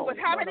on the line with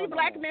how many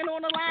black men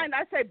on the line?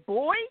 I said,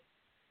 boy?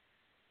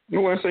 You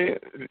want to say,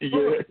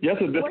 yes,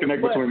 a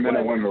disconnect between men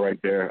and women right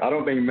there. I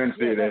don't think men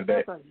see it as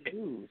that.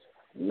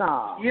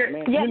 Nah, yeah,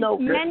 man. Yeah, you know,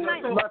 men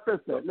might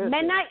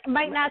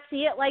not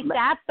see it like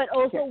that, but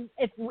also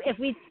if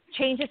we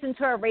change this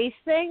into a race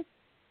thing,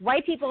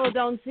 white people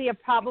don't see a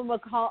problem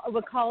with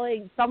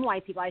calling some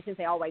white people. I shouldn't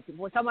say all white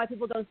people. Some white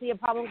people don't see a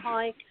problem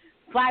calling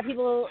black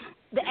people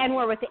the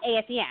N-word with the A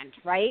at the end,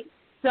 right?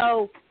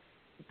 So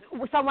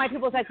some white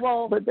people is like,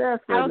 well, but I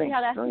don't see how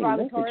that's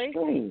derogatory.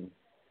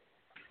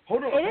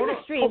 Hold on. It is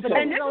extreme, but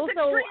then there's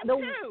also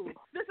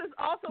This is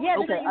also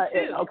extreme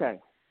too. Okay.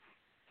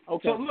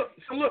 So look.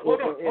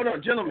 Hold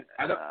on, gentlemen.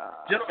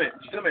 Gentlemen,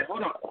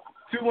 hold on.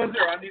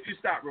 210. I need you to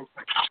stop real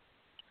quick.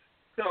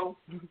 So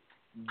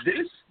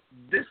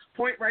this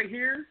point right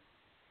here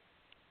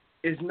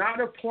is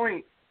not a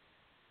point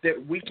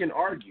that we can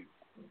argue.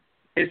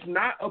 It's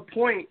not a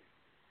point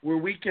where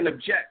we can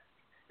object.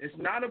 It's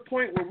not a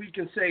point where we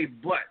can say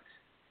but.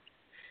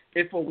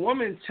 If a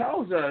woman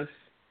tells us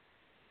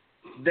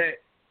that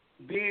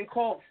being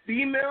called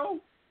female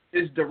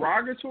is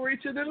derogatory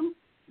to them,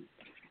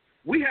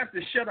 we have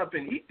to shut up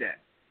and eat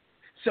that.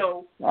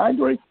 So I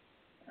agree.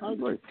 I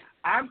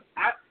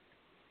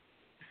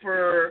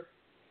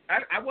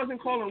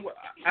wasn't calling.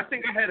 I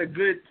think I had a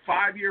good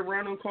 5-year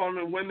run on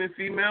calling women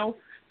female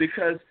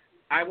because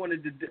I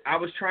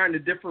was trying to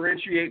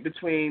differentiate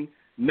between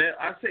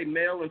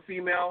male and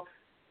female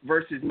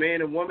versus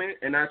man and woman,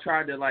 and I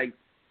tried to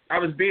I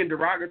was being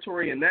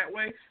derogatory in that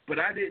way, but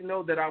I didn't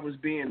know that I was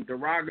being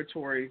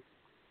derogatory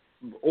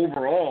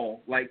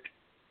overall, like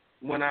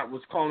when I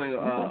was calling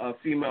a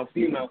female,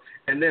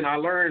 and then I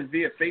learned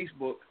via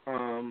Facebook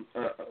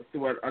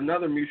through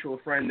another mutual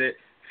friend that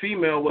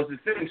female was a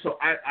thing, so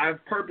I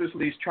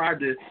purposely tried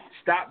to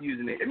stop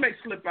using it. It may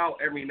slip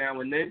out every now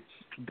and then,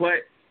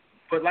 but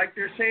like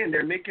they're saying,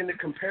 they're making the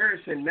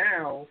comparison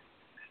now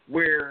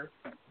where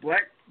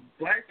black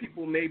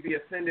people may be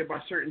offended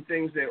by certain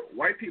things that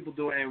white people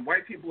do, and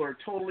white people are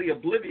totally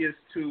oblivious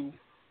to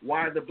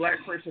why the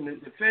black person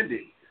is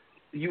offended.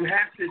 We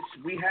have to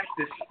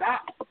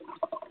stop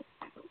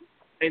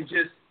and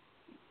just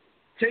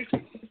take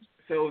it.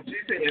 So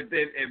if they're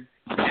saying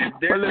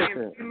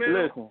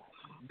female,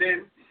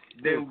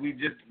 then we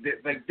just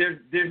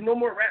there's no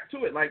more rap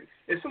to it. Like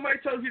if somebody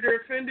tells you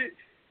they're offended,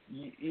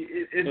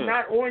 it's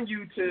not on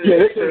you to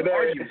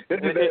argue.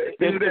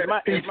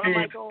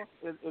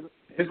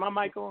 Is my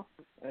mic on?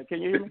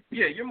 Can you hear me?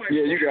 Yeah, your mic.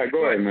 Yeah, you got.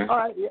 Go ahead, man. All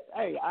right. Yeah,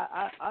 hey,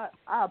 I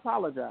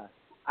apologize.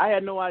 I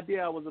had no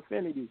idea I was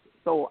offending you,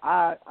 so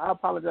I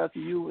apologize to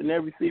you and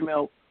every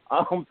female.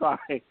 I'm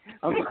sorry.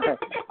 I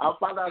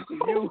apologize to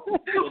you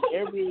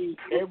and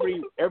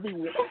every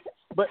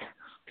but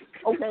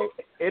okay,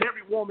 and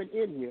every woman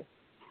in here.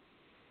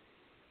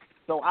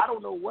 So I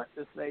don't know what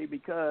to say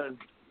because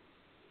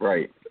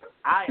right.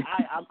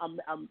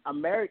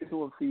 I'm married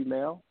to a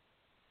female.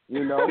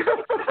 You know,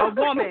 a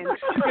woman.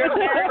 You're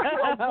married to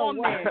a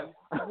woman. Okay,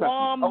 I'm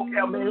married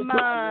to a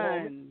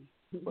woman.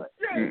 But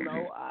you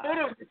know,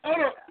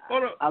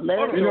 hold on. I'm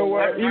married. You know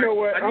what?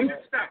 I need you to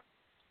stop.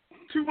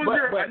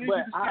 210. I need you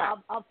to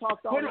stop. I've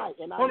talked all night,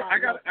 and hold on. I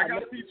gotta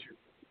mute you.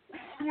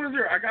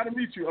 210. I gotta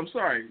mute you. I'm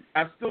sorry.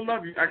 I still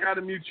love you. I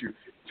gotta mute you.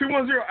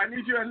 210. I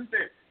need you to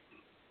understand.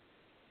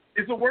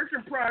 It's a work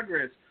in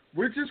progress.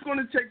 We're just going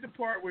to take the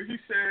part where he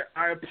said,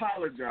 "I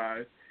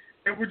apologize,"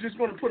 and we're just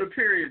going to put a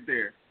period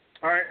there.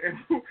 All right, and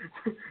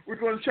we're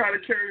going to try to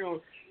carry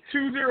on.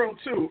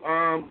 202.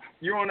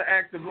 You're on the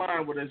active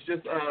line with us.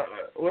 Just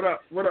what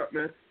up,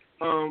 man?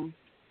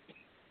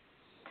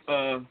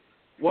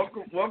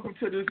 Welcome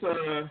to this.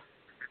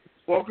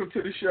 Welcome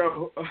to the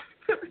show.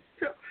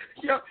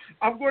 Yeah,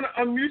 I'm going to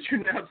unmute you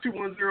now.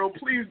 210.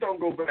 Please don't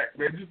go back,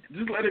 man.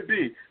 Just let it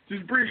be.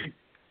 Just breathe.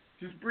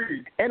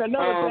 And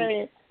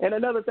another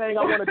thing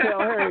I want to tell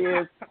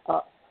her is.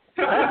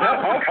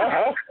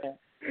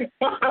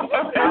 I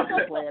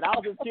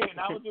was just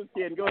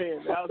kidding. Go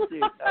ahead. I was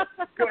kidding.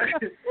 Go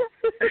ahead.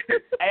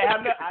 I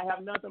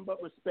have nothing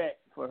but respect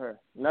for her.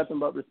 Nothing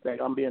but respect.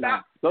 I'm being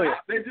honest. Go ahead.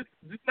 Just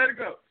let it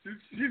go.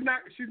 She's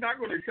not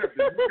going to accept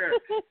it.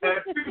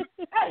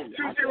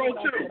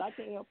 202. I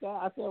can't help that.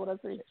 I said what I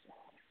said.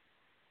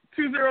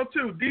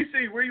 202.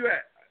 DC, where you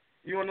at?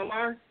 You on the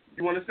line?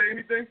 You want to say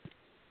anything?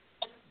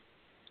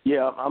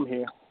 Yeah, I'm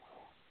here.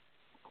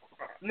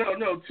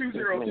 No,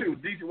 202.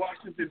 DC,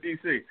 Washington,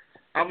 DC.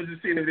 I was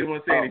just seeing if they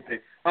want to say anything.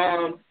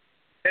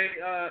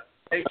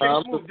 Hey,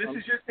 Smooth, this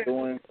is your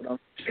chance.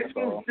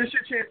 This is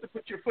your chance to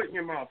put your foot in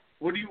your mouth.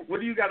 What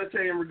do you got to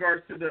say in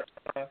regards to the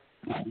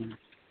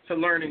to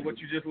learning what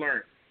you just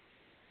learned?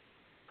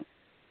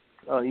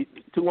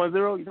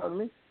 210. You talking to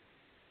me?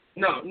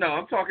 No,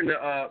 I'm talking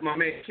to my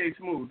man K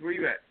Smooth. Where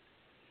you at?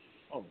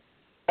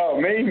 Oh,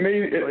 me.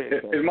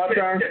 It's my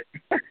turn.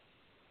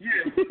 Yeah.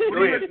 What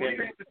do you have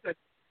to say?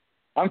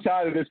 I'm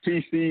tired of this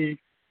PC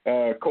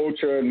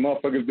culture and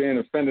motherfuckers being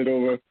offended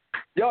over.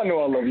 Y'all know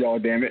I love y'all,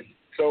 damn it.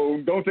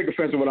 So don't take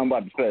offense to what I'm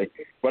about to say.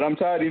 But I'm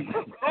tired of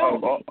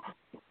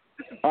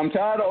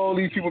all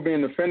these people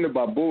being offended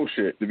by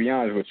bullshit, to be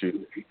honest with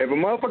you. If a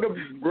motherfucker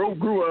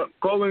grew up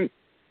calling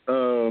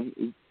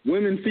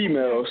women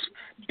females,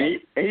 and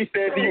he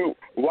said to you,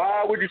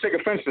 why would you take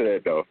offense to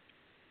that, though?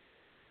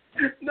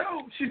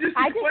 No, she just.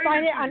 I just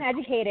find it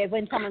uneducated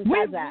when someone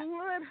says that.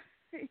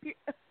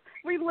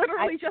 We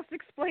literally just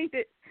explained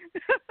it.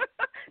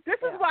 This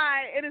is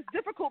why it is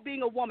difficult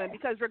being a woman,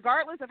 because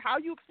regardless of how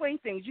you explain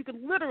things, you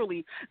can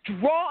literally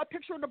draw a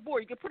picture on the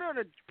board. You can put it on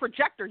a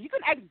projector. You can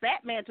ask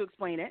Batman to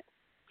explain it.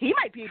 He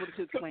might be able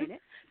to explain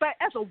it. But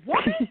as a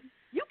woman,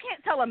 you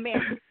can't tell a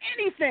man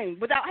anything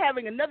without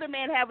having another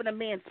man having a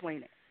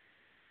mansplain it.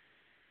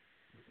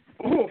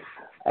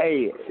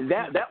 Hey,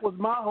 that was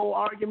my whole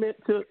argument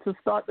to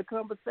start the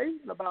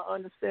conversation about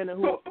understanding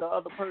who the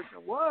other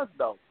person was,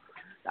 though.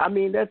 I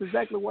mean, that's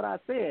exactly what I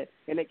said,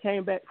 and it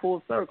came back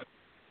full circle.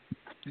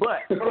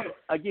 But,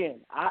 again,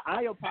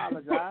 I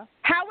apologize.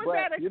 How is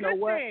that a good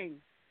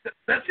thing?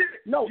 That's it.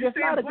 No, it's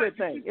not a good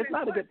thing. It's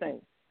not a good thing.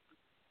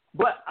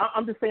 But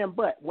I'm just saying,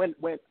 but when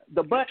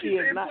the but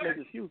is not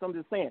an excuse. I'm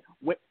just saying,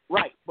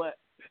 right? But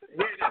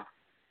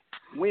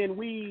when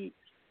we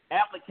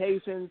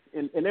applications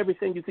and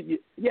everything you see,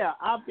 yeah,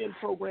 I've been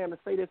programmed to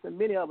say this, and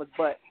many of us,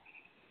 but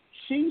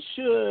she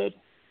should.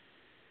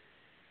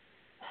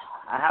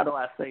 How do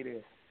I say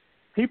this?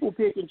 People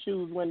pick and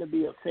choose when to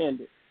be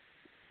offended.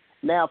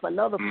 Now, if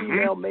another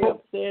female may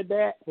have said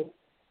that,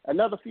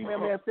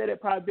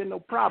 probably been no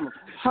problem.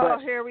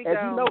 But here we as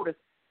go. You notice,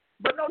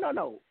 but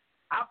no.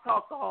 I've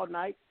talked all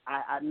night.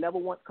 I never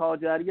once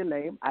called you out of your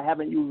name. I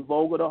haven't used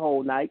vulgar the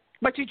whole night.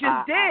 But you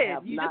just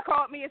did. You just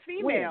called me a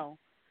female.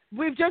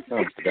 We've just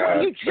you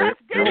just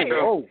did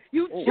it.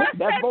 You just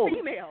said vulgar.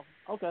 Female.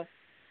 Okay.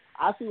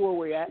 I see where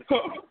we're at.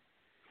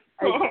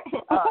 Hey,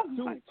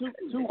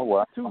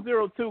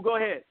 202. Go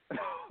ahead.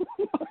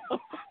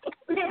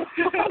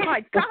 Oh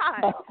my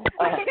God!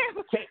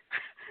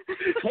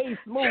 K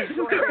Smooth.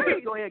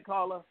 Go ahead,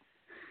 caller.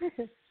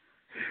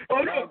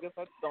 Oh no!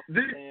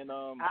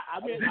 I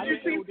mean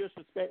no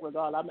disrespect,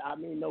 regardless. I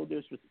mean no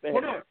disrespect.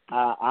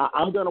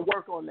 I'm gonna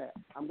work on that.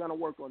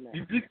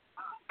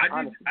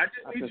 I just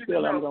need you to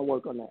know. I'm gonna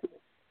work on that.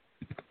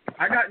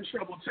 I got in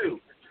trouble too.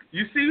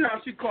 You see how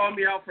she called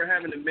me out for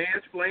having to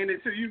mansplain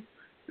it to you?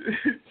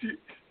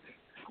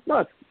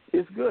 No,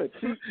 it's good.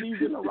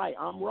 She's in the right.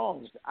 I'm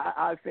wrong.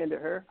 I offended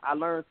her. I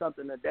learned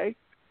something today,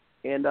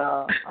 and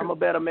I'm a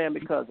better man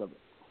because of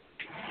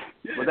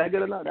it. Was that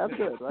good enough? That's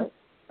good, right?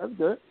 That's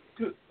good.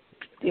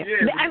 Yeah.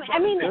 I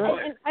mean,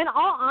 in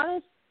all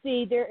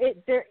honesty,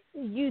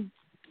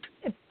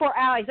 for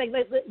allies, like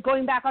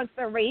going back onto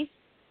the race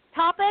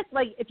topic,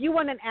 like if you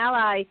want an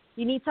ally,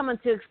 you need someone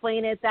to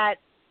explain it that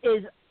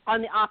is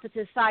on the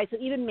opposite side. So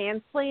even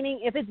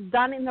mansplaining, if it's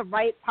done in the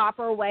right,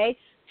 proper way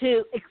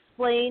to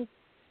explain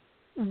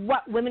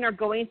what women are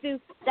going through,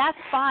 that's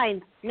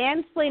fine.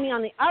 Mansplaining,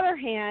 on the other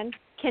hand,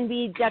 can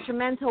be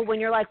detrimental when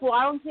you're like, well,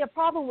 I don't see a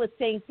problem with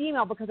saying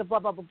female because of blah,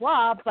 blah, blah,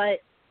 blah.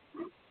 But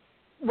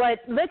what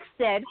Licks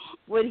did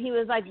when he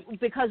was like,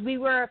 because we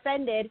were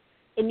offended,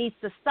 it needs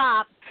to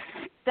stop.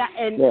 That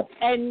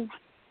and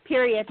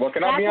period. Well,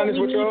 can that's I be honest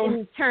what we with y'all? need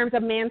in terms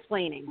of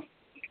mansplaining.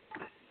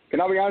 Can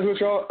I be honest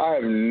with y'all? I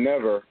have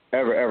never,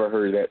 ever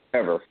heard that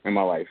ever in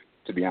my life,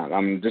 to be honest.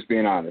 I'm just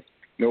being honest.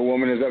 No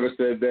woman has ever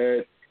said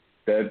that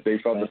they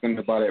felt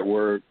offended by that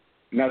word.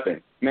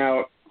 Nothing.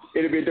 Now,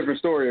 it'd be a different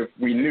story if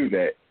we knew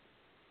that.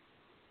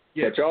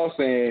 Yeah. But y'all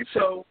saying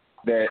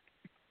that.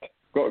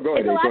 Go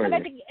ahead. I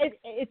think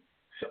it's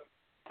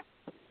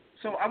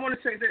So I want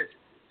to say this.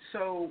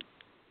 So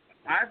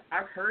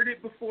I've heard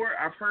it before.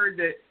 I've heard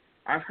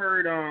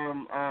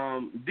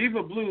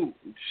Diva Blue,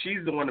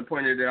 she's the one that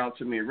pointed it out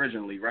to me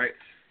originally, right?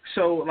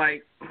 So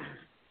like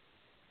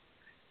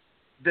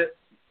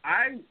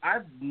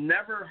I've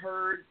never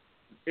heard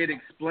it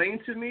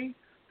explained to me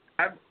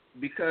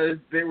because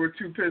they were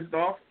too pissed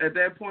off at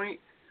that point.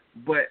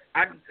 But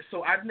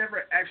I've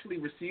never actually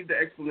received the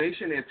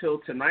explanation until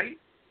tonight.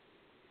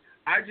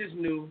 I just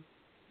knew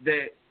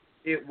that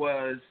it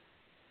was,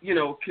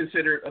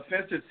 considered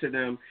offensive to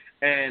them.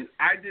 And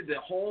I did the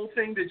whole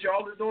thing that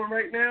y'all are doing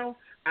right now.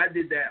 I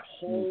did that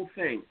whole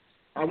thing.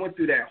 I went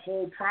through that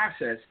whole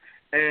process,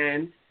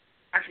 and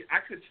I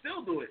could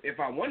still do it if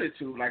I wanted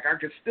to. Like, I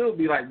could still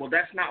be like, well,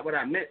 that's not what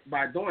I meant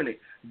by doing it.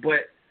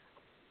 But,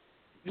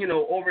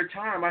 over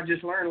time, I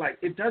just learned, like,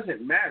 it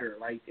doesn't matter.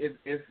 Like, if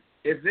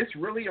it's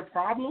really a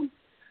problem,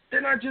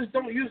 then I just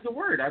don't use the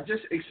word. I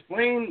just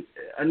explain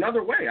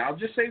another way. I'll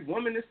just say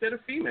woman instead of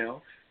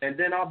female, and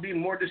then I'll be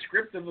more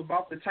descriptive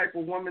about the type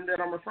of woman that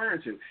I'm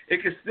referring to.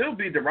 It could still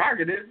be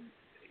derogative,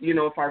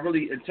 if I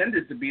really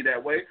intended to be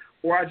that way,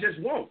 or I just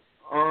won't.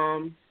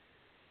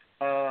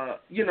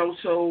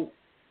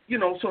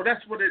 So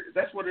that's what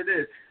it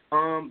is.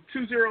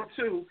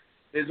 202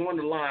 is on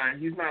the line.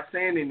 He's not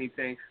saying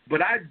anything,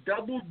 but I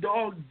double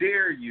dog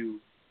dare you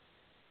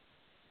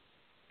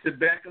to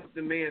back up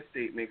the man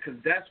statement, because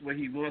that's what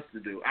he wants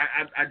to do.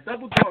 I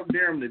double dog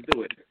dare him to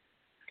do it,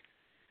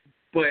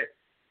 but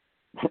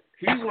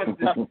he wants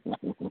to.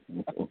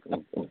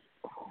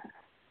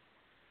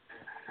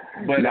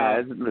 But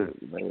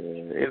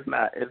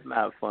it's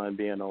not fun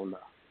being on the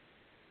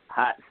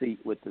hot seat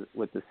with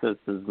the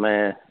sisters,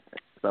 man.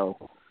 So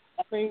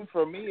I mean,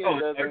 for me,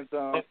 it doesn't.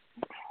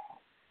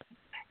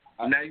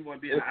 Now you want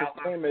to be an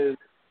outlaw?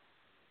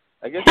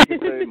 I guess you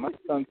could say my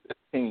son's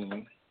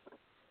 15.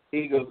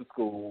 He goes to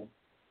school.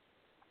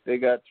 They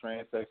got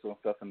transsexual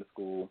stuff in the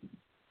school.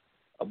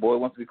 A boy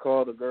wants to be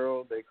called a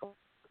girl, they call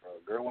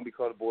a girl wants to be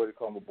called a boy, they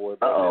call him a boy.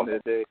 But at the end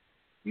of the day,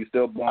 you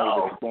still born with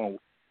what you're born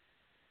with.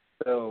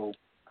 So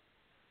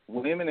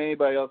women and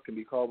anybody else can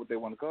be called what they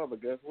want to call,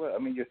 but guess what? I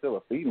mean, you're still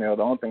a female.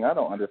 The only thing I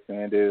don't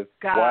understand is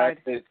why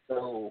it's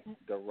so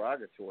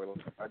derogatory.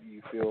 Why do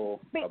you feel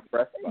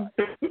oppressed by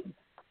it?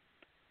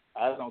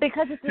 I don't.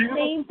 Because it's the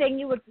same thing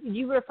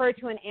you refer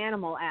to an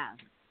animal as.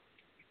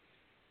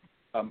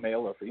 A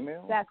male or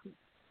female?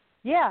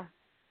 Yeah.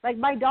 Like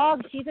my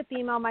dog, she's a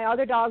female. My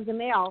other dog's a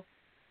male,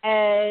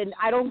 and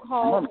I don't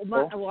call.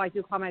 I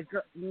do call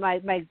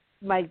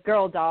my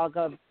girl dog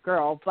a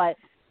girl, but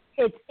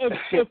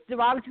it's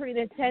derogatory in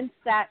the sense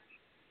that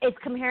it's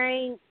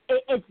comparing.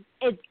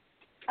 It's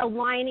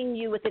aligning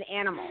you with an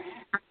animal,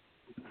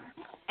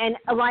 and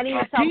aligning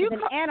yourself with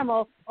an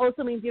animal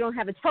also means you don't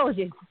have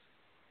intelligence.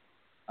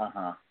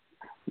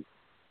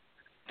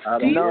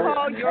 Do you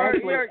call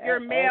your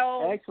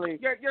male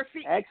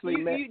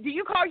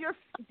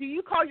do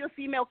you call your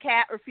female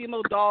cat or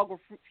female dog or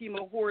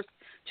female horse,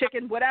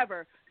 chicken,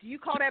 whatever? Do you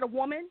call that a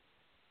woman?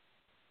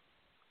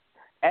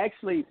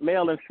 Actually,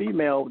 male and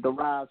female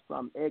derives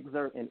from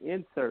exert and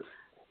insert.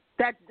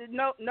 That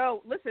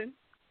no. Listen,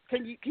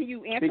 can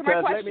you answer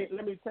because my question?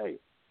 Let me tell you.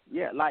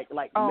 Yeah, like the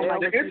male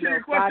and answer to female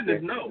your question cocker,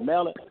 is no.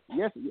 Male,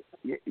 yes,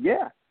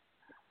 yeah.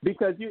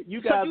 Because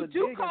you guys so you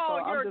do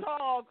call your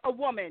dog a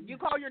woman. You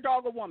call your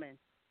dog a woman,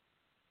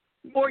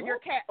 or your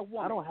cat a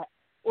woman,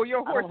 or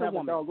your horse a woman. I don't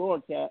have a dog or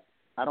a cat.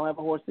 I don't have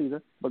a horse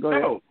either. But go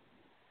ahead.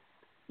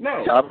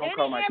 No, so I don't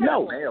call my cat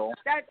male.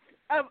 That's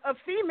a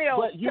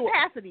female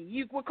capacity.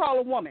 You would call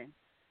a woman.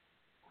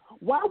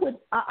 Why would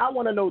I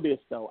want to know this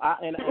though?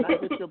 And I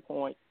get your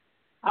point.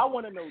 I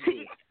want to know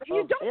this.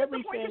 You don't get the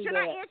point because you're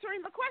not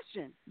answering the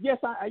question. Yes,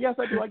 I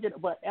do. I get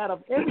it. But out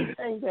of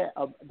everything that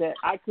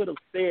I could have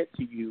said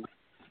to you,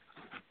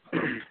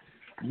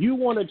 you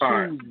want to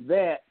choose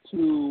that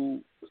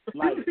to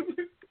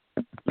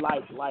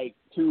like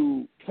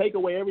to take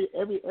away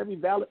every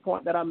valid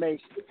point that I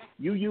make.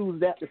 You use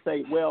that to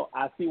say, well,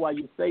 I see why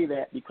you say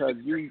that because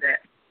you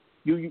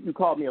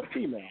called me a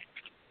female.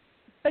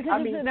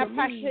 Because it's an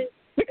oppression.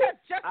 Because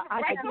just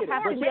I get it.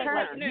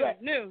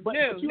 But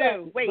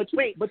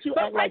you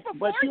act like the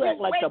black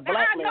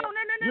man.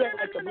 You act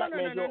like the black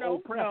man's your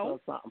oppressor or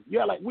something. You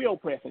act like we're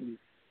oppressing you.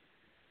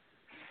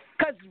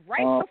 Because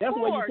before that's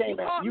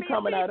where you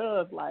coming at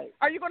us like.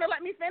 Are you going to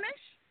let me finish?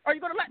 Are you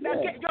going to let me?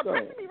 You're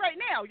oppressing me right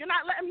now. You're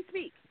not letting me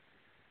speak.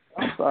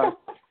 I'm sorry.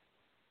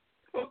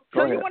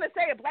 So you want to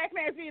say a black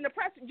man is being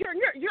oppressed?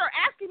 You're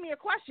asking me a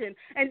question,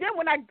 and then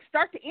when I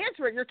start to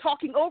answer it, you're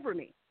talking over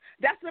me.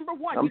 That's number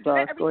one. You do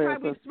that every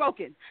time we've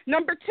spoken.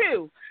 Number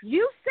two,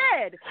 you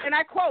said, and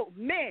I quote,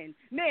 men,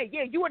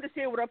 yeah, you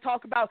understand what I'm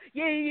talking about.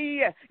 Yeah,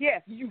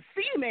 you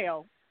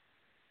female.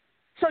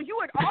 So you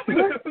had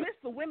already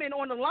dismissed the women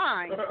on the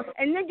line,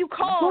 and then you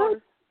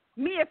called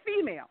me a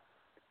female.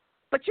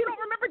 But you don't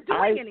remember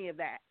doing any of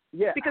that.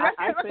 Yeah, because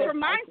that's what your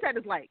mindset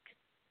is like.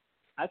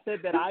 I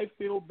said that I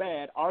feel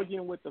bad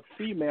arguing with the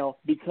female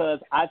because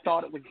I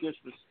thought it was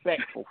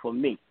disrespectful for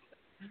me.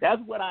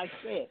 That's what I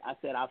said. I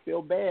said I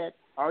feel bad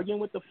arguing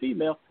with the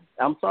female.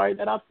 I'm sorry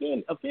that I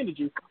offended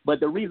you, but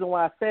the reason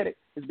why I said it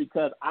is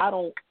because I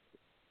don't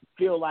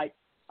feel like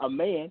a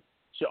man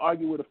should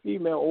argue with a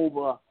female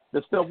over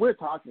the stuff we're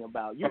talking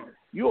about. You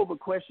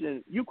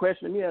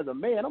question me as a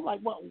man. I'm like,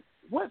 well,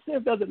 what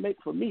sense does it make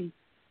for me?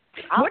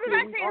 What did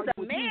I say as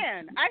a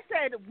man? I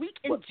said weak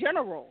in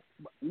general.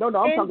 No, I'm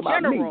talking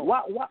about me.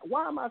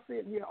 Why am I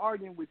sitting here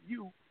arguing with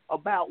you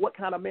about what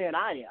kind of man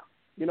I am?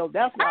 You know,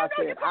 that's why I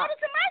said. You called it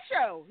to my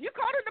show. You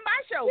called it to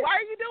my show. Why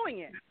are you doing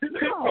it?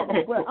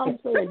 No, but I'm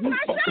saying it's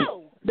my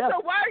show. So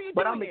why are you doing it?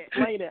 But I'm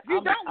explaining.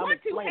 You don't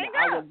want to hang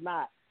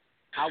up.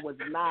 I was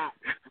not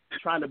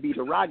trying to be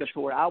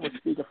derogatory. I was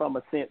speaking from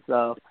a sense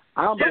of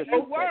But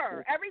you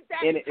were.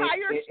 That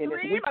entire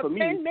stream of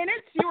 10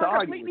 minutes, you were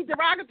completely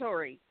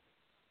derogatory.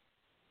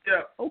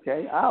 Yeah.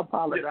 Okay, I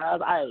apologize.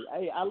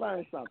 I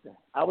learned something.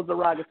 I was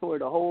derogatory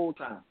the whole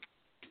time.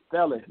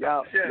 Fellas,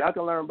 y'all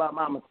can learn about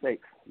my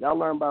mistakes. Y'all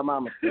learn about my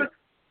mistakes.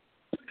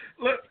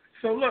 Look,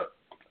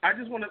 I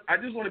just want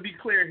to be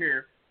clear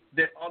here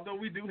that although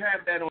we do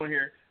have that on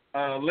here,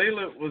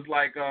 Layla was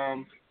like,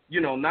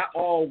 not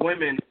all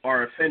women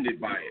are offended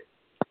by it.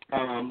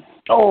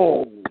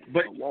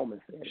 But a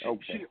woman said,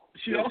 okay.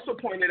 She also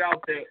pointed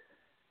out that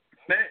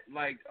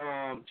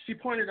she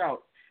pointed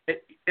out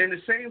in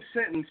the same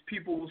sentence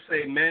people will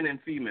say men and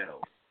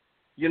females.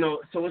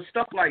 So it's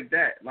stuff like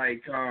that,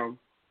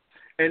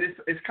 and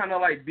it's kind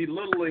of like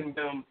belittling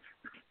them,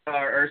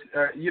 or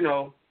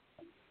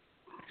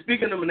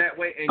speaking to them in that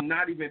way and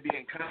not even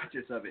being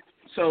conscious of it.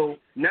 So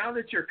now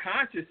that you're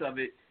conscious of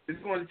it,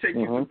 it's going to take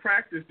you some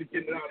practice to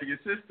get it out of your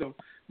system.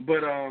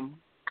 But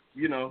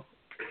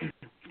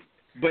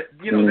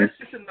that's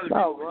just another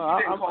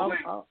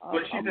reason.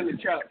 But she's in the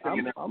chat.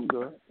 I'm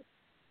good.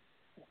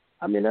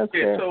 I mean, that's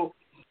fair. So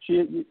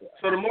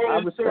the moral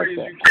of the story is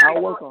you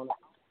I'll work on it.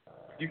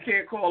 You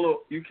can't call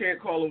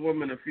a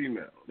woman a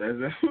female. That's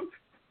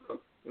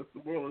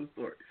the moral of the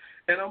story.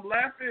 And I'm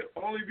laughing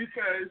only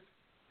because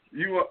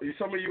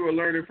some of you are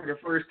learning for the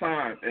first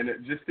time, and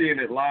just seeing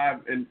it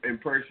live in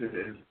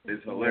person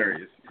is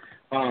hilarious.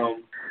 But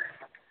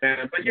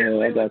yeah,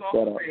 Layla's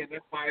also saying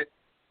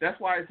that's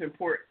why it's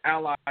important.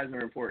 Allies are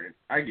important.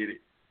 I get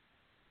it.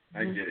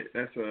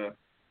 That's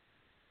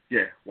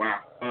yeah.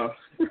 Wow.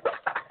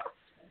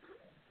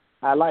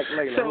 I like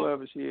Layla,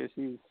 whoever she is.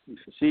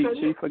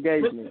 She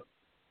forgave me.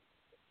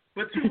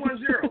 But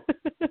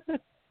 210.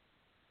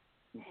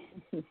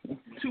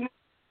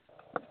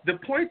 The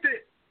point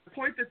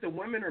that the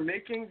women are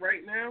making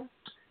right now,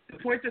 the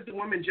point that the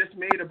women just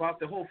made about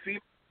the whole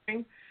female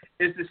thing,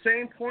 is the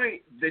same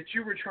point that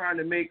you were trying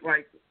to make,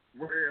 like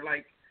where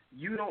like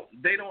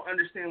they don't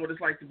understand what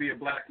it's like to be a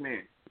black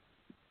man.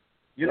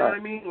 You know what I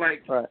mean?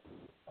 Like, right.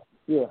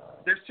 Yeah.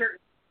 There's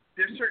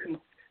certain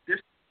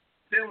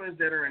feelings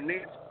that are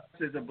innate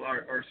as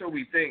or so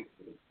we think.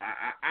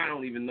 I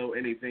don't even know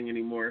anything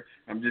anymore.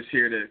 I'm just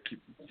here to keep,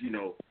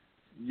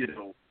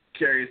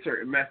 carry a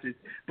certain message.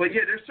 But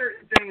yeah, there's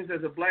certain things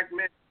as a black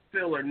man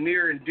feel are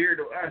near and dear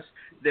to us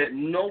that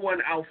no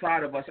one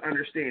outside of us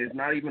understands.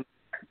 Not even.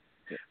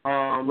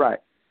 Right.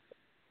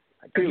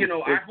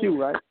 It's cute,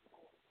 right?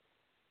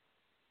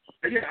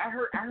 Yeah,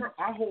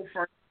 I hold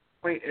firm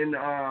point in.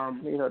 I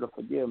need her to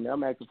forgive me.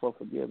 I'm asking for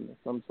forgiveness.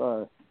 I'm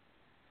sorry.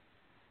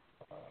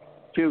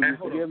 Q, you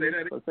forgive me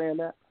for saying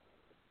that?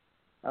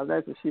 I was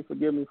asking if she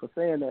forgive me for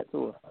saying that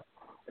to her.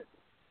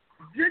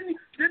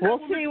 We'll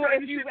see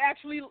if you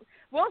actually.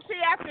 We'll see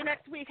after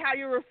next week how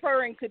you're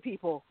referring to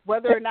people,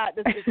 whether or not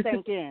this is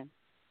sink in.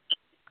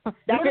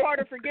 That's part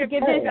of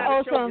forgiveness. Forgiveness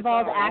also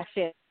involves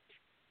action.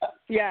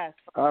 Yes.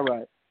 All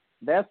right.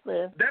 That's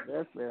fair.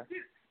 That's fair.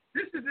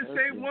 This is the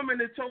same woman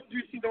that told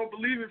you she don't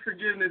believe in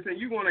forgiveness, and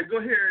you want to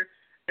go here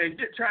and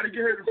try to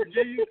get her to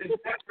forgive you.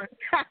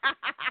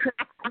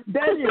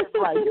 That is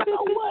right. You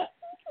know what?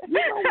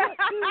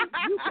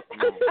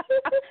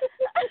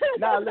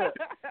 Now look,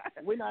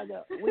 we're not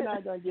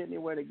gonna get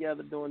anywhere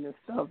together doing this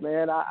stuff,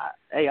 man. I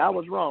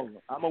was wrong.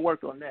 I'm gonna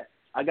work on that.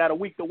 I got a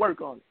week to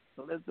work on it,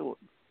 so let's do it.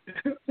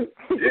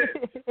 Yeah.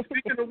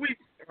 Speaking of week,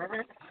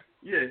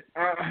 yeah.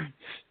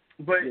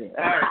 But yeah.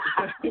 All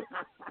right.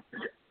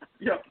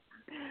 Yeah.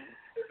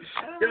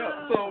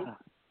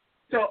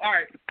 So all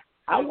right.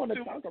 I want to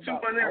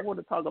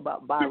talk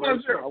about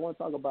biracial. I want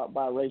to talk about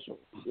biracial.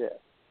 Yeah.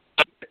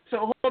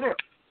 So hold on.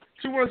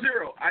 210.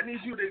 I need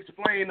you to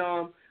explain.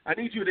 I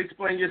need you to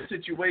explain your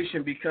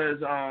situation because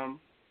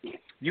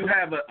you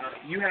have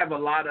a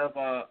lot of.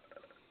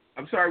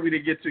 I'm sorry we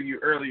didn't get to you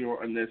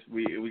earlier on this.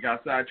 We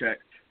got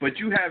sidetracked, but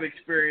you have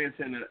experience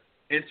in an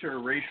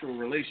interracial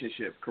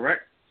relationship,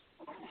 correct?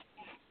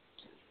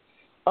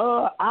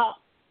 I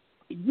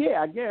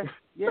guess.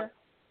 Yeah.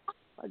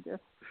 I guess.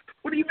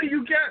 What do you mean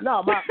you guess?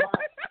 No,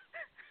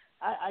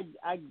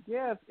 I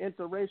guess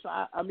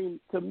interracial. I mean,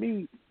 to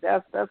me,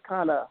 that's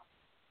kind of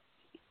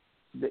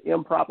the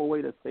improper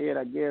way to say it,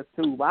 I guess,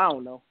 too. But I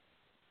don't know.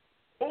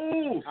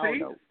 Oh,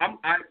 see,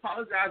 I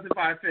apologize if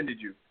I offended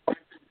you.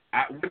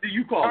 What do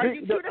you call it? Are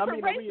you two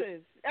different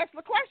races? That's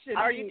the question.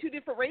 Are you two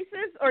different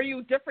races or are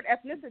you different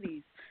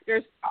ethnicities?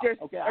 There's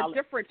a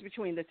difference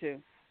between the two.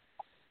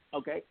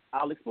 Okay,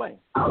 I'll explain.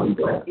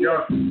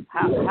 Yeah.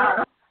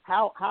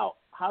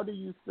 How do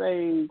you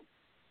say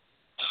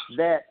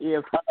that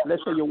if,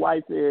 let's say your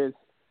wife is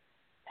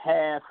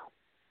half,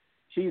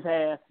 she's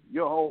half,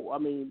 your whole, I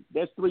mean,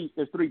 there's three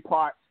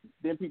parts.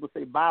 Then people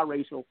say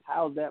biracial.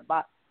 How's that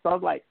bi? So I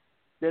was like,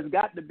 there's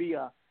got to be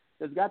a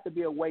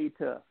way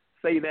to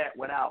say that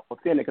without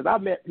offending. Because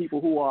I've met people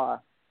who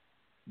are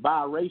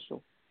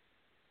biracial,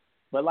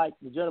 but like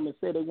the gentleman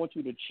said, they want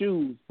you to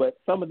choose. But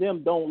some of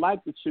them don't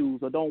like to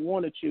choose or don't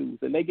want to choose,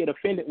 and they get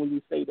offended when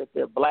you say that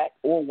they're black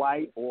or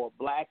white or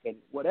black and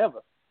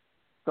whatever.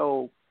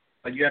 So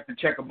you have to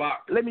check a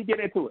box. Let me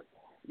get into it.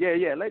 That's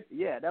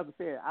what I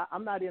said.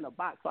 I'm not in a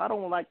box, so I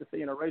don't like to say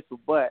interracial,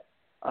 but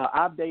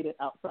I've dated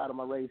outside of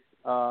my race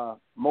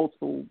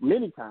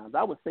many times.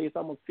 I would say it's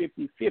almost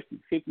 50%.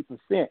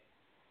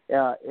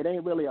 It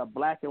ain't really a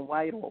black and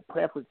white or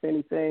preference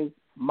anything.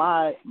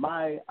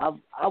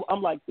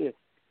 I'm like this.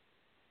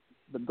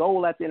 The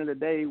goal at the end of the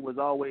day was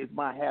always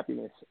my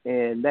happiness,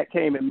 and that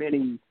came in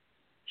many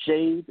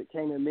shades. It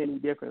came in many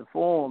different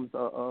forms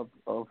of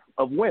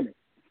women.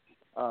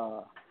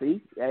 All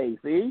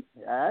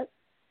right.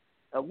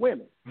 Of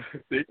women.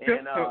 Women. Good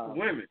job.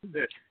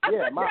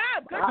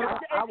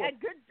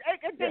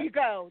 Good. There you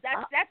go.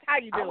 That's how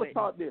you do it. I was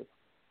taught this.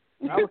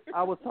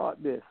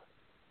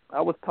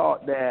 I was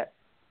taught that,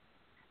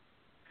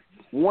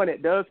 one,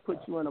 it does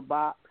put you in a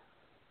box.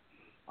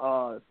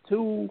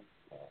 Two,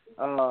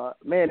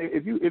 man,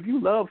 if you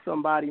love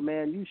somebody,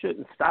 man, you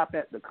shouldn't stop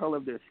at the color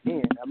of their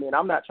skin. I mean,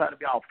 I'm not trying to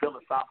be all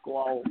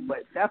philosophical, but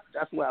that's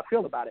the way I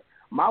feel about it.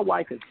 My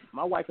wife is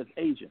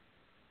Asian.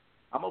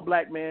 I'm a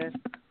black man.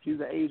 She's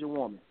an Asian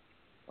woman.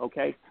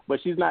 Okay, but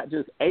she's not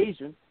just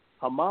Asian.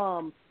 Her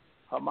mom's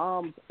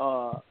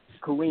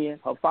Korean.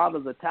 Her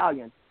father's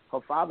Italian.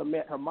 Her father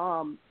met her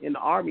mom in the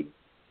army,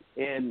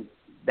 and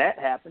that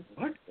happened.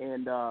 What?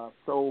 And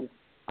so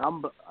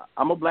I'm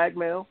a black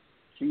male.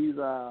 She's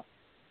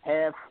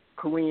half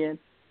Korean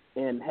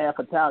and half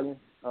Italian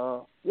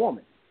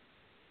woman.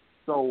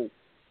 So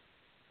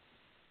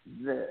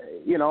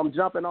I'm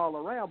jumping all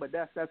around, but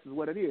that's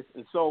what it is.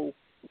 And so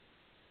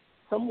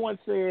someone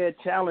said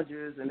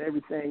challenges and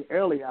everything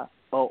earlier,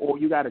 or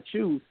you got to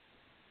choose.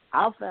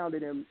 I found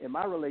it in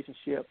my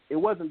relationship. It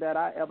wasn't that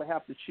I ever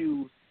have to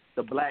choose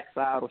the black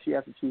side, or she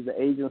has to choose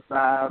the Asian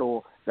side,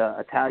 or the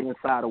Italian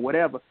side, or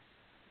whatever.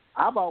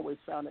 I've always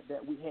found it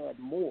that we had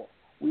more.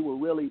 We're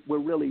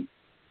really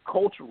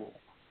cultural.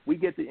 We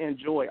get to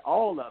enjoy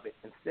all of it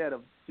instead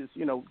of just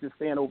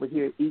staying over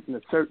here eating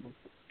a certain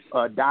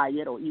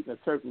diet or eating a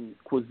certain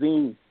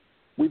cuisine.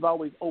 We've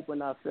always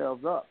opened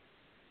ourselves up.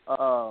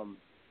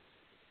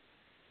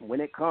 When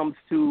it comes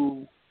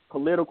to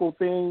political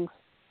things,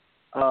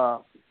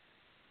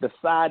 the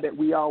side that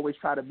we always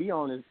try to be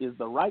on is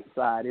the right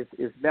side.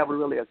 It's never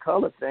really a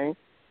color thing,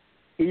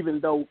 even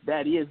though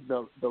that is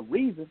the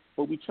reason.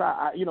 But we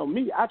try,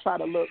 I try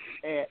to look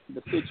at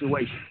the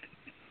situation.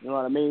 You know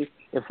what I mean?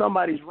 If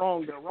somebody's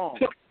wrong, they're wrong.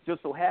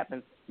 Just so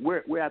happens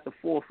we're at the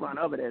forefront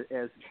of it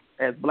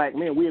as black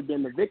men. We have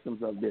been the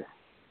victims of this.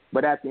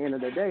 But at the end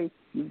of the day,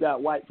 you've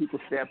got white people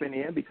stepping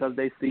in because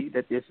they see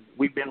that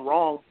we've been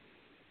wrong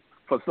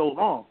for so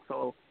long.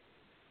 So,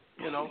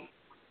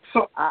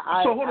 So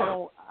I hold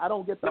on. I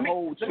don't get the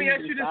whole. Let me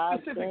ask you this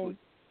specifically.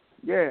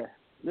 Thing.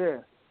 Yeah.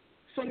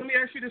 So let me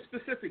ask you this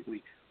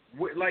specifically.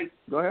 Like,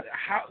 go ahead.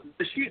 How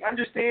does she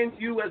understand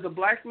you as a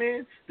black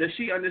man? Does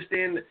she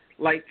understand?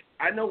 Like,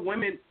 I know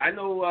women. I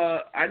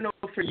know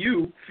for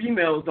you,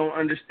 females don't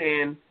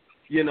understand.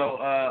 You as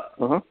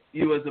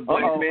a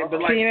black man,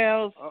 but like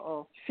females.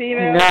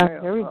 Females.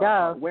 Here we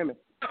go. Women.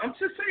 I'm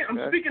just saying.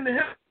 I'm speaking to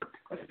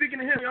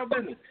him. Y'all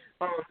business.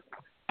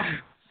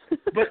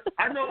 But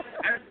I know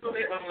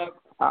that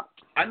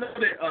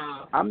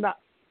I'm not.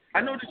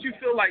 I know that you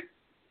feel like.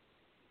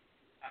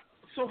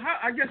 So how?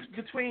 I guess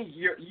between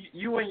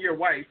you and your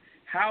wife,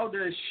 how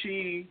does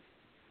she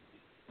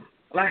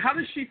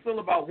feel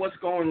about what's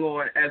going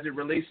on as it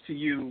relates to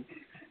you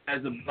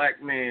as a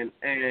black man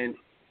and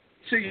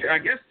to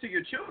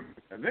your children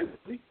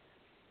eventually?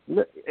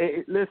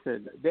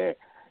 Listen,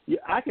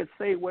 I can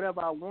say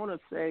whatever I want to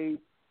say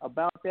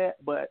about that,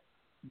 but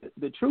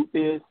the truth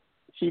is,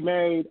 she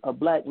married a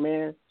black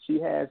man. She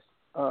has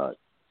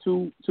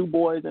two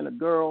boys and a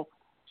girl.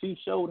 She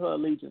showed her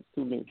allegiance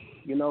to me,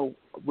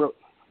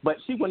 but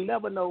she will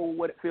never know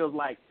what it feels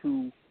like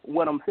to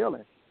what I'm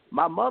feeling.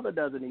 My mother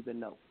doesn't even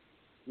know.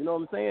 You know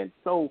what I'm saying?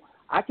 So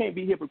I can't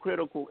be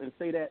hypocritical and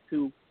say that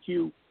to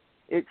Q.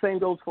 Same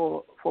goes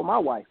for my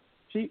wife.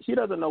 She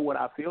doesn't know what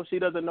I feel. She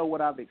doesn't know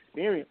what I've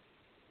experienced.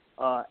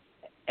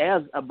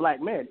 As a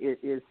black man,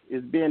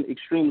 it's been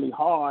extremely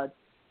hard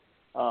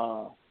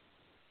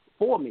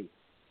for me.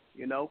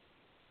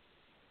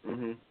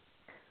 Mm-hmm.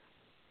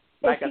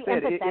 Like is I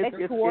said, she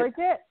empathetic towards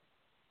it?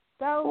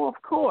 Oh,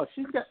 of course.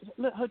 She's got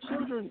her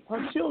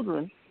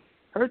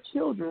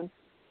children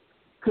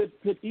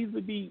could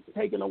easily be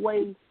taken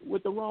away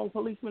with the wrong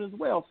policeman as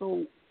well.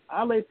 So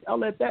I'll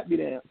let that be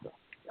the answer.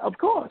 Of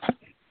course.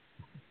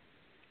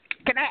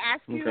 Can I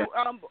ask you? Okay.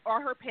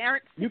 Are her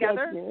parents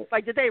together?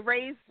 Like, did they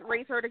raise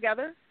her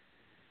together?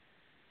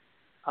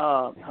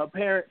 Her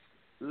parents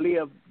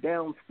live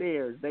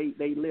downstairs.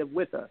 They live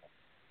with her.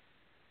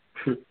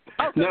 Oh,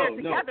 so they're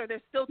together.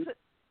 They're still.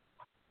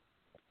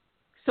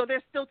 So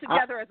they're still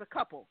together as a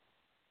couple.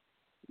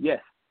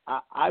 Yes,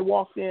 I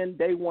walked in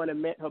day one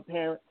and met her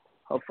parents.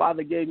 Her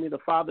father gave me the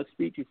father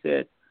speech. He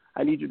said,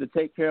 "I need you to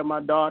take care of my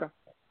daughter."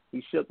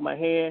 He shook my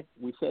hand.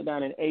 We sat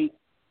down and ate.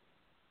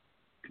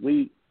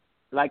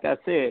 Like I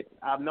said,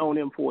 I've known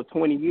him for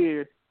 20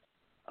 years.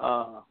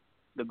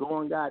 The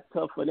going got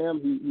tough for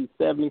them. He's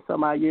 70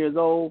 some odd years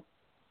old.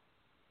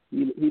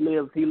 He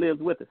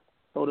lives with us.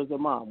 So does her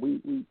mom.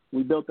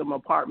 We built them an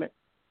apartment.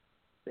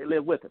 They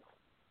live with us.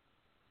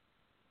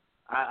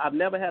 I've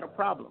never had a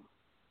problem.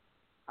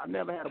 So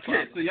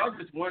y'all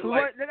just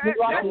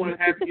want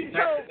happy.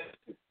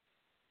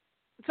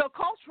 So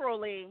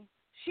culturally,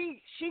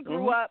 she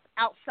grew up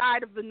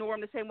outside of the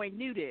norm the same way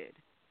New did.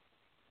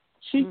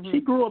 She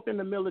grew up in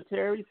the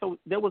military, so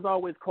there was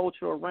always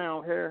culture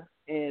around her.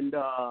 And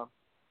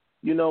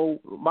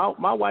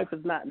my wife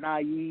is not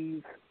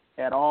naive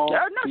at all.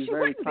 No, she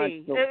wouldn't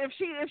be. If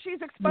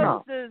she's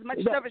exposed to as much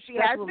stuff as she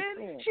has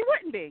been, she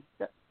wouldn't be.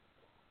 That's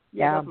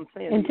what I'm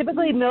saying. And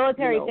typically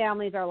military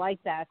families are like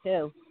that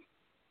too.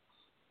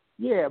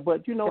 Yeah,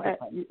 but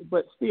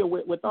but still,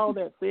 with all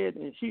that said,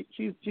 and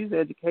she's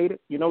educated.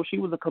 She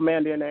was a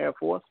commander in the Air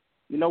Force.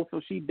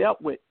 So she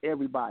dealt with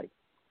everybody.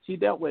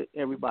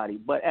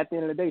 But at the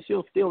end of the day,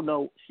 she'll still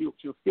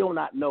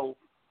not know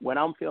what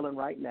I'm feeling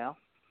right now.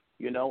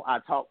 I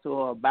talk to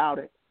her about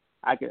it.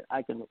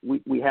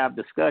 We have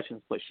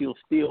discussions, but she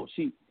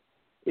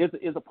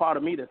is a part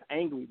of me that's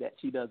angry that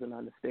she doesn't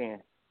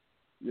understand.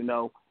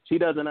 She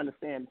doesn't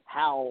understand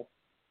how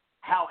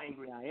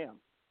angry I am.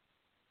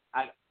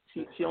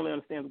 She only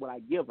understands what I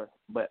give her,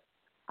 but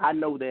I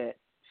know that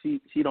she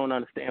don't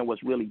understand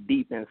what's really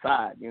deep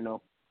inside.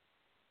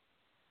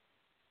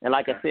 And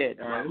like I said,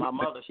 my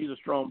mother, she's a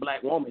strong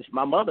black woman.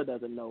 My mother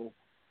doesn't know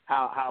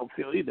how I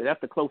feel either.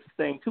 That's the closest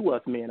thing to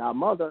us men. Our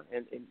mother,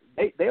 and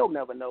they'll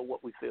never know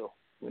what we feel,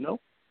 you know.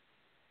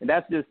 And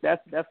that's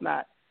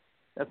not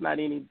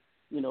any,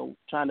 you know,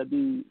 trying to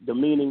be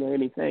demeaning or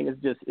anything.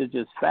 It's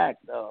just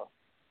fact,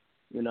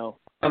 you know.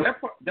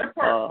 That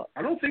part.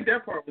 I don't think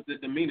that part was the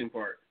demeaning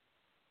part.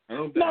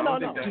 No. That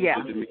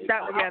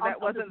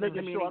wasn't the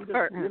demeaning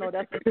part. You know,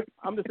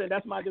 I'm just saying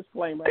that's my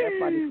disclaimer.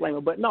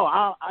 But no,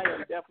 I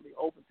am definitely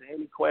open to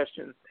any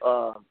questions.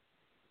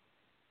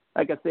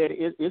 Like I said,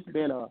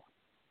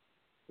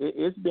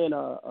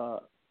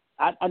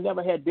 I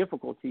never had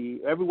difficulty.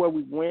 Everywhere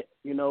we went,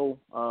 you know,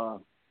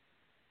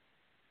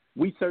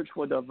 we search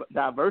for the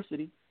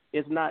diversity.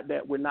 It's not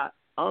that we're not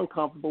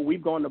uncomfortable.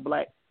 We've gone to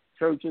black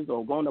churches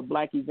or gone to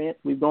black events.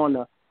 We've gone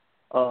to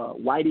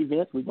white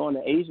events. We've gone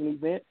to Asian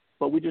events.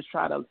 But we just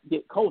try to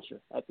get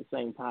culture at the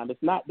same time.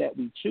 It's not that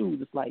we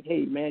choose. It's like,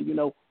 hey, man, you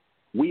know,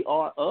 we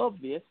are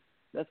of this.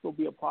 Let's go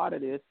be a part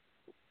of this.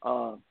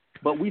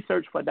 But we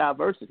search for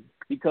diversity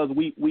because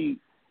we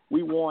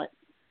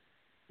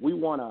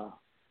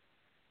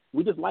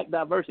just like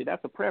diversity.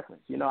 That's a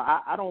preference. You know,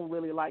 I don't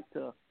really like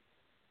to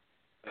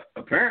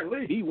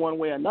apparently be one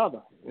way or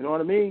another. You know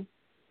what I mean?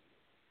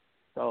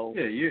 So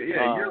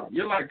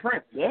you're like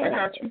Prince. Yeah. I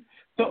got you.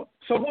 So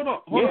hold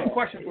on.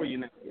 Question for you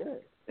now. Yeah.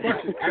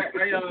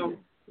 Question.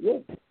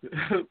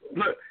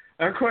 Look,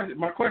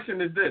 my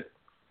question is this.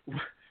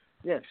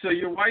 Yes. So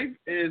your wife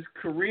is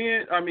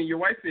Korean. I mean, your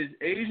wife is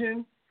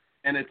Asian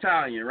and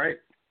Italian, right?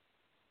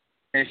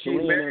 And she's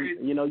married.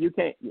 You know, you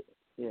can't.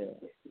 Yeah.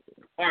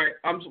 All right.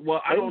 I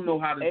don't know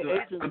how to do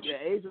it.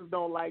 Asians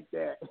don't like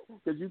that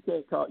because you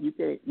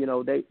can't. You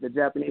know, the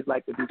Japanese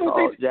like to be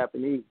called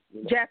Japanese.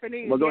 You know?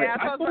 Japanese. Well, I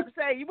was about to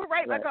say you were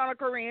right by calling her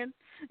Korean.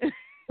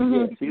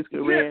 Yeah, she's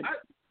Korean.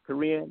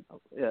 Korean.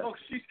 Yeah. Oh,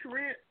 she's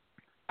Korean.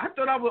 I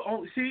thought I would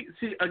only see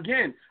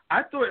again.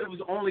 I thought it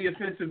was only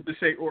offensive to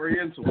say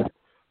Oriental.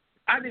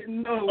 I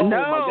didn't know. Oh my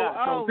God!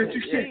 Oh,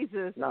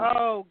 Jesus!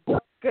 No.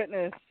 Oh,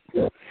 goodness!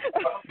 Look,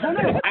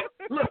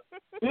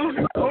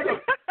 hold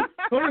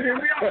on, hear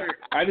me out here.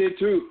 I did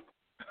too.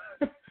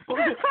 Hold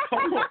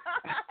on.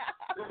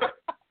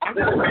 I'm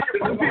just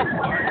speaking for the people.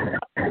 All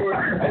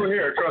right? Over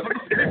here, trust me.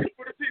 I'm speaking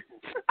for the people.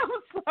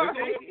 I'm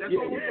sorry. That's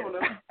what we're doing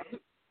now.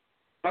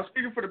 I'm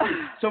speaking for the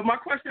people. So my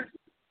question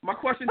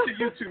to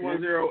you, 210,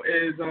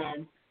 is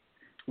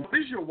what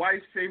is your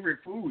wife's favorite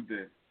food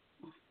then?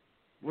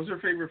 What's her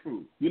favorite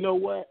food? You know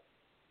what?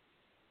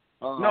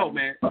 No,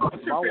 man.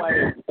 What's my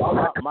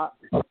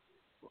wife,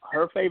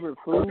 her favorite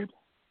food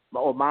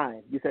or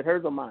mine? You said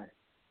hers or mine?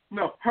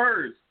 No,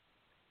 hers.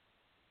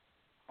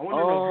 I want to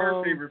know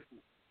her favorite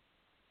food.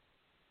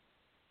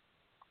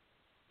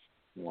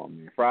 Come on,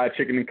 man. Fried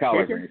chicken and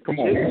collard greens. Come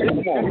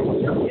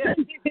on. Yeah.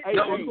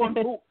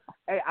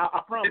 Hey,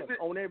 I promise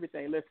on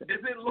everything. Listen,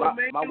 is it lo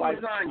mein my wife,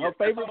 lasagna? her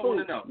favorite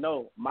food?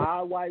 No,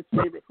 my wife's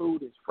favorite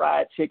food is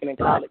fried chicken and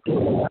collard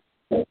greens.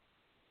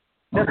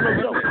 That's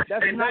no joke.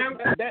 That is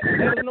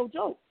no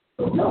joke.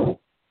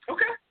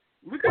 Okay,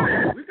 we good.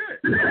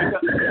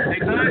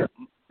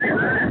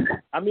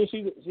 I mean,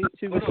 she's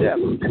a chef.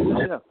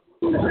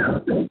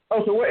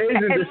 Oh, so what age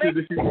is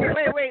this?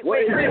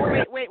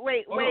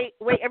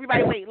 Wait,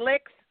 everybody wait.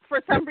 Licks,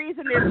 for some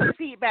reason there's some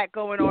feedback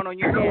going on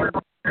your end.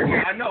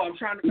 Yeah, I know. I'm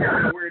trying to figure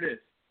out where it is.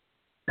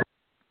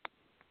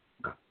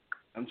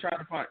 I'm trying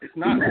to find. It's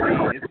not me.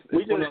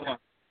 It's one of them.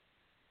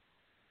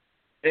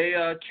 Hey,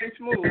 K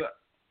Smooth,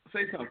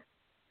 say something.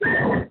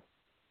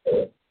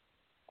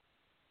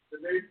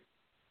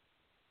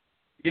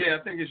 Yeah,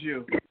 I think it's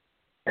you.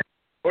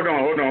 Hold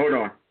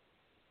on.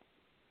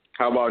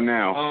 How about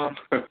now?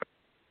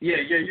 Yeah,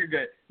 you're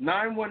good.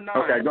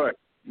 919. Okay, go ahead.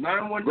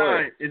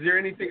 919. Is there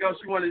anything else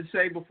you wanted to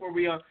say before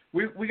we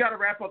got to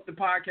wrap up the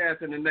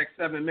podcast in the next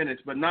 7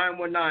 minutes? But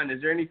 919.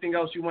 Is there anything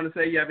else you want to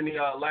say? You have any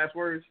last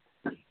words?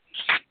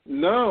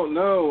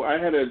 No. I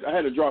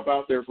had to drop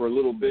out there for a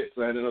little bit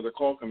because I had another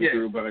call coming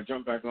through, but I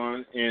jumped back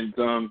on. And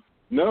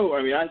no,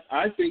 I mean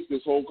I think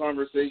this whole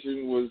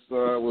conversation was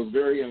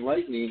very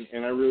enlightening,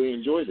 and I really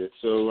enjoyed it.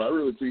 So I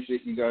really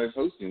appreciate you guys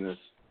hosting this.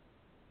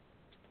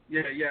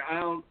 Yeah.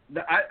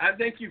 I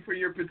thank you for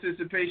your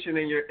participation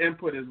and your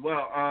input as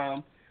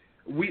well.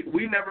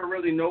 We never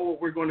really know what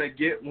we're going to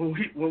get when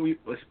we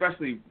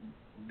especially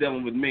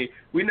dealing with me.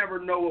 We never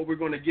know what we're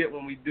going to get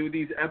when we do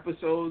these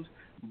episodes,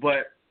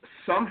 but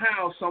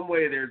somehow, some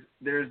way,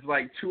 there's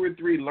like 2 or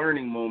 3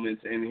 learning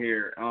moments in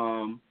here.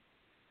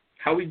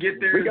 How we get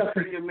there is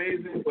pretty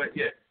amazing,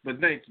 but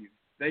thank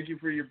you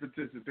for your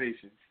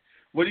participation.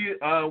 What are you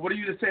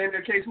saying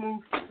there, Case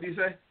Move? What do you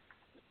say?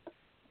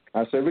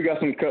 I said we got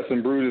some cuts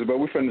and bruises, but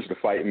we finished the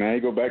fight, man.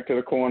 You go back to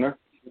the corner.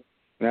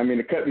 And I mean,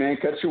 the cut man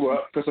cuts you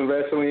up, put some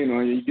Vaseline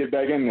on you, you get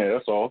back in there.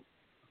 That's all.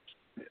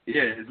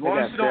 Yeah, as long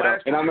as you don't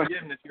ask for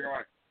forgiveness, you're all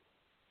right.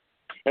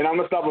 And I'm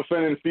gonna stop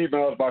offending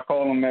females by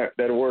calling them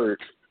that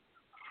word.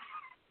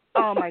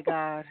 Oh my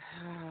God!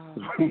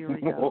 Oh, here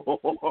we go.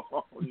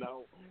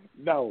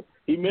 No.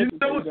 He meant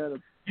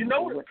you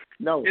know what?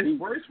 No, it's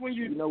worse when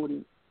you know what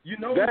he. You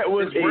know that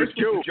was a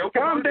joke.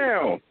 Calm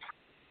down.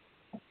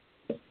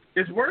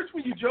 It's worse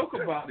when you joke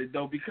about it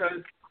though,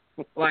 because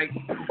like,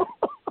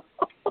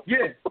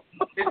 yeah,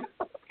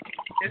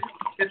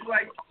 it's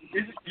like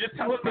you're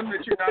telling them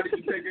that you're not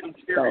even taking them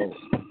serious.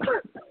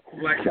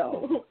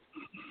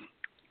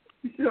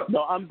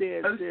 No, I'm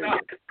dead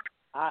serious.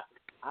 I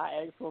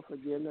asked for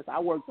forgiveness. I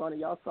worked on it.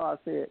 Y'all saw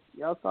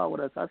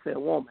with us. I said,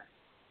 woman.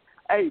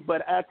 Hey,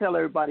 but I tell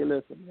everybody,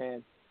 listen,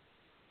 man.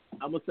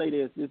 I'm gonna say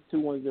this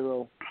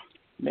 210,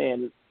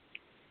 man.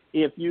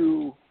 If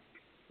you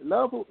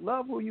love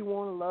who you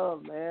want to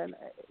love, man,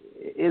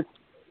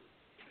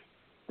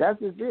 that's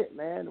just it,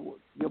 man.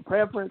 Your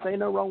preference, ain't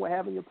no wrong with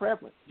having your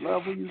preference.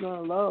 Love who you're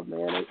gonna love,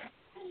 man.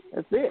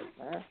 That's it,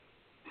 man.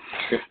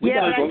 As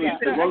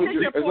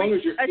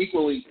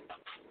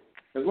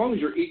long as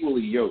you're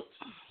equally yoked.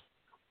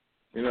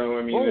 You know,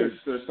 I mean,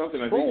 there's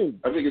something I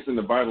think it's in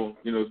the Bible,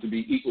 you know, to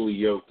be equally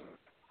yoked.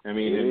 I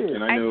mean,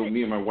 and I know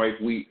me and my wife,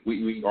 we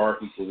are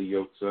equally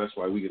yoked, so that's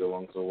why we get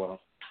along so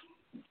well.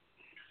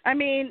 I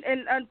mean,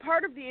 and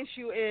part of the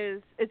issue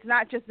is it's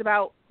not just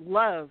about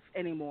love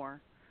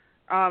anymore.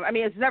 I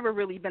mean, it's never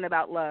really been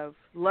about love.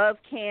 Love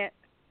can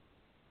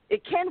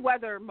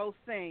weather most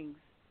things,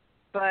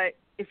 but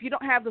if you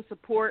don't have the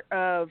support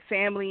of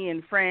family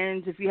and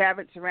friends, if you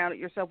haven't surrounded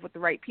yourself with the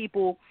right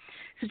people,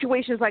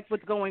 situations like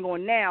what's going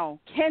on now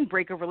can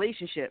break a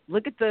relationship.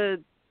 Look at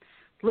the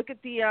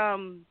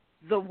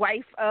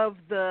wife of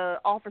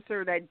the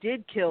officer that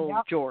did kill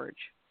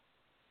George.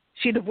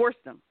 She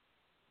divorced him.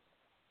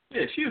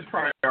 Yeah, she was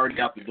probably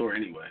already out the door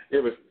anyway.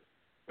 Yeah,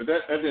 but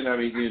that didn't have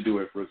anything to do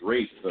with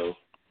race, though.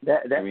 She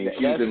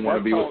didn't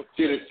want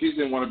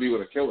to be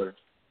with a killer.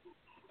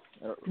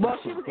 Well,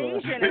 she was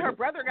Asian, and her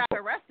brother got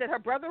arrested. Her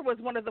brother was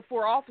one of the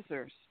 4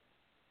 officers.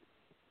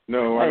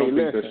 No, I don't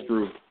think that's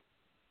true.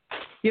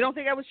 You don't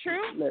think that was true?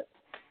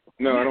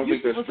 No, I don't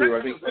think that's true.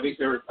 I think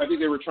they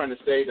were trying to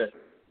say that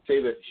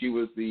she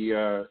was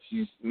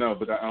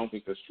but I don't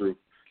think that's true.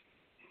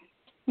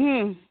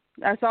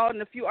 I saw it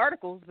in a few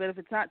articles, but if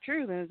it's not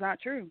true, then it's not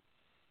true.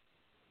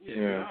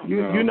 Yeah,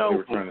 you know, they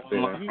were trying to say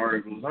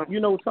that. You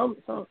know,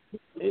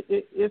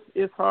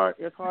 it's hard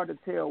to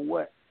tell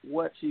what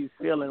she's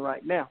feeling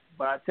right now.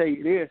 But I tell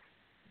you this,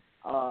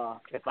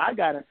 if I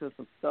got into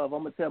some stuff,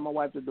 I'm gonna tell my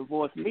wife to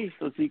divorce me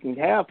so she can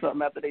have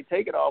something after they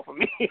take it off of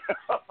me.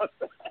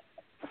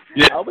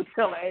 I would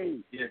tell her, hey,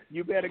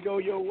 you better go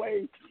your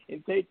way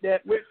and take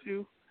that with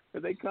you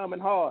because they coming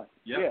hard.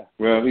 Yeah.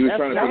 Well, he was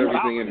trying to put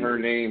everything in her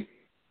name.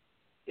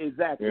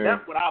 Exactly. Yeah.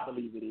 That's what I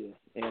believe it is,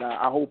 and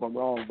I hope I'm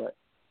wrong, but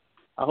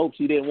I hope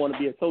she didn't want to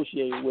be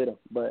associated with him.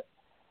 But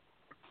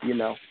you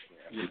know,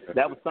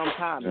 that was some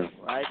timing,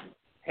 right?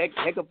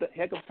 Heck of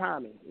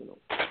timing, you know.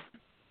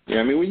 Yeah,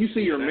 I mean, when you see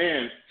your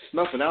man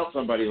snuffing out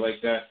somebody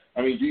like that,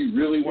 I mean, do you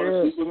really want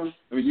to sleep with him?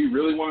 I mean, do you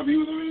really want to be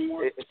with him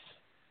anymore?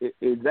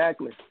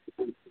 Exactly.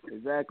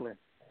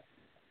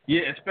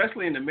 Yeah,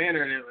 especially in the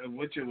manner in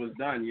which it was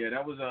done. Yeah,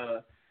 that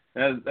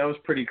was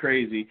pretty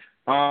crazy.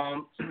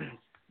 Wow.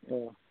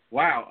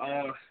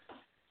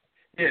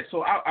 Yeah,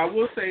 so I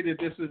will say that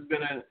this has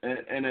been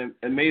an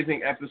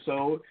amazing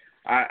episode.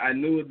 I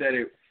knew that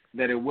it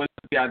would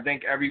be. I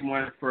thank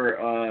everyone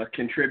for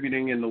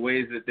contributing in the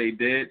ways that they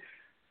did.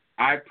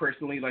 I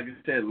personally, like I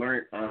said,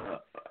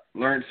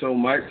 learned so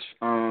much.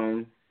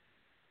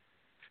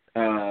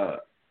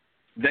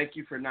 Thank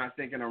you for not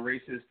thinking I'm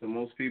racist to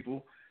most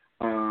people.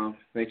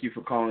 Thank you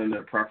for calling it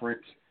a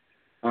preference.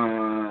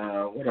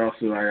 What else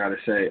do I got to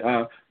say?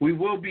 We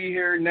will be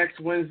here next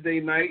Wednesday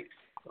night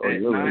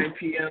at 9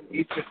 p.m.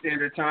 Eastern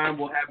Standard Time.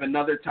 We'll have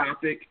another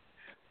topic.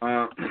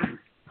 But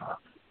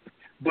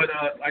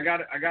I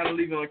gotta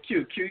leave it on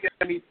Q. Q, you got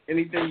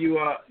anything you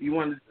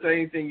want to say?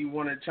 Anything you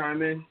want to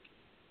chime in?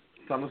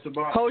 Tell us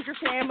about. Hold your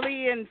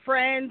family and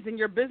friends and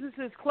your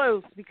businesses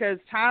close because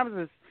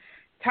times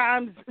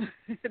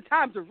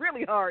are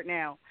really hard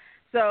now.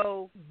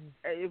 So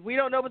we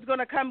don't know what's going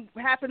to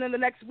happen in the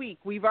next week.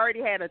 We've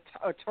already had a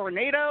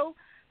tornado,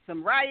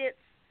 some riots.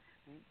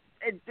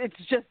 It's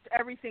just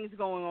everything's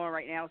going on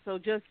right now. So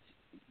just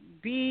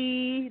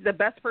be the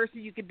best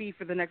person you could be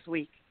for the next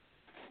week.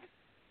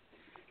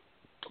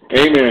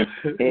 Amen.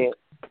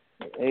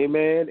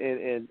 Amen.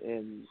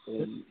 And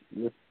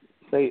just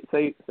say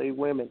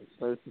women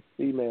versus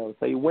females.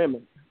 Say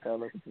women.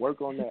 Fellas,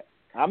 work on that.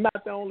 I'm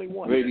not the only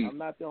one. Ladies. I'm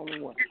not the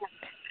only one.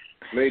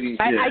 Ladies,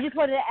 I just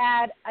wanted to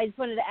add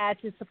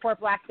to support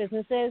Black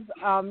businesses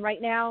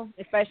right now,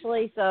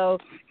 especially. So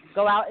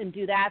go out and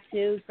do that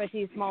too,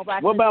 especially small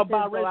Black businesses. What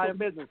about biracial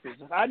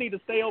businesses? I need to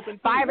stay open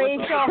too.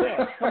 Biracial?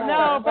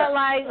 No, but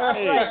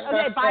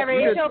okay,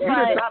 biracial.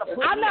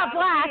 But I'm not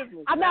Black.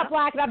 I'm not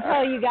Black, and I'm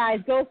telling you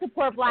guys, go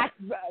support Black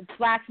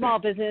small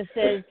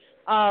businesses,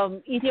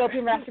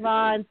 Ethiopian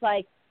restaurants,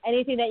 like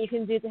anything that you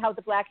can do to help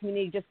the Black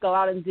community. Just go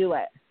out and do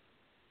it.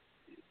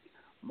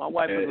 My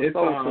wife is a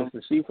soul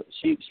sister.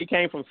 She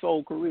came from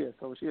Seoul, Korea,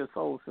 so she's a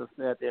soul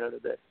sister at the end of the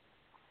day.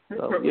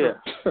 So yeah.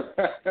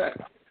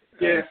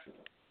 Yeah.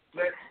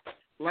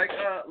 Like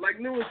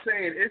New was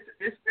saying,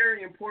 it's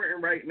very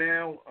important right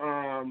now.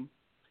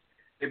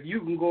 If you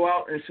can go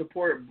out and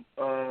support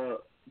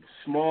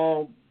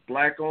small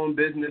Black-owned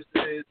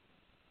businesses,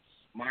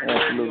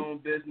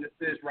 minority-owned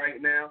businesses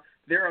right now.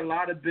 There are a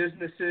lot of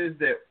businesses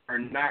that are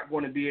not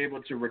going to be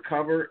able to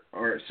recover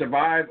or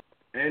survive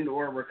and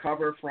or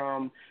recover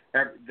from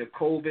the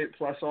COVID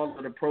plus all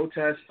of the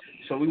protests.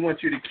 So we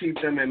want you to keep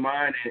them in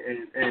mind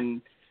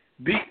and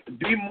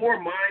be more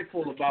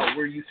mindful about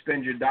where you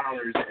spend your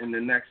dollars in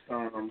the next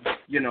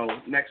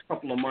next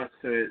couple of months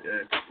to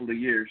a couple of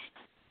years.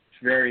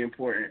 It's very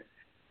important.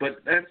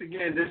 But that's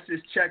again, this is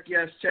Check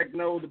Yes, Check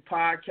No, the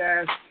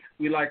podcast.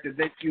 We'd like to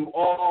thank you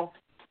all.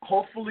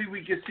 Hopefully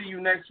we can see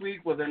you next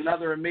week with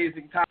another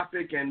amazing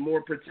topic and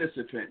more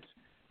participants.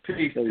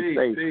 Peace, stay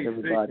safe,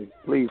 everybody.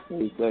 Please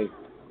stay safe.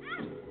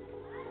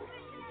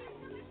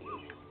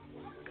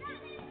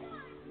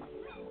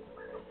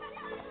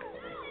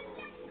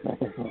 I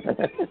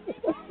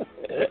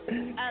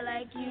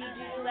like you,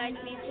 you like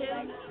me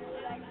too.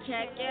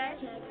 Check yes,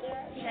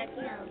 check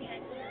no.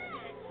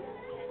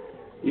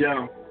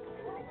 Yeah.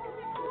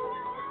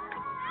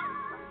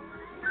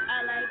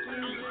 I like you,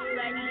 you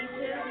like me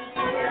too.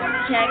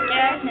 Check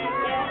yes,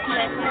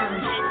 check no.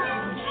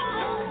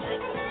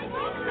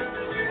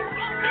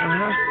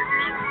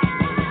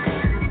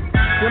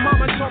 Your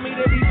mama told me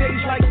there be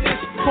days like this,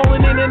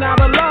 falling in and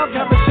out of love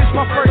ever since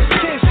my first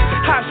kiss.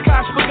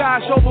 Hopscotch for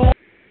guys over.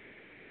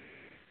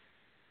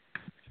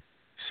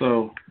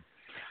 So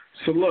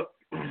look,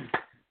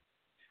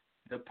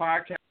 the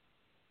podcast.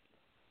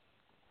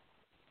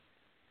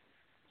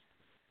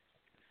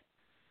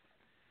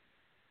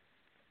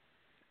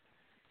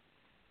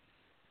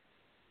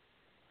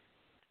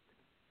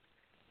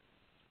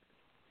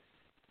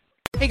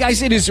 Hey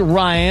guys, it is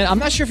Ryan. I'm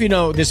not sure if you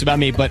know this about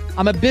me, but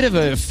I'm a bit of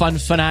a fun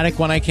fanatic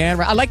when I can.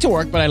 I like to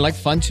work, but I like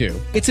fun too.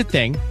 It's a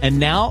thing. And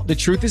now the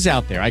truth is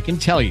out there. I can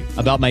tell you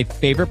about my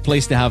favorite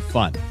place to have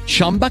fun.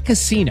 Chumba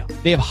Casino.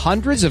 They have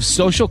hundreds of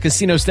social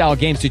casino style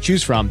games to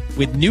choose from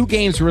with new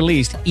games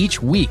released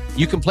each week.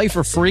 You can play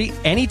for free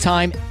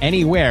anytime,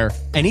 anywhere.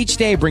 And each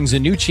day brings a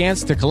new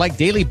chance to collect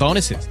daily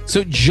bonuses.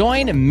 So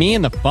join me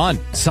in the fun.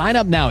 Sign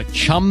up now at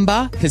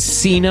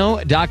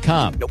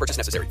ChumbaCasino.com. No purchase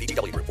necessary.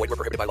 VGW Group. Void where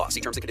prohibited by law.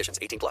 See terms and conditions.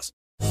 18+.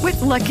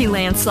 With Lucky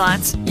Land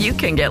Slots, you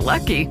can get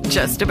lucky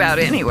just about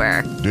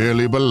anywhere.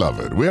 Dearly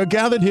beloved, we are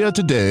gathered here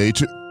today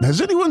to... Has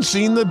anyone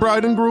seen the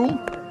bride and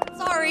groom?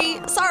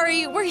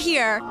 Sorry, we're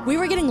here. We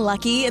were getting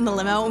lucky in the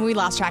limo and we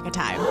lost track of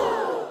time.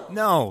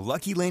 No,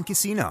 Lucky Land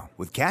Casino.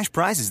 With cash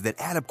prizes that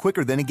add up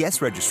quicker than a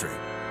guest registry.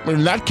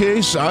 In that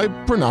case, I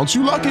pronounce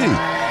you lucky.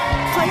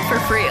 Play for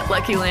free at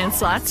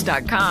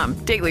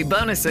LuckyLandSlots.com. Daily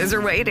bonuses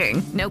are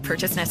waiting. No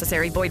purchase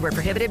necessary. Void where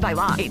prohibited by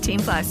law.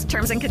 18+.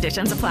 Terms and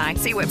conditions apply.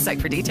 See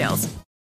website for details.